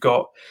alone, you've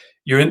got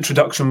your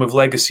introduction with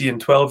Legacy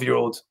and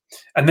 12-year-old,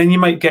 and then you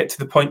might get to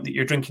the point that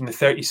you're drinking the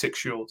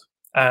 36-year-old,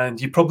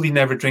 and you probably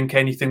never drink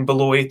anything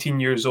below 18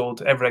 years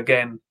old ever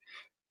again.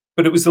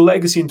 But it was the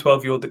Legacy and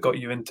 12-year-old that got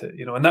you into it,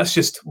 and that's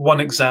just one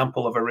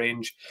example of a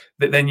range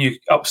that then you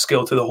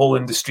upscale to the whole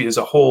industry as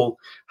a whole,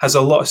 has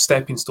a lot of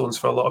stepping stones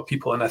for a lot of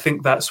people. And I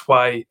think that's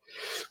why,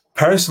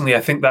 personally,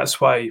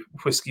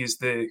 whiskey is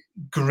the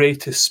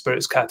greatest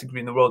spirits category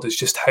in the world, is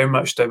just how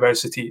much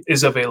diversity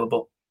is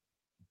available.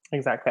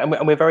 Exactly.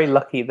 And we're very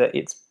lucky that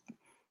it's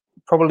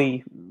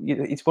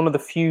one of the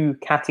few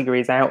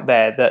categories out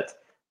there that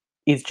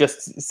is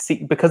just,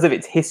 because of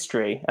its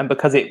history and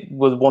because it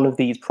was one of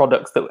these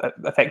products that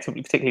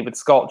effectively, particularly with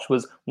Scotch,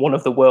 was one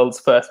of the world's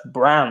first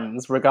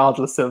brands,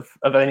 regardless of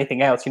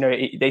anything else.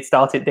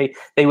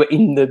 They were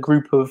in the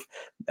group of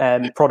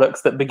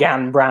products that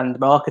began brand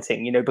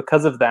marketing.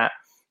 Because of that,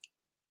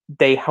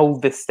 they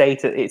hold this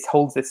status. It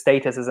holds this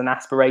status as an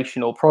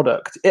aspirational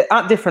product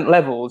at different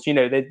levels. You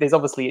know, there's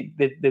obviously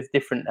there's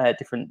different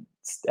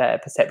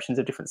perceptions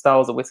of different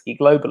styles of whiskey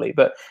globally,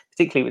 but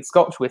particularly with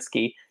Scotch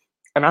whiskey,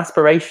 an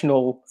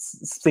aspirational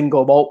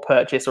single malt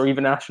purchase or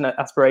even an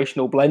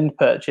aspirational blend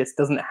purchase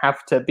doesn't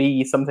have to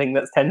be something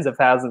that's tens of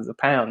thousands of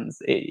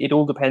pounds. It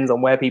all depends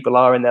on where people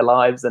are in their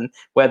lives and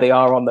where they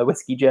are on their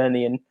whiskey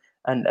journey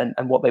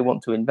and what they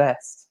want to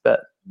invest. But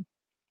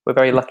we're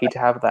very lucky to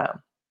have that.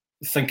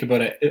 Think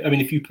about it. I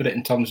mean, if you put it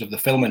in terms of the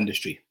film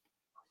industry,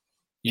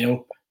 you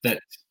know, that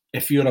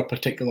if you're a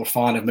particular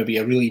fan of maybe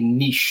a really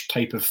niche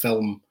type of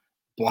film,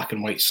 black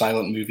and white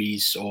silent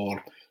movies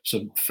or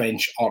some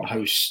French art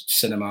house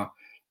cinema,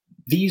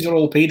 these are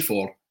all paid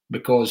for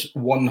because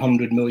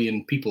 100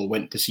 million people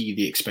went to see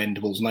The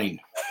Expendables 9.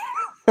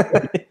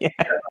 Yeah,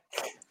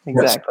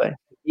 exactly.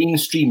 It's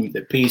mainstream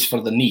that pays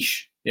for the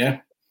niche, yeah?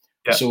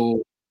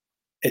 So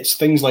it's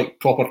things like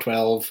Proper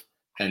 12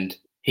 and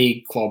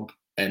Hague Club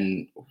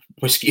and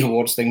Whiskey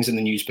Awards, things in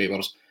the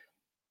newspapers.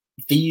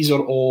 These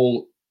are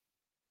all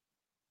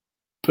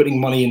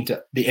putting money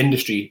into the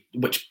industry,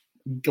 which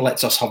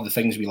lets us have the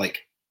things we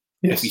like.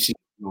 Yes. If we see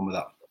wrong with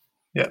that.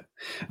 Yeah,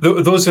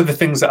 those are the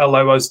things that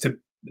allow us to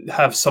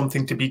have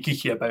something to be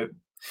geeky about.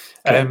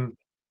 Sure.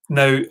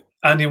 Now,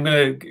 Andy, I'm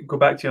going to go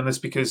back to you on this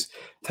because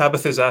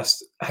Tabitha's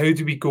asked, how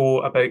do we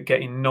go about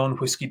getting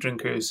non-whiskey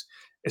drinkers,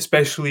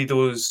 especially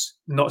those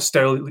not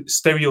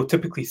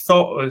stereotypically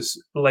thought as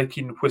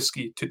liking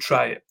whiskey, to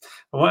try it?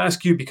 I want to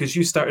ask you, because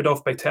you started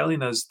off by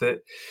telling us that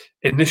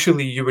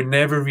initially you were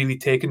never really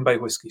taken by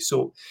whiskey.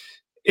 So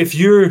if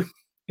you're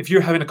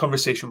having a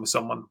conversation with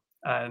someone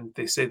and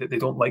they say that they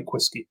don't like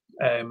whiskey,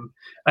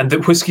 and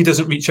that whiskey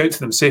doesn't reach out to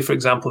them, say, for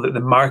example, that the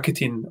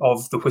marketing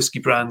of the whiskey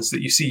brands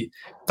that you see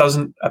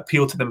doesn't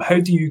appeal to them, how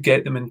do you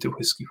get them into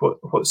whiskey?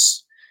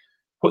 What's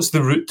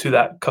the route to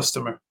that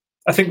customer?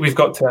 I think we've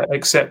got to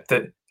accept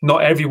that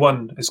not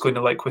everyone is going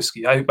to like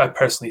whiskey. I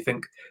personally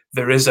think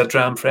there is a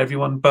dram for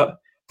everyone, but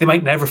they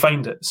might never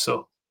find it.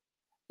 So,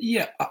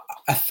 yeah,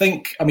 I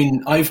think, I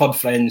mean, I've had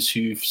friends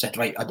who've said,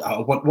 right,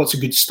 what's a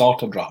good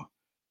starter dram?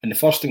 And the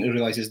first thing to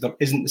realise is there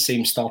isn't the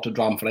same starter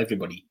dram for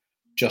everybody,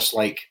 just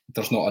like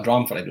there's not a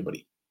dram for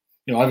everybody.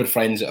 You know, I've had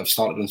friends that have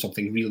started on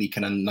something really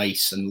kind of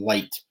nice and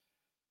light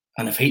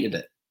and have hated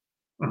it.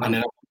 Mm-hmm. And then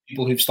I've had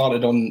people who've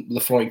started on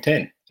Laphroaig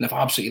 10 and have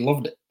absolutely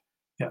loved it.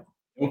 Yeah.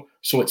 You know?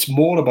 So it's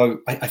more about,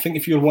 I think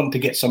if you're wanting to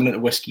get someone into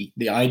whiskey,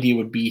 the idea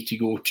would be to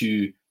go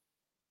to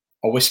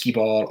a whiskey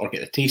bar or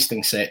get a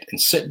tasting set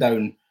and sit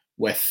down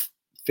with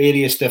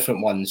various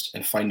different ones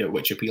and find out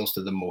which appeals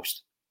to them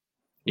most.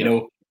 You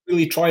know,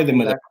 really try them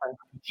with a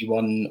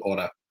 21 or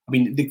a, I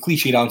mean, the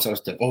cliched answer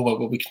is to, oh,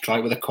 well, we can try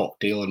it with a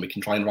cocktail and we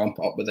can try and ramp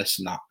it up with this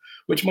and that,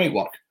 which might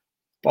work.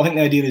 But I think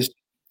the idea is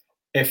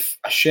if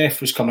a chef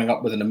was coming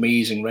up with an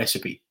amazing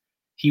recipe,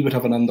 he would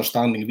have an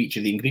understanding of each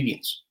of the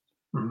ingredients.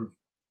 Mm-hmm.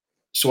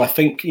 So I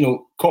think, you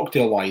know,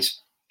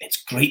 cocktail-wise,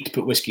 it's great to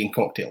put whiskey in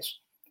cocktails.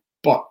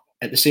 But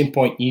at the same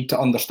point, you need to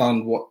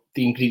understand what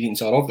the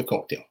ingredients are of the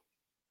cocktail.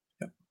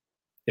 Yeah.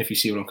 If you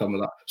see where I'm coming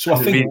with that. So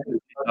I think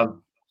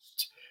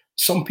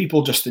some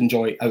people just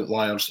enjoy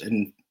outliers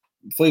in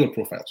flavour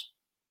profiles.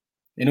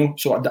 You know,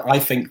 so I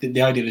think that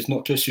the idea is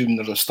not to assume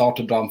there's a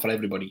starter dram for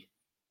everybody.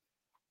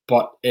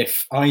 But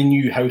if I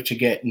knew how to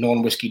get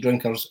non-whiskey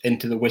drinkers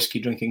into the whiskey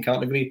drinking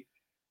category,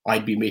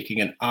 I'd be making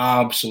an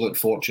absolute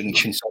fortune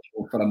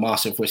considering for a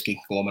massive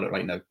whiskey conglomerate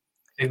right now.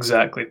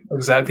 Exactly.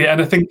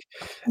 And I think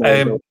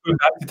going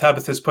back to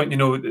Tabitha's point, you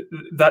know,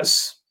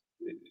 that's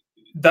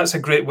a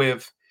great way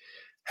of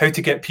how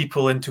to get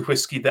people into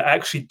whiskey that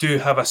actually do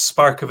have a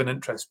spark of an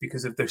interest,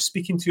 because if they're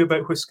speaking to you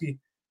about whiskey,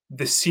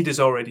 the seed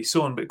is already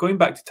sown. But going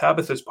back to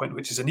Tabitha's point,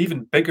 which is an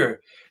even bigger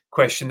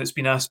question that's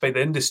been asked by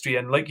the industry,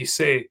 and like you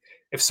say,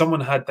 if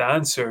someone had the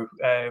answer,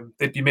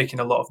 they'd be making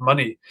a lot of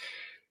money.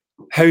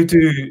 How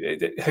do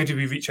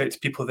we reach out to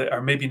people that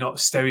are maybe not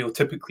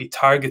stereotypically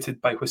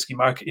targeted by whiskey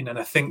marketing? And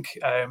I think,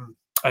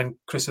 and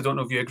Chris, I don't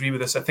know if you agree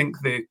with this, I think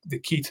the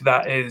key to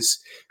that is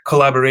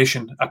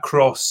collaboration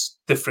across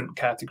different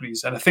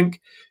categories. And I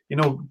think, you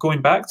know,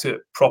 going back to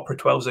it, Proper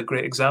 12 is a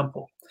great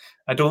example.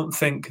 I don't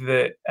think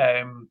that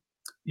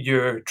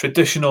your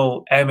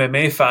traditional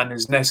MMA fan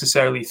is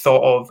necessarily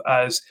thought of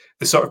as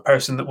the sort of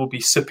person that will be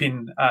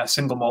sipping a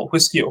single malt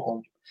whiskey at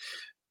home,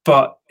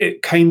 but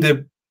it kind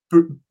of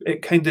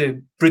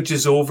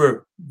bridges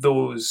over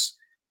those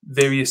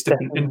various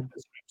different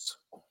interest groups.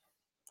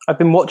 I've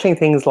been watching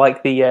things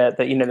like the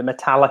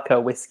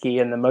Metallica whiskey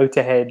and the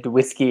Motorhead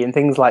whiskey and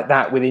things like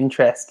that with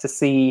interest to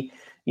see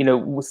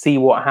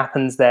what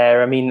happens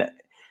there. I mean,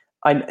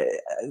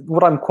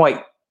 what I'm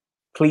quite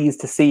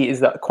pleased to see is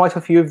that quite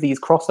a few of these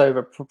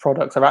crossover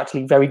products are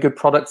actually very good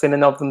products in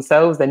and of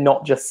themselves. They're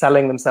not just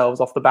selling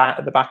themselves off the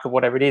back of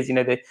whatever it is. You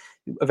know,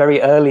 a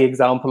very early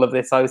example of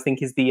this I always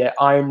think is the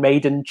Iron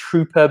Maiden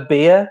Trooper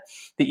beer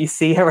that you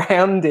see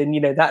around, and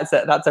you know that's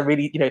a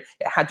really, you know,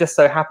 it just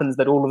so happens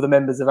that all of the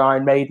members of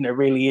Iron Maiden are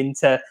really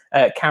into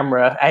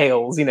Camera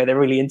ales. You know, they're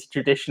really into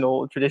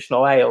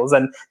traditional ales,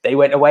 and they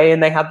went away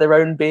and they had their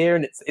own beer,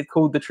 and it's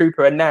called the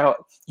Trooper, and now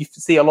you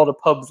see a lot of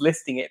pubs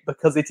listing it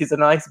because it is a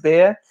nice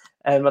beer.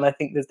 And I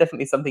think there's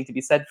definitely something to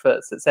be said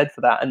for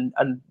that.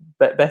 And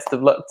best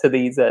of luck to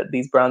these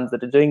brands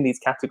that are doing these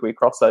category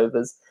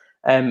crossovers.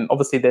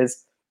 Obviously,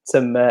 there's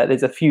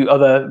a few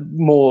other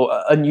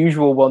more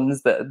unusual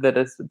ones that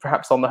are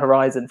perhaps on the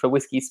horizon for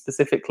whiskey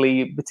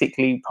specifically,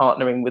 particularly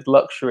partnering with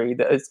luxury.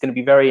 That it's going to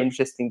be very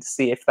interesting to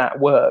see if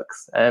that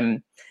works.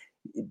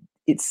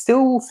 It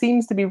still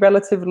seems to be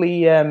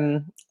relatively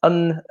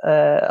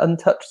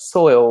untouched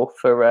soil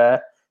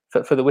for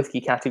the whiskey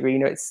category. You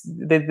know, it's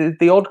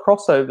the odd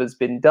crossover's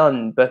been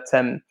done, but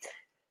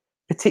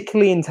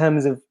particularly in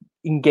terms of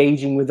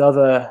engaging with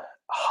other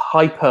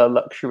hyper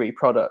luxury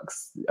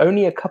products,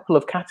 only a couple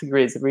of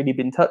categories have really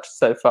been touched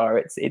so far.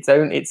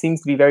 It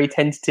seems to be very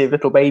tentative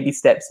little baby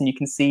steps, and you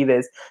can see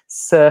there's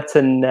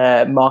certain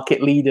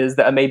market leaders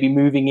that are maybe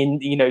moving in,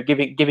 you know,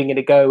 giving it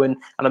a go, and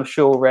I'm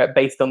sure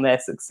based on their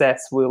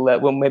success, we'll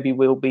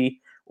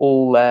be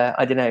all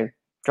I don't know,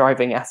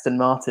 driving Aston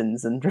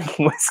Martins and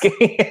drinking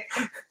whiskey.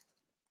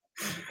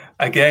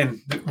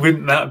 Again,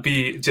 wouldn't that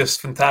be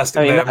just fantastic?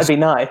 I mean, that'd be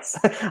nice.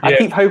 I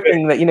keep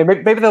hoping that, you know,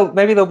 maybe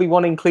there'll be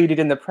one included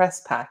in the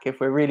press pack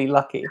if we're really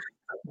lucky.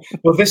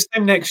 Well, this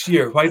time next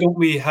year, why don't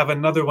we have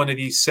another one of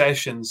these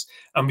sessions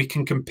and we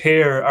can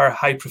compare our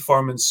high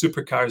performance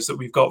supercars that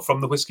we've got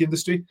from the whiskey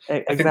industry?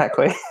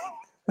 Exactly.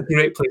 A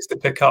great place to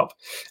pick up.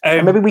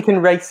 And maybe we can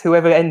race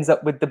whoever ends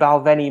up with the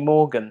Balvenie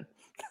Morgan.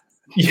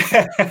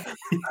 Yeah.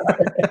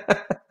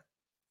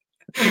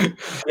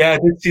 Yeah, I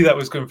did see that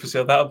was going for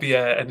sale. That'll be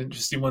an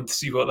interesting one to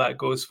see what that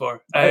goes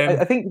for.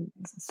 I think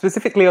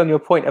specifically on your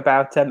point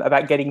about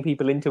getting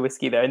people into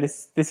whiskey, though, and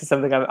this is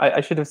something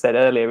I should have said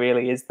earlier.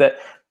 Really, is that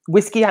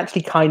whiskey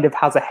actually kind of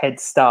has a head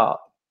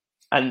start,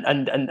 and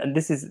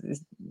this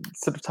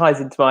sort of ties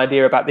into my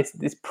idea about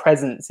this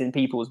presence in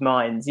people's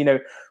minds. You know,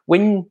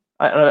 and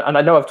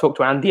I know I've talked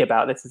to Andy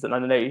about this, and I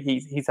know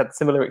he's had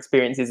similar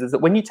experiences. Is that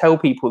when you tell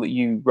people that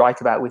you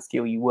write about whiskey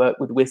or you work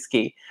with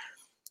whiskey,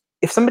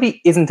 if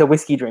somebody isn't a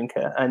whiskey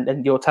drinker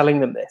and you're telling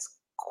them this,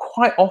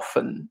 quite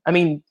often, I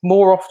mean,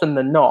 more often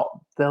than not,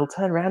 they'll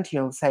turn around to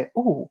you and say,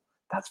 "Oh,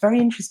 that's very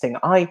interesting.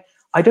 I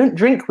don't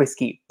drink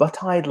whiskey,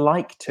 but I'd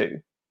like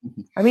to."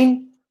 Mm-hmm. I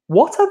mean,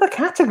 what other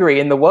category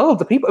in the world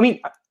do people? I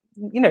mean,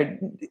 you know,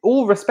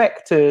 all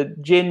respect to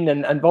gin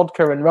and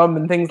vodka and rum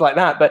and things like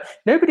that, but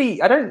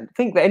I don't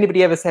think that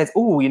anybody ever says,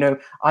 "Oh, you know,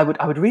 I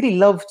would really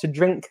love to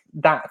drink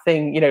that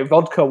thing, you know,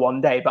 vodka one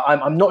day, but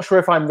I'm not sure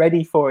if I'm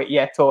ready for it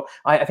yet, or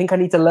I think I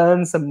need to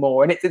learn some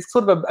more." And it's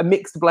sort of a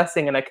mixed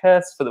blessing and a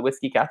curse for the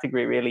whiskey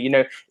category, really. You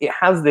know, it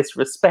has this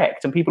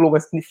respect, and people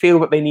almost feel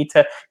that they need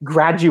to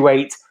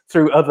graduate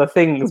through other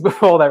things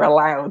before they're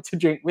allowed to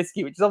drink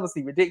whiskey, which is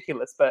obviously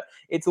ridiculous, but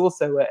it's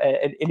also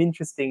an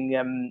interesting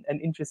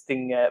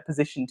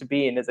position to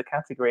be in as a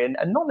category, and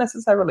not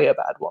necessarily a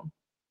bad one.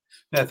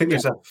 Yeah, I think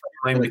there's a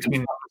fine line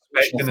between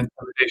respect and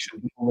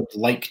intimidation. People would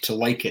like to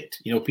like it.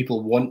 You know,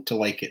 people want to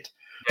like it.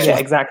 Yeah,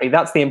 exactly.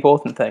 That's the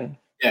important thing.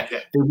 Yeah, they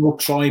will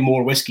try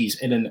more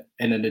whiskies in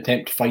an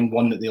attempt to find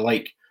one that they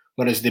like,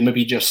 whereas they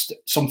maybe just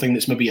something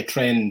that's maybe a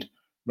trend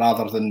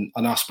rather than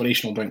an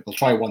aspirational drink. They'll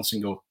try once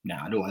and go,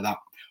 "Nah, I don't like that."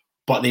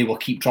 But they will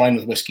keep trying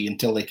with whiskey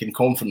until they can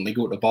confidently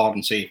go to the bar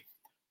and say,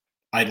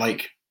 "I'd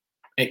like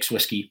X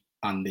whiskey,"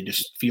 and they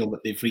just feel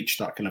that they've reached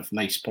that kind of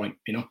nice point,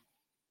 you know?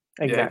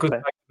 Exactly. Yeah, it goes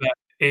back to that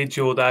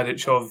age-old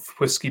adage of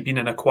whiskey being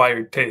an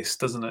acquired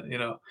taste, doesn't it? You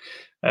know,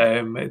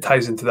 it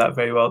ties into that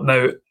very well.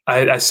 Now,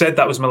 I said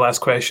that was my last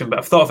question, but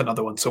I've thought of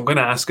another one, so I'm going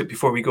to ask it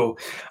before we go.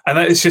 And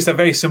that is just a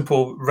very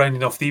simple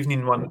rounding off the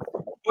evening one.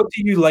 What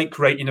do you like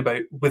writing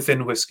about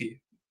within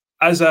whiskey?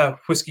 As a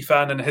whiskey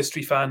fan and a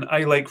history fan,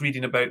 I like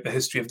reading about the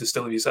history of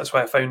distilleries. That's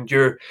why I found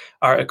your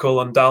article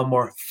on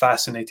Dalmore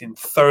fascinating,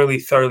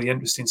 thoroughly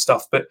interesting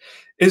stuff. But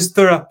is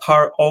there a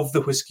part of the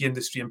whiskey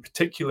industry in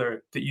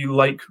particular that you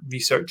like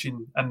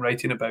researching and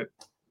writing about?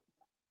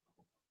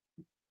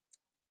 Do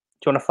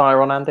you want to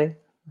fire on, Andy?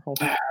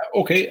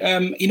 Okay.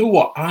 You know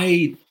what?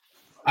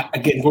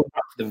 Again, going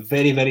back to the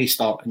very, very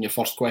start in your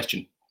first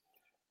question,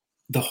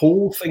 the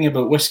whole thing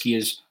about whiskey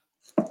is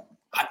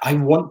I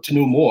want to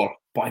know more,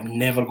 but I'm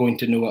never going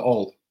to know it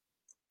all.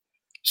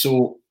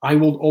 So I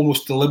will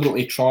almost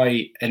deliberately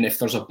try, and if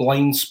there's a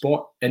blind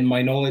spot in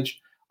my knowledge,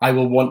 I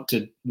will want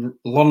to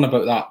learn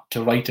about that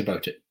to write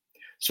about it.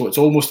 So it's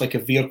almost like a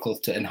vehicle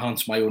to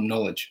enhance my own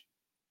knowledge.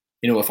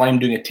 You know, if I'm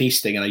doing a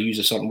tasting and I use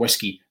a certain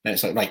whiskey, then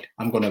it's like, right,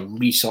 I'm going to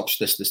research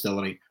this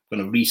distillery. I'm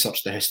going to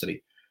research the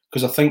history.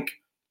 Because I think,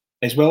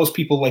 as well as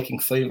people liking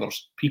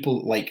flavours,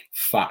 people like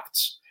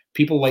facts.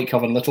 People like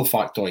having little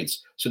factoids.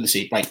 So they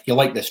say, right, you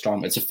like this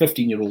dram, it's a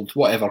 15-year-old,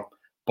 whatever,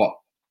 but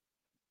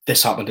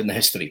this happened in the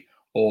history.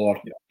 or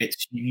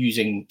it's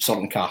using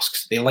certain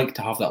casks. They like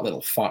to have that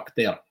little fact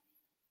there,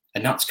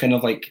 and that's kind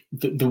of like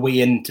the way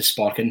in to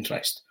spark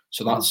interest.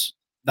 So that's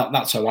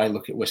how I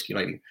look at whiskey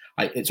writing.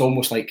 It's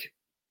almost like,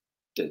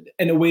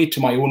 in a way, to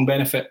my own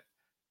benefit,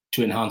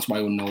 to enhance my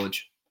own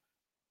knowledge.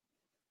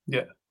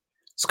 Yeah,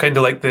 it's kind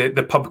of like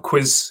the pub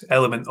quiz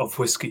element of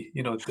whiskey.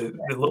 The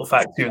little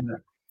facts here and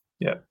there.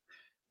 Yeah,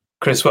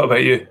 Chris, what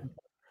about you?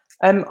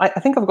 I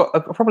think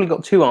I've probably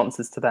got two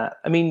answers to that.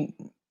 I mean,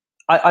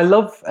 I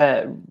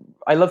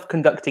love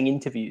conducting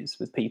interviews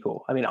with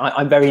people. I mean,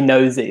 I'm very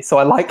nosy, so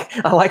I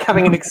like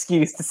having an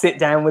excuse to sit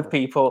down with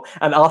people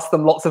and ask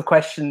them lots of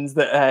questions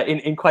that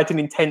in quite an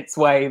intense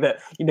way that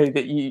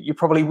that you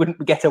probably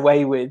wouldn't get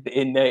away with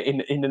in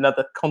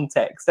another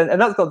context.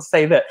 And that's not to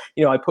say that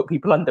I put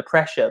people under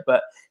pressure,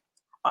 but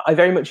I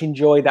very much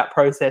enjoy that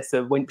process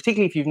of when,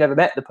 particularly if you've never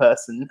met the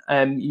person,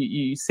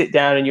 you sit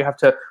down and you have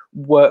to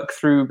work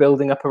through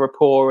building up a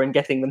rapport and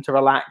getting them to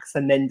relax,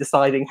 and then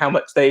deciding how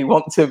honest they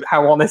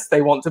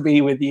want to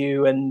be with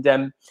you, and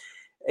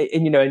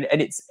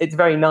it's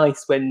very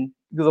nice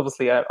because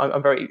obviously I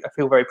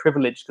feel very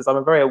privileged because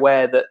I'm very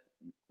aware that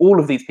all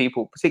of these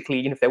people,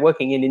 particularly if they're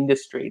working in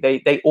industry,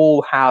 they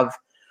all have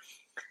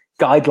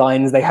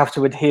guidelines they have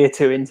to adhere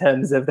to in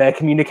terms of their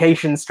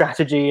communication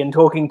strategy and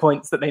talking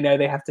points that they know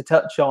they have to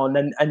touch on,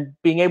 and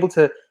being able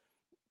to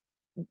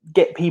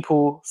get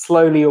people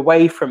slowly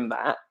away from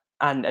that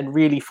and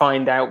really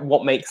find out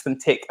what makes them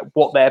tick,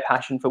 what their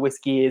passion for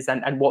whiskey is,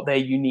 and what their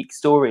unique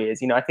story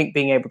is. I think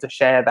being able to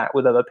share that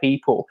with other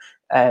people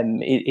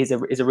is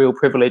a real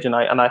privilege, and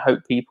I hope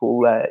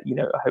people I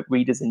hope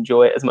readers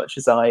enjoy it as much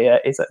as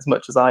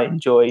I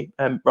enjoy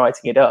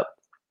writing it up.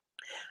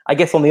 I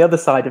guess on the other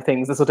side of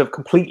things, the sort of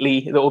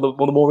completely, or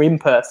the more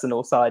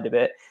impersonal side of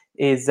it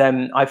is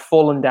I've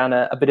fallen down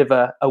a bit of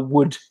a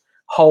wood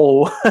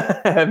hole,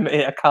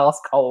 a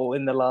cask hole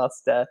in the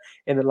last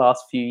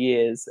few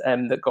years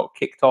that got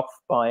kicked off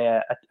by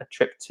a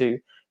trip to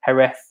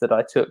Jerez that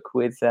I took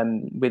with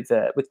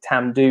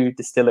Tamdhu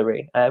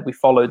Distillery. We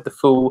followed the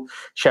full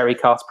sherry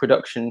cask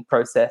production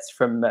process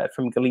from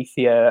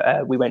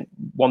Galicia. We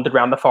wandered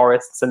around the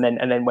forests and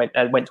then went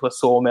to a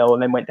sawmill,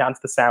 and then went down to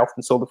the south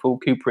and saw the full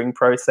coopering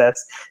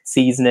process,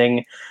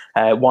 seasoning,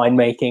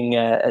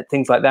 winemaking,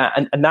 things like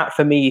that. And that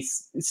for me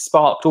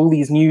sparked all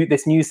this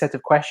new set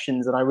of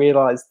questions, and I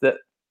realized that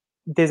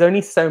there's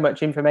only so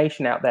much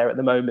information out there at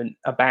the moment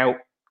about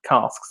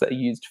casks that are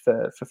used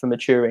for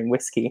maturing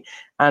whiskey.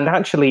 And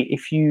actually,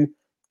 if you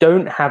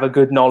don't have a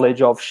good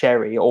knowledge of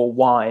sherry or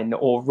wine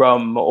or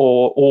rum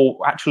or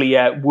actually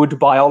wood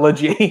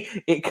biology,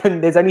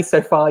 there's only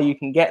so far you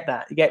can get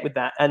with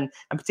that. And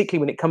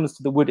particularly when it comes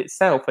to the wood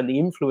itself and the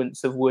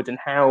influence of wood and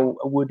how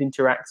a wood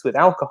interacts with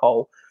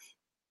alcohol,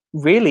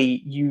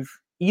 really you've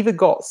either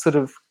got sort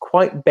of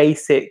quite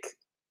basic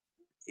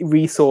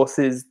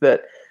resources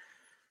that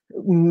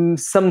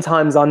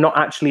sometimes are not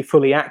actually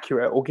fully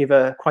accurate or give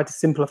quite a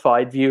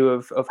simplified view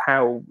of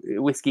how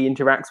whiskey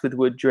interacts with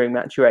wood during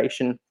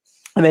maturation.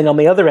 And then on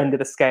the other end of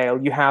the scale,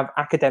 you have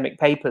academic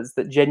papers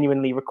that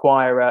genuinely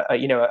require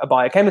a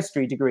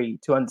biochemistry degree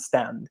to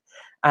understand.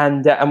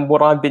 And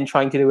what I've been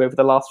trying to do over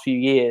the last few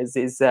years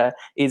is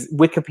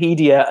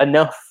Wikipedia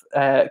enough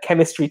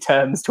chemistry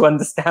terms to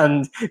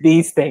understand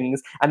these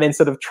things, and then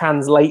sort of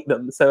translate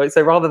them. So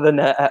rather than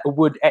a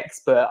wood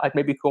expert,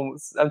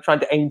 I'm trying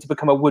to aim to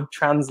become a wood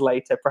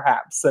translator,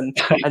 perhaps, and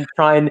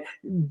try and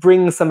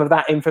bring some of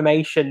that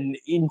information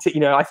into.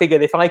 I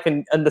figured if I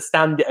can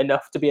understand it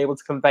enough to be able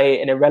to convey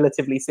it in a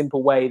relatively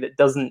simple way that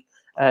doesn't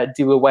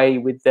do away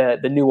with the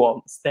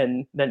nuance,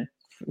 then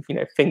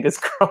fingers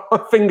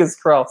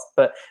crossed.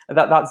 But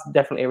that's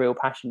definitely a real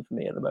passion for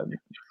me at the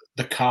moment.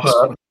 The cask.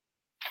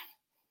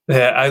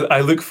 Yeah,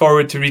 I look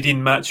forward to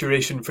reading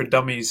Maturation for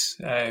Dummies,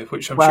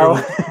 which I'm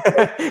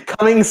sure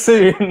coming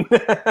soon.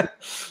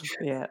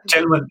 Yeah,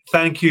 gentlemen,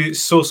 thank you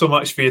so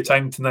much for your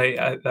time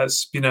tonight.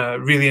 That's been a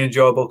really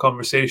enjoyable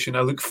conversation.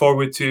 I look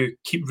forward to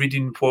keep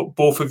reading what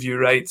both of you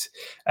write,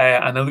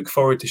 and I look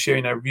forward to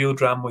sharing a real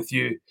dram with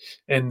you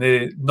in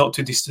the not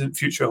too distant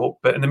future, I hope.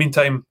 But in the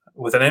meantime,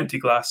 with an empty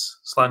glass,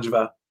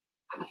 Slàinte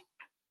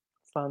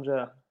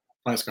Slàinte.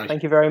 Thanks, guys.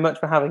 Thank you very much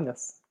for having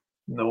us.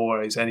 No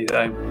worries,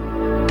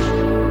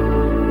 anytime.